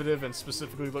conservative and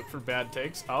specifically look for bad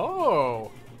takes. Oh!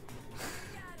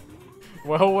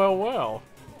 Well, well, well.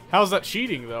 How's that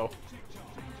cheating, though?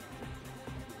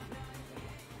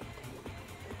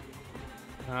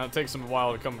 It takes them a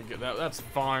while to come and get that. That's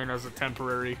fine as a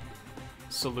temporary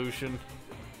solution.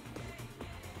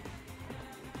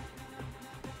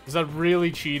 Is that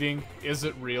really cheating? Is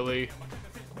it really?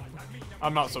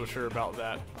 I'm not so sure about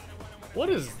that. What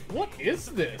is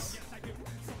this?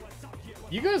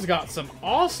 You guys got some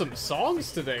awesome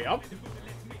songs today.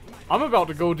 I'm about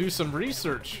to go do some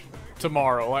research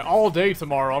tomorrow. Like, all day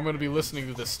tomorrow, I'm going to be listening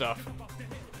to this stuff.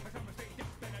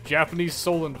 Japanese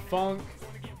soul and funk.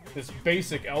 This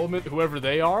Basic Element, whoever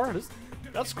they are.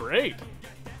 That's great.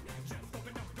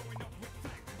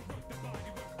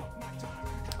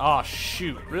 Ah,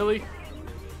 shoot. Really?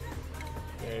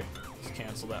 Okay, let's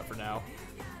cancel that for now.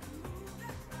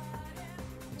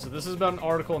 So this is about an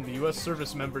article on the U.S.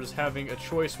 service members having a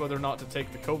choice whether or not to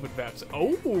take the COVID vaccine.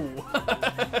 Oh!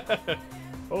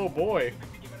 Oh, boy.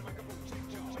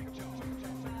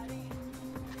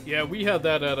 Yeah, we had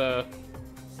that at a...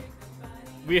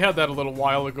 We had that a little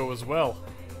while ago as well.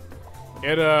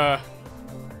 It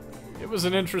was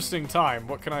an interesting time,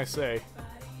 what can I say?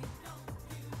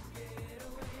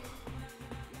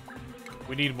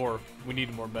 We need more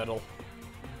metal.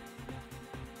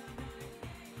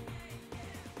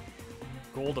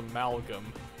 Gold amalgam.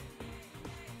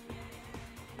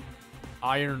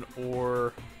 Iron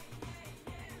ore.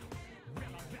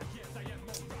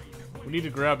 We need to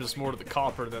grab just more of the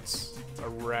copper that's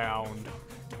around,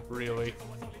 really.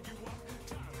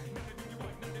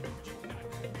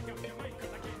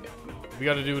 We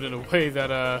gotta do it in a way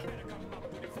that,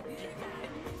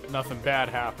 nothing bad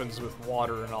happens with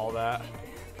water and all that.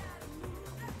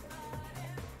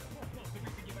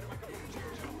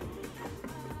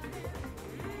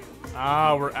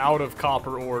 Ah, we're out of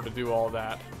copper ore to do all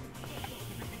that.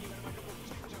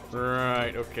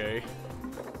 Right, okay.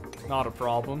 Not a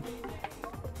problem.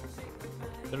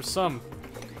 There's some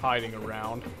hiding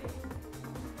around.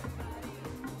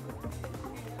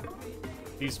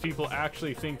 These people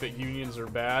actually think that unions are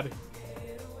bad?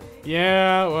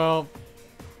 Yeah, well...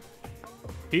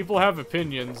 people have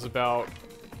opinions about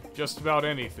just about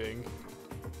anything.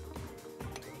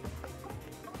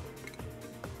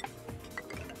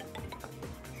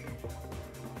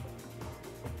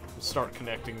 Start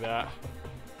connecting that.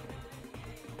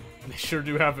 They sure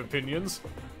do have opinions.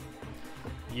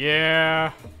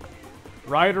 Yeah.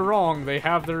 Right or wrong, they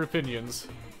have their opinions.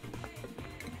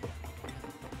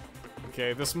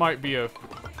 Okay, this might be a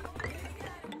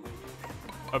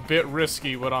bit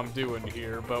risky what I'm doing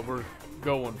here, but we're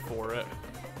going for it.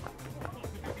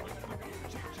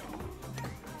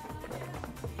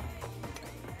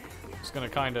 Just gonna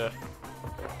kinda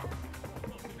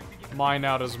mine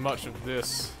out as much of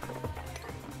this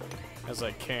as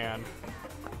I can.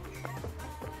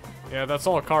 Yeah, that's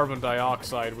all carbon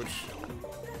dioxide, which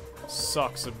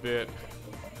sucks a bit.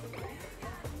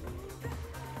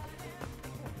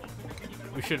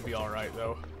 We should be alright,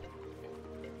 though.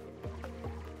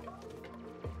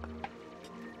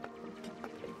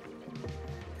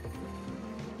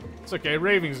 It's okay,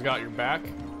 Raving's got your back.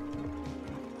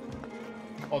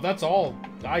 Oh, that's all.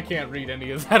 I can't read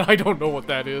any of that. I don't know what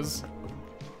that is.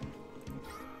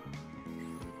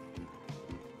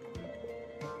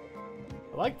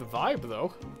 I like the vibe,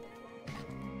 though.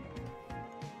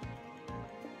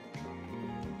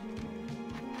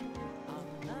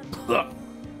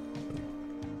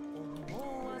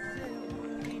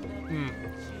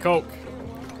 Coke.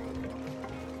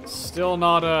 Still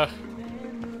not,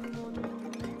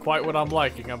 quite what I'm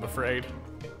liking, I'm afraid.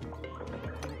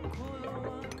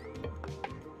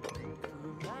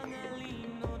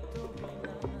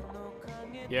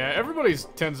 Yeah, everybody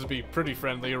tends to be pretty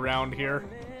friendly around here.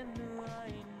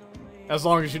 As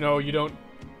long as, you know, you don't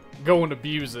go and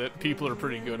abuse it, people are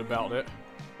pretty good about it.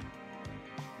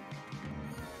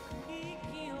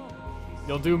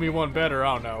 You'll do me one better,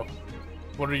 I don't know.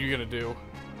 What are you gonna do?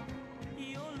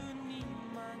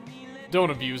 Don't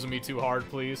abuse me too hard,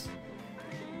 please.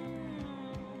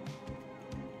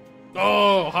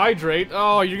 Oh, hydrate.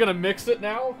 Oh, you're gonna mix it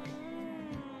now?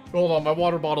 Hold on, my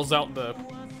water bottle's out in the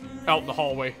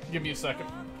hallway. Give me a second.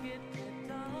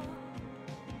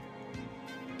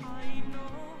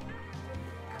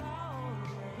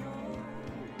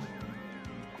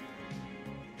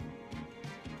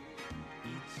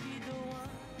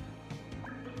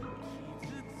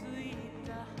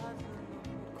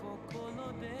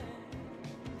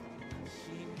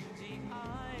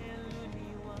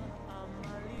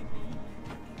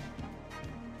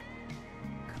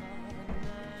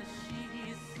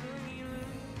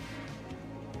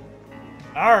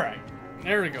 Alright,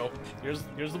 there we go. Here's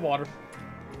the water.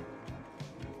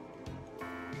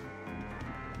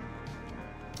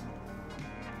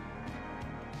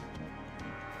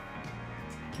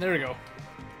 There we go.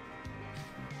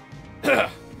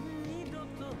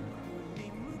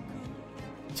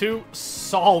 Two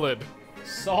solid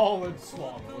swallows.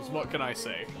 What can I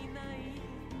say?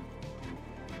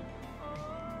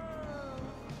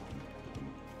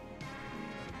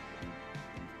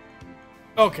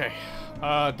 Okay.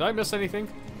 Did I miss anything?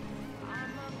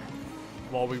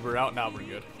 While we were out, now we're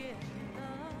good.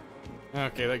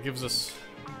 Okay, that gives us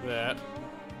that.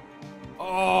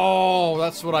 Oh,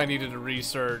 that's what I needed to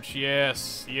research.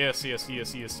 Yes.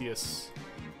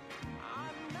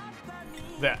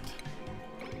 That.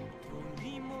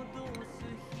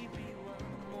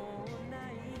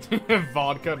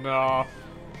 Vodka, nah.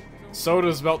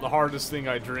 Soda's about the hardest thing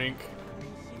I drink.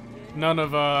 None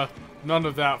of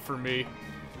that for me.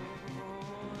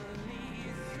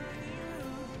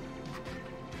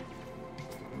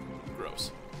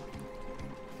 Gross.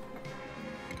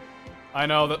 I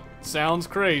know that sounds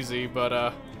crazy,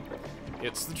 but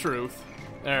it's the truth.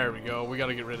 There we go. We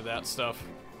gotta get rid of that stuff.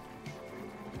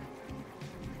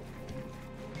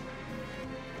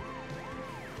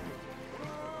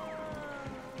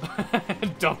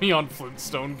 Dummy on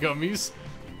Flintstone gummies.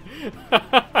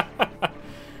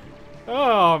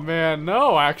 Oh man,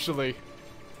 no, actually.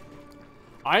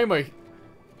 I'm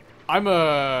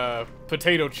a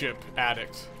potato chip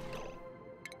addict.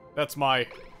 That's my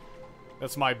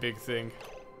big thing.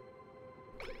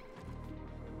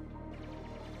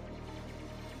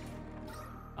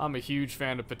 I'm a huge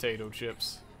fan of potato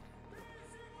chips.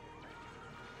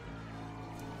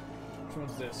 Which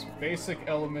one's this? Basic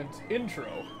Element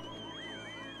Intro.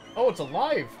 Oh, it's a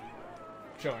live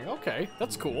showing. Okay,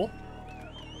 that's cool.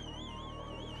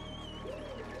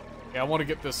 Yeah, I want to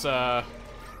get this,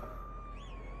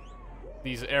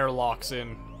 these airlocks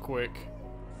in quick.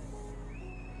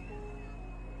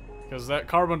 Because that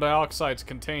carbon dioxide's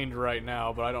contained right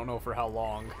now, but I don't know for how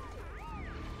long.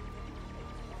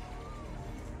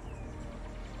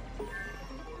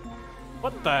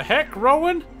 What the heck,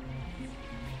 Rowan?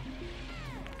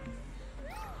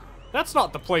 That's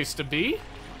not the place to be.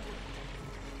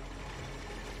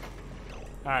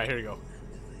 Alright, here you go.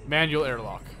 Manual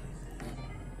airlock.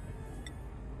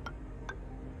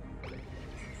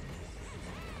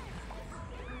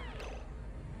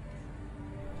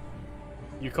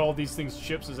 You call these things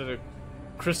chips? Is it a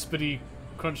crispity,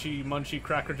 crunchy, munchy,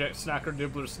 cracker jack, snacker,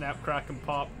 nibbler, snap, crack, and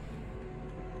pop?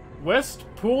 West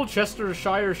Pool,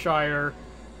 Chestershire,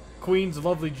 Queen's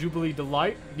Lovely Jubilee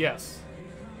Delight? Yes.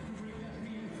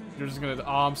 You're just gonna...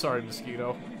 Oh, I'm sorry,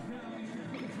 Mosquito.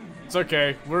 It's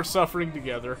okay. We're suffering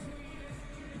together.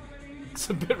 It's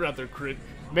a bit rather crit.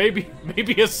 Maybe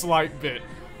a slight bit.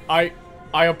 I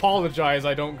apologize.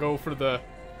 I don't go for the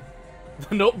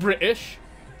no British.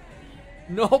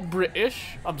 No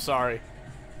British. I'm sorry.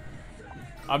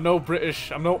 I'm no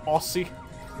British. I'm no Aussie.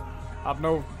 I'm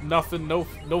no nothing. No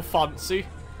fancy.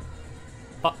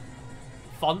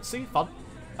 Fancy?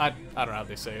 I don't know how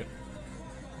they say it.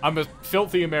 I'm a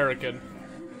filthy American.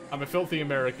 I'm a filthy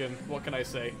American. What can I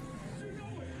say?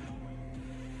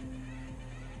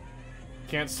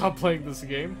 Can't stop playing this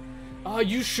game.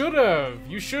 You should have.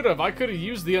 You should have. I could have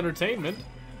used the entertainment.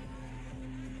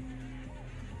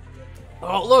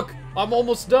 Oh, look! I'm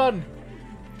almost done!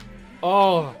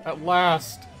 Oh, at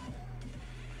last.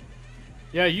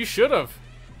 Yeah, you should have.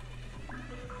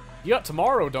 You got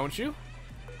tomorrow, don't you?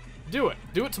 Do it.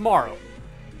 Do it tomorrow.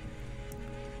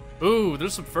 Ooh,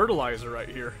 there's some fertilizer right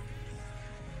here.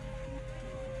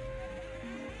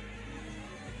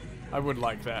 I would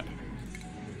like that.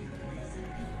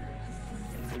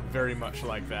 Very much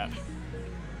like that.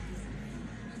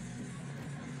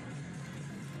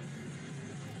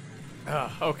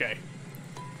 Okay.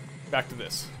 Back to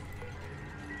this.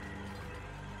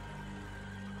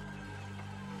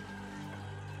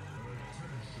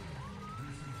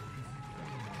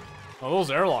 Oh,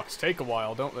 those airlocks take a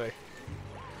while, don't they?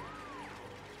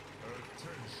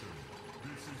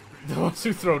 Those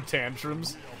who throw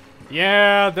tantrums.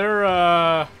 Yeah, they're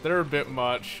a bit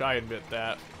much. I admit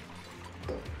that.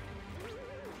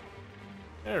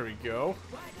 There we go.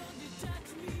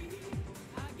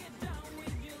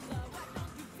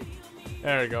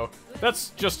 There we go. That's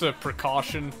just a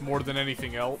precaution more than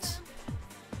anything else.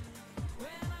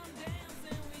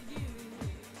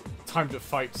 Time to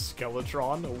fight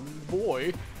Skeletron. Oh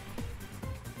boy.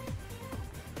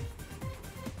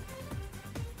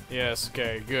 Yes,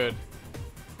 okay, good.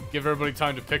 Give everybody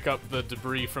time to pick up the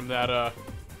debris from that,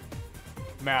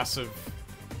 massive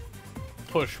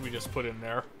push we just put in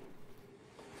there.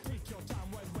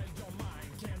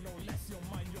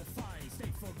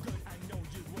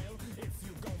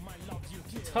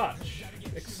 Touch.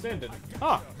 Extended.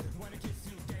 Huh.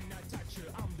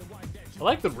 I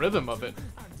like the rhythm of it.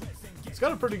 It's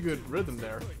got a pretty good rhythm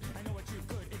there.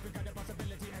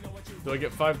 Do I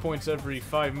get 5 points every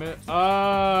 5 minutes?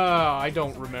 I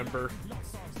don't remember.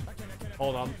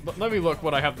 Hold on. Let me look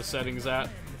what I have the settings at.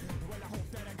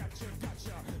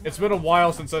 It's been a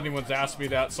while since anyone's asked me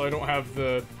that, so I don't have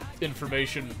the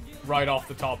information right off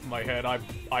the top of my head. I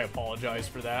apologize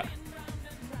for that.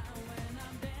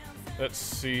 Let's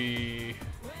see.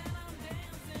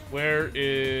 Where's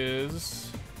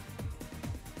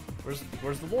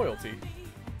the loyalty?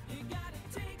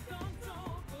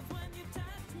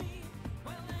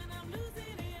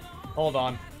 Hold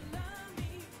on.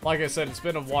 Like I said, it's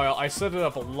been a while. I set it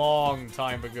up a long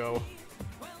time ago.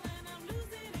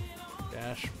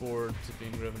 Dashboard,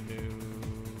 tipping revenue.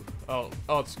 Oh,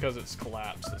 it's because it's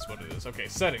collapsed. That's what it is. Okay,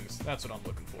 settings. That's what I'm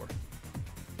looking for.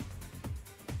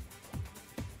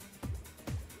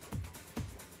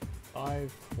 $5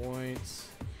 points.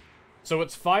 So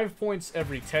it's 5 points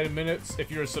every 10 minutes. If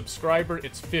you're a subscriber,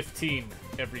 it's 15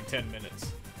 every 10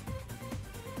 minutes.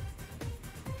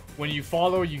 When you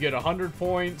follow, you get 100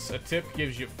 points. A tip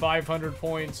gives you 500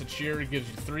 points. A cheer gives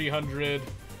you 300.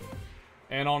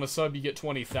 And on a sub, you get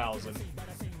 20,000.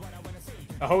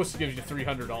 A host gives you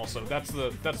 300 also. That's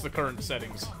the current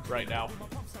settings right now.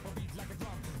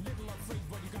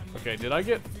 Okay, did I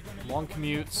get long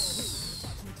commutes?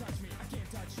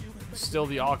 Still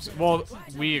the aux. Well,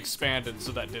 we expanded,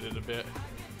 so that did it a bit.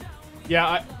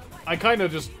 Yeah, I kind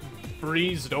of just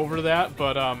breezed over that,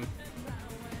 but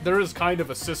there is kind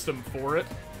of a system for it.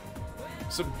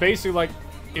 So basically, like,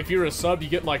 if you're a sub, you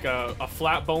get like a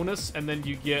flat bonus, and then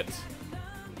you get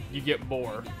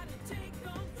more.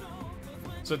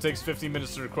 So it takes 15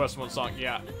 minutes to request one song.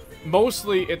 Yeah,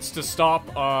 mostly it's to stop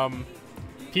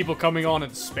people coming on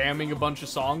and spamming a bunch of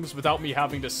songs without me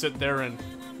having to sit there and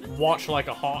watch like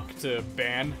a hawk to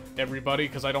ban everybody,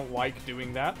 because I don't like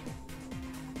doing that.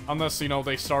 Unless, you know,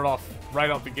 they start off right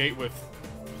out the gate with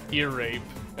ear rape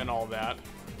and all that.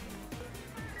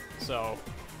 So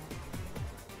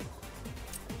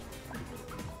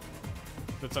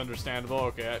that's understandable.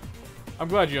 Okay, I'm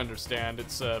glad you understand.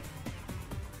 It's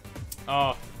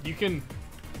you can,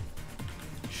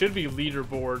 should be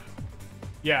leaderboard.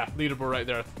 Yeah, leaderboard right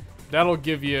there. That'll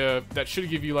give you, that should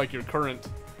give you like your current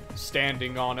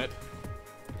standing on it.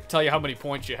 Tell you how many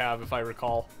points you have, if I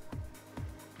recall.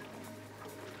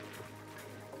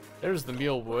 There's the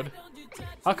Mealwood.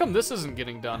 How come this isn't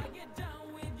getting done?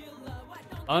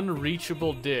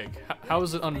 Unreachable dig. How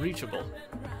is it unreachable?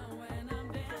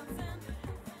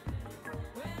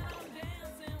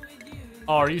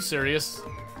 Oh, are you serious?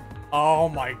 Oh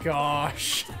my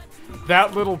gosh.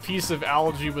 That little piece of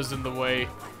algae was in the way.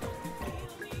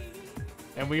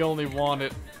 And we only want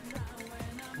it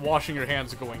washing your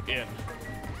hands going in.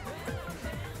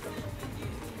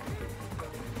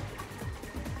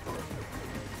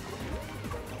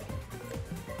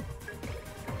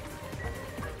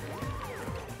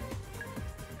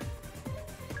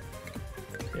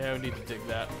 Yeah, we need to dig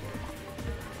that.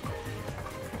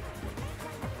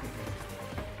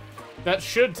 That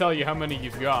should tell you how many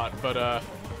you've got, but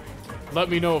let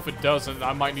me know if it doesn't.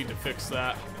 I might need to fix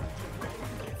that.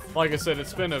 Like I said,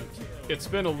 it's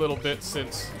been a little bit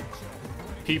since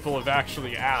people have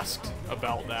actually asked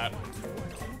about that.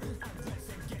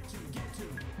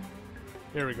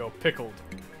 There we go, pickled.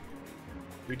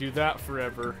 We do that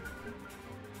forever.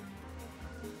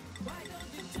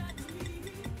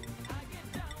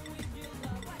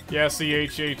 Yeah,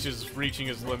 CHH is reaching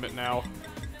his limit now.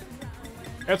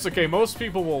 That's okay, most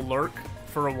people will lurk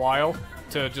for a while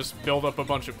to just build up a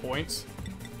bunch of points.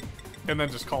 And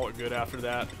then just call it good after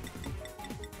that.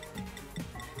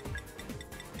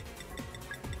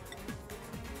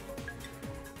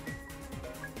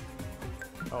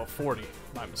 Oh, 40.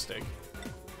 My mistake.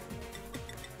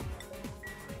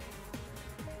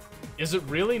 Is it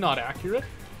really not accurate?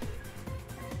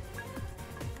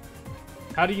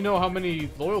 How do you know how many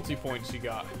loyalty points you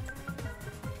got?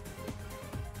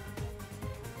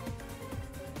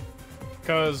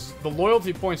 Because the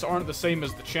loyalty points aren't the same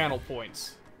as the channel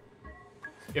points.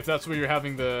 If that's where you're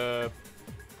having the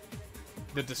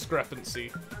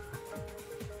discrepancy.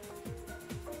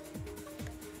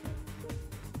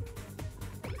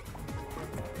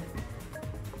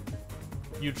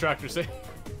 You tractor say?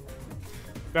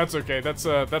 That's okay. That's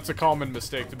a common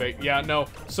mistake to make. Yeah, no.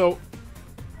 So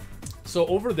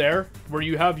over there, where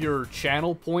you have your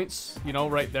channel points, you know,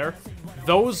 right there,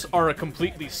 those are a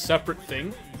completely separate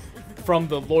thing from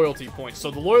the loyalty points. So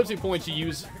the loyalty points you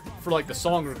use for like the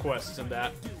song requests and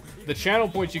that. The channel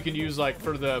points you can use like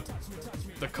for the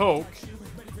Coke,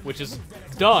 which is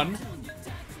done.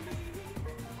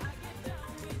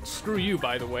 Screw you,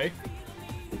 by the way.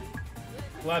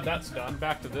 Glad that's done.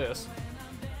 Back to this.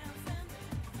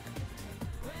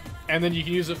 And then you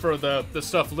can use it for the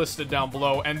stuff listed down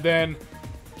below. And then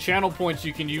channel points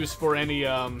you can use for any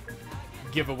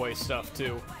giveaway stuff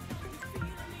too.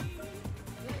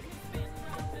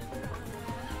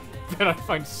 Then I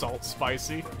find salt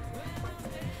spicy.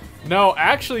 No,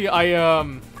 actually, I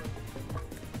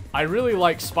really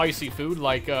like spicy food,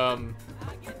 like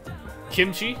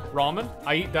kimchi ramen.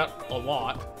 I eat that a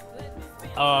lot.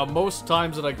 Most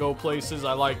times that I go places,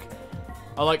 I like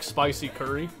spicy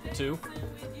curry too.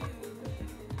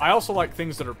 I also like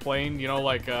things that are plain, you know,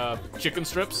 like chicken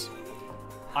strips.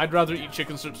 I'd rather eat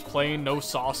chicken strips plain, no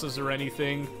sauces or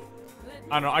anything.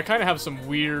 I don't know, I kind of have some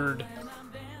weird,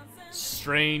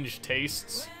 strange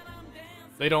tastes.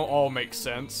 They don't all make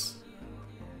sense.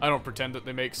 I don't pretend that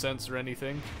they make sense or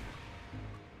anything.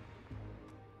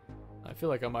 I feel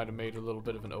like I might have made a little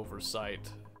bit of an oversight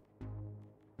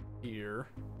here.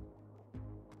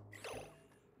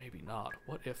 Maybe maybe not.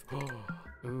 What if... ooh,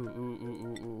 ooh, ooh,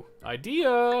 ooh, ooh.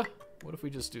 Idea! What if we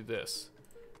just do this?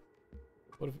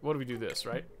 What if we do this,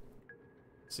 right?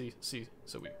 See,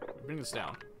 so we bring this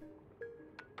down.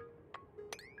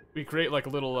 We create like a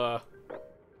little,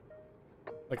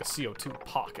 like a CO2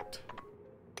 pocket.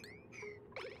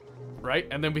 Right?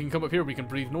 And then we can come up here, we can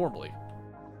breathe normally.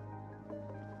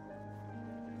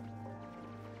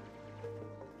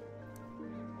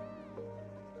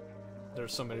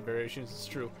 There's so many variations, it's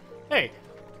true. Hey,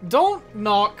 don't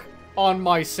knock on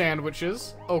my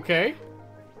sandwiches, okay?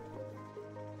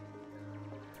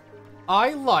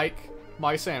 I like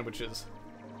my sandwiches.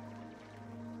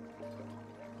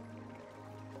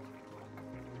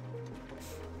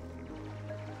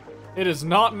 It is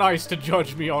not nice to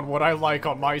judge me on what I like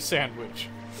on my sandwich.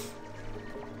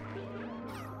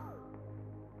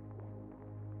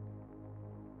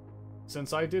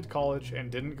 Since I did college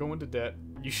and didn't go into debt,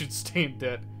 you should stay in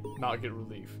debt, not get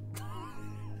relief.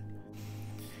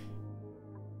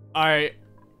 I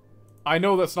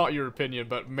know that's not your opinion,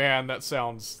 but man, that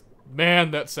sounds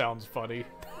funny.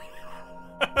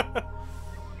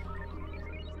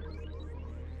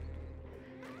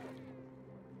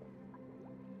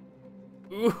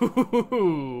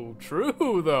 Ooh,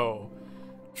 true though.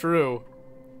 True.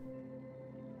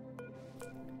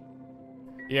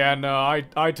 Yeah, no,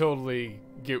 I totally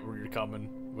get where you're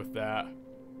coming with that.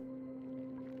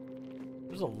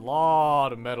 There's a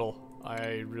lot of metal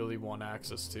I really want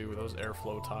access to. Those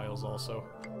airflow tiles also.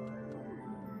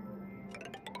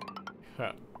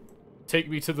 Take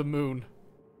me to the moon.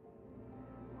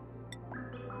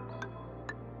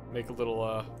 Make a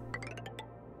little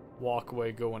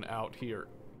walkway going out here.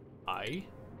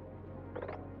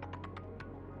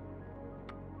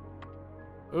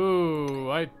 Ooh,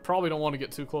 I probably don't want to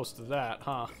get too close to that,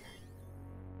 huh?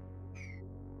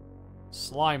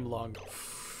 Slime lung.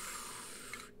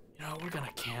 You know, we're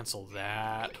gonna cancel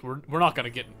that. We're not gonna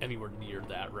get anywhere near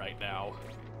that right now.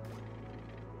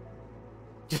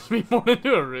 Just me born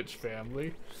into a rich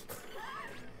family.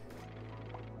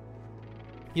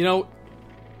 You know,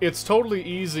 it's totally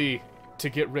easy to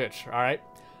get rich, alright?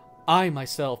 I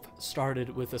myself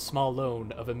started with a small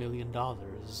loan of $1 million.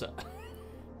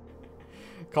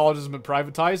 College has been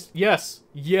privatized? Yes.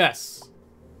 Yes.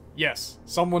 Yes.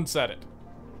 Someone said it.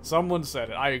 Someone said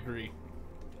it. I agree.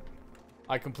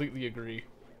 I completely agree.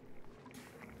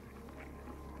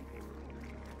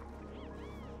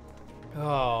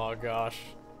 Oh, gosh.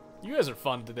 You guys are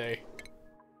fun today.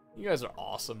 You guys are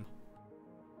awesome.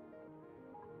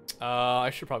 I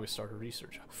should probably start a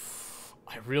research.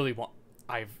 I really want...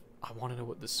 I want to know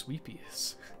what this Sweepy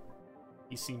is.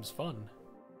 He seems fun.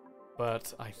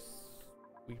 But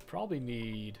we probably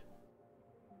need...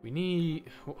 We need...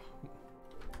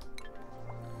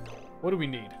 What do we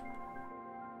need?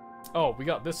 Oh, we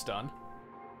got this done.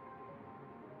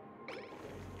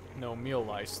 No meal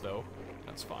lice, though.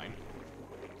 That's fine.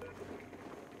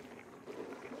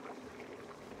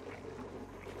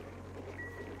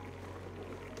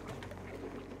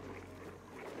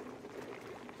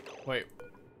 Wait.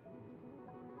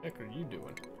 What the heck are you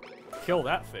doing? Kill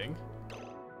that thing.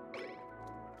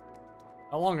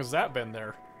 How long has that been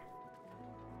there?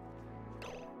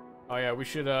 Oh yeah, we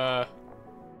should,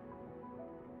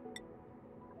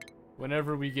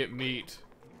 whenever we get meat,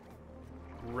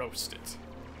 roast it.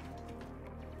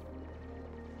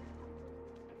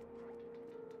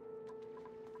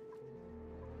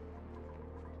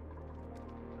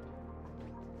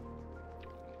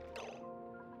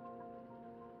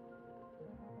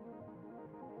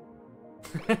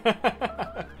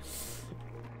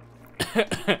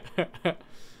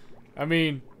 I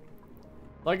mean,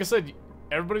 like I said,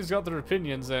 everybody's got their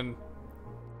opinions, and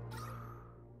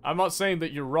I'm not saying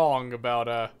that you're wrong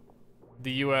about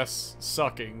the US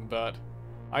sucking, but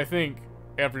I think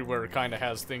everywhere kind of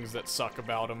has things that suck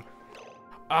about them.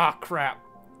 Ah, crap.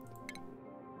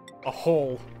 A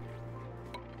hole.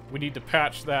 We need to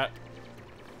patch that.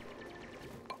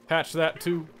 Patch that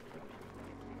too.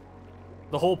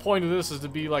 The whole point of this is to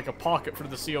be like a pocket for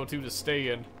the CO2 to stay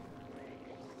in.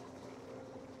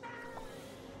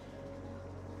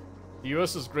 The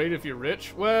US is great if you're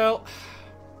rich? Well...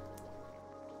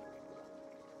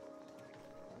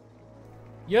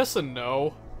 yes and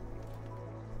no.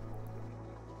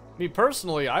 Me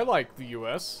personally, I like the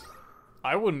US.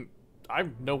 I'm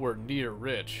nowhere near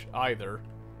rich, either.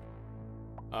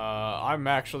 I'm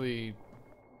actually...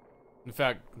 In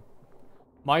fact...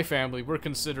 My family, we're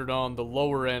considered on the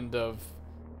lower end of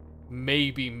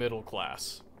maybe middle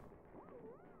class.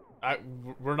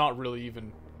 We're not really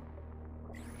even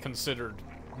considered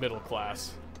middle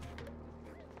class.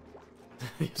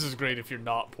 This is great if you're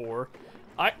not poor.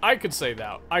 I could say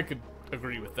that. I could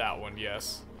agree with that one,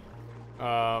 yes.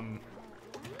 Holy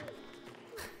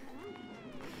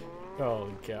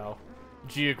cow.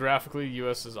 Geographically,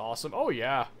 US is awesome. Oh,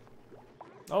 yeah.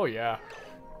 Oh, yeah.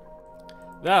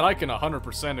 That I can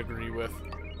 100% agree with.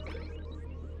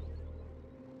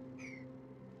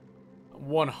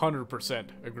 100%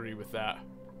 agree with that.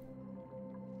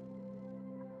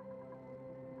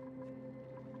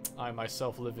 I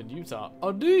myself live in Utah.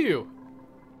 Oh, do you?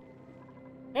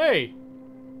 Hey!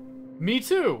 Me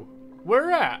too!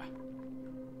 Where at?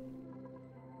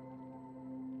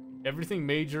 Everything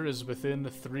major is within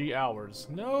 3 hours.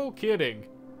 No kidding.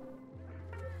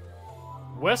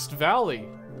 West Valley.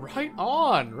 Right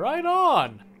on, right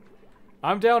on.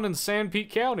 I'm down in San Pete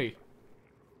County.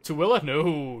 Tooele?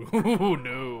 No.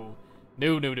 No.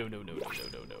 No, no, no, no, no, no, no,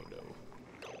 no, no, no.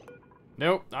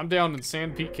 Nope, I'm down in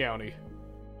San Pete County.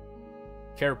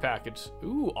 Care package.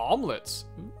 Ooh, omelets.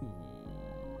 Ooh.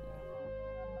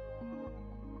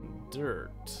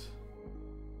 Dirt.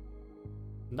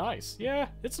 Nice. Yeah,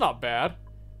 it's not bad.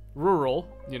 Rural,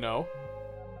 you know.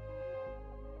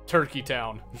 Turkey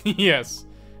Town. Yes.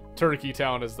 Turkey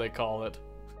Town, as they call it.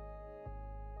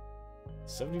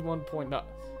 71.9.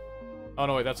 Oh,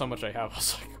 no, wait, that's how much I have. I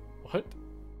was like, what?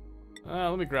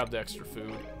 Let me grab the extra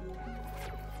food.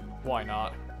 Why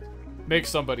not? Make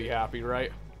somebody happy,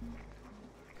 right?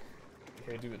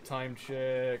 Okay, do a time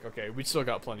check. Okay, we still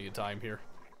got plenty of time here.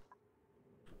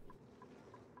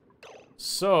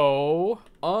 So,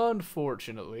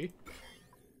 unfortunately,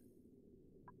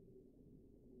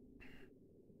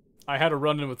 I had a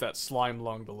run-in with that slime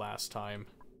lung the last time.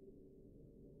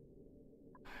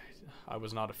 I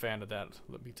was not a fan of that,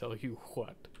 let me tell you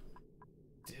what.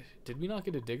 Did we not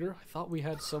get a digger? I thought we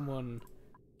had someone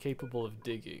capable of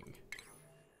digging.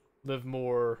 Live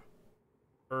more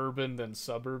urban than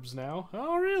suburbs now?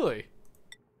 Oh, really?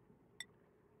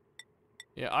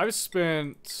 Yeah, I've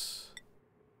spent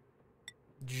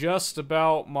just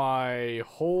about my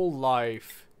whole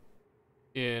life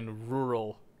in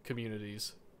rural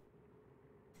communities.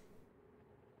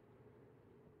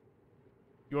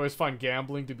 You always find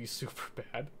gambling to be super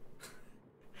bad.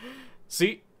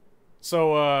 See?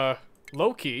 So,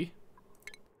 low-key,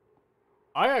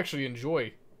 I actually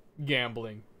enjoy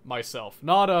gambling myself.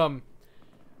 Not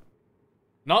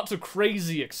to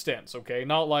crazy extents, okay?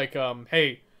 Not like,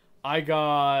 hey, I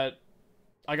got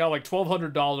like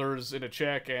 $1,200 in a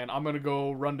check and I'm gonna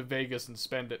go run to Vegas and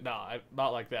spend it. Nah, not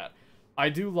like that. I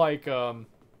do like,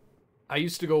 I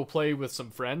used to go play with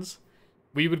some friends.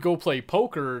 We would go play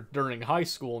poker during high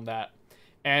school and that.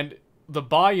 And the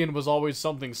buy-in was always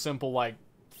something simple like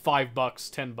 $5,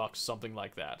 $10, something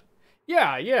like that.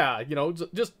 Yeah, you know,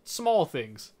 just small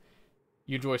things.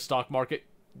 You enjoy stock market?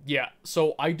 Yeah,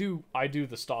 so I do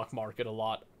the stock market a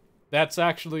lot. That's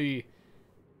actually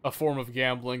a form of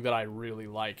gambling that I really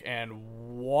like. And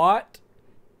what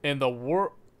in the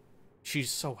world?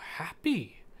 She's so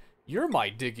happy. You're my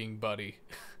digging buddy.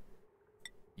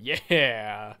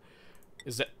 Yeah.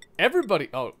 Is that everybody?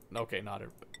 Oh, okay, not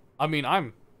everybody. I mean,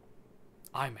 I'm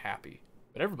happy,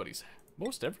 but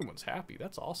most everyone's happy.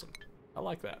 That's awesome. I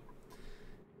like that.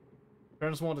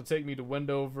 Parents want to take me to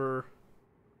Wendover.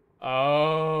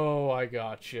 Oh, I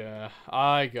gotcha.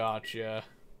 I gotcha.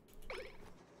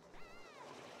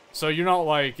 So you're not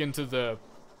like into the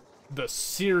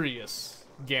serious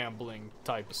gambling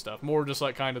type of stuff. More just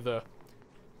like kind of the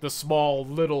small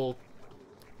little,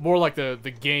 more like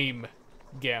the game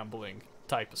gambling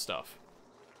type of stuff.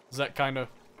 Is that kind of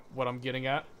what I'm getting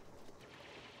at?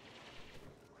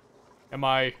 Am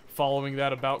I following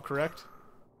that about correct?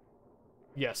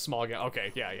 Yes, small game.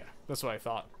 Okay, yeah. That's what I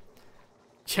thought.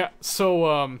 Yeah,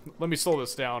 so, let me slow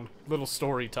this down. Little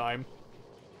story time.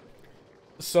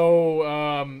 So,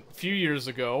 a few years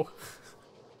ago,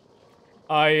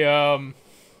 I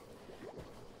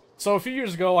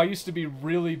used to be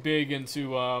really big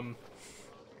into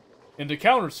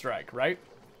Counter-Strike, right?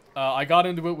 I got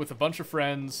into it with a bunch of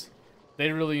friends.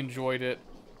 They really enjoyed it.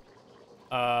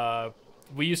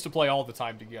 We used to play all the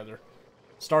time together.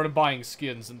 Started buying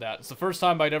skins and that. It's the first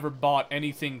time I'd ever bought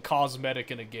anything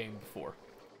cosmetic in a game before.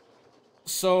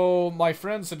 So, my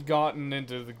friends had gotten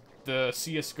into the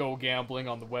CSGO gambling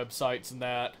on the websites and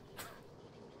that.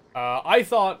 I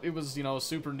thought it was, you know,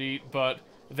 super neat, but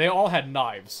they all had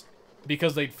knives.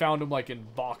 Because they'd found them, like, in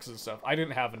boxes and stuff. I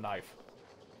didn't have a knife.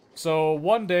 So,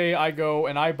 one day, I go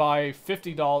and I buy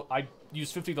 $50... I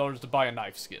use $50 to buy a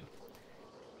knife skin.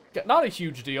 Not a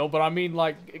huge deal, but I mean,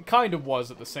 like, it kind of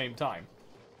was at the same time.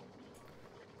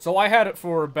 So, I had it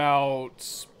for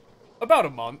about a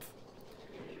month.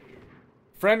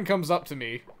 Friend comes up to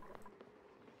me.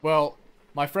 Well,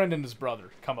 my friend and his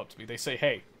brother come up to me. They say,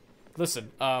 hey,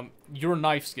 listen, your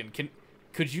knife skin,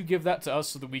 could you give that to us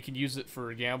so that we can use it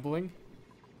for gambling?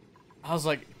 I was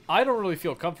like, I don't really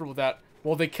feel comfortable with that.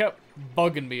 Well, they kept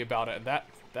bugging me about it, and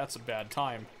that's a bad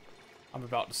time. I'm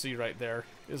about to see right there,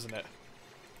 isn't it?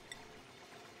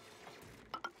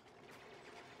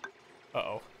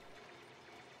 Uh-oh.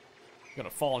 You're gonna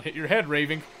fall and hit your head,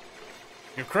 Raving.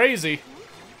 You're crazy.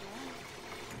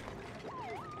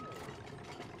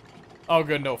 Oh,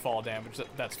 good, no fall damage.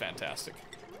 That's fantastic.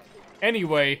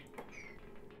 Anyway,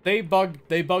 they bug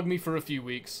me for a few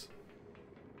weeks.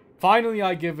 Finally,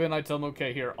 I give in. I tell them,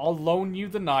 okay, here, I'll loan you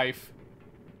the knife.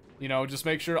 You know, just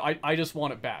make sure I just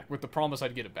want it back, with the promise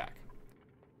I'd get it back.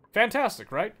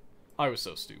 Fantastic, right? I was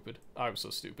so stupid. I was so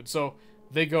stupid. So,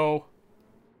 they go,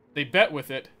 they bet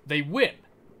with it, they win.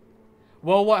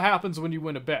 Well, what happens when you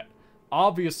win a bet?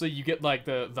 Obviously, you get, like,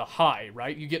 the high,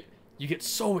 right? You get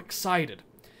so excited.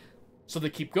 So they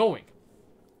keep going.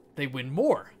 They win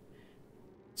more.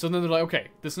 So then they're like, okay,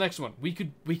 this next one, we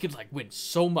could like win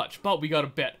so much, but we gotta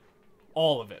bet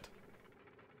all of it.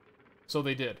 So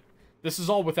they did. This is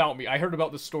all without me. I heard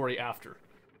about this story after.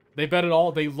 They bet it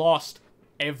all. They lost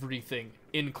everything,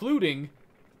 including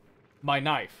my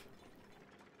knife.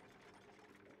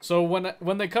 So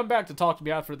when they come back to talk to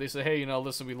me after, they say, hey, you know,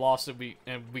 listen, we lost it,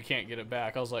 and we can't get it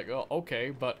back. I was like, oh,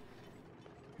 okay, but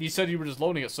you said you were just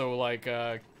loaning it, so like,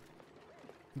 you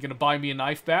gonna buy me a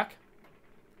knife back?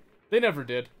 They never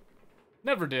did.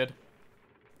 Never did.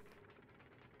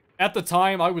 At the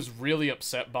time, I was really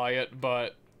upset by it,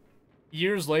 but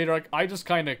years later, I just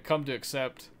kind of come to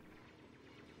accept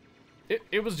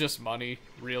it was just money,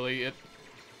 really. It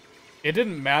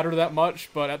didn't matter that much,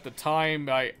 but at the time,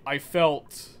 I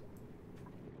felt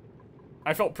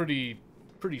pretty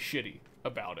shitty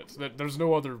about it. There's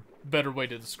no other better way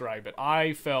to describe it.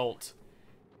 I felt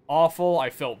awful. I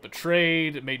felt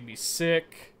betrayed. It made me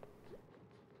sick.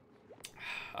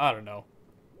 I don't know.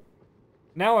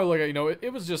 Now I look at, you know,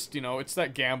 it was just, you know, it's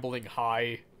that gambling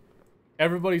high.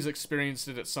 Everybody's experienced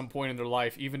it at some point in their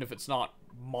life, even if it's not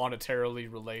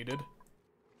monetarily related.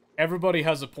 Everybody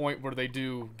has a point where they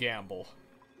do gamble.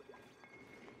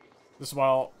 This is why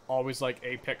I'll always like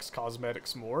Apex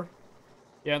Cosmetics more.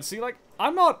 Yeah, and see, like,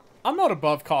 I'm not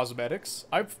above cosmetics.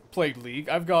 I've played League.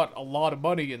 I've got a lot of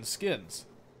money in skins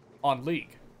on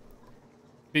League.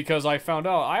 Because I found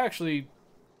out I actually,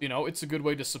 you know, it's a good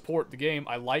way to support the game.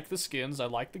 I like the skins. I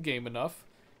like the game enough.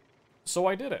 So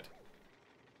I did it.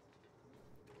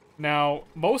 Now,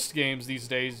 most games these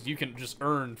days, you can just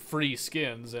earn free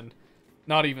skins and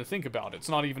not even think about it. It's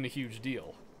not even a huge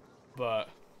deal. But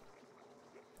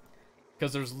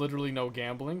because there's literally no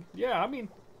gambling. Yeah, I mean,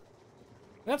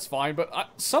 that's fine. But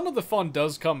some of the fun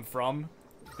does come from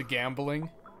the gambling,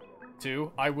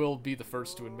 too. I will be the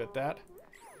first to admit that.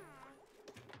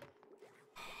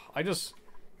 I just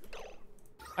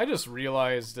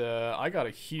realized I got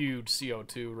a huge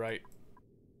CO2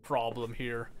 problem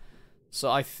here. So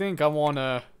I think I want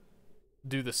to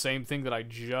do the same thing that I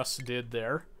just did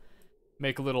there.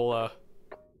 Make a little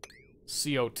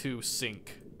CO2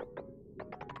 sink.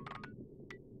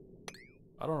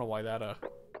 I don't know why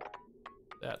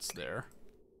that's there.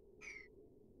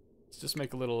 Let's just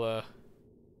make a little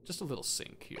just a little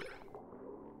sink here.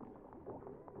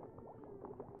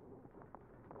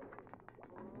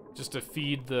 Just to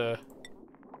feed the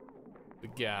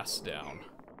gas down.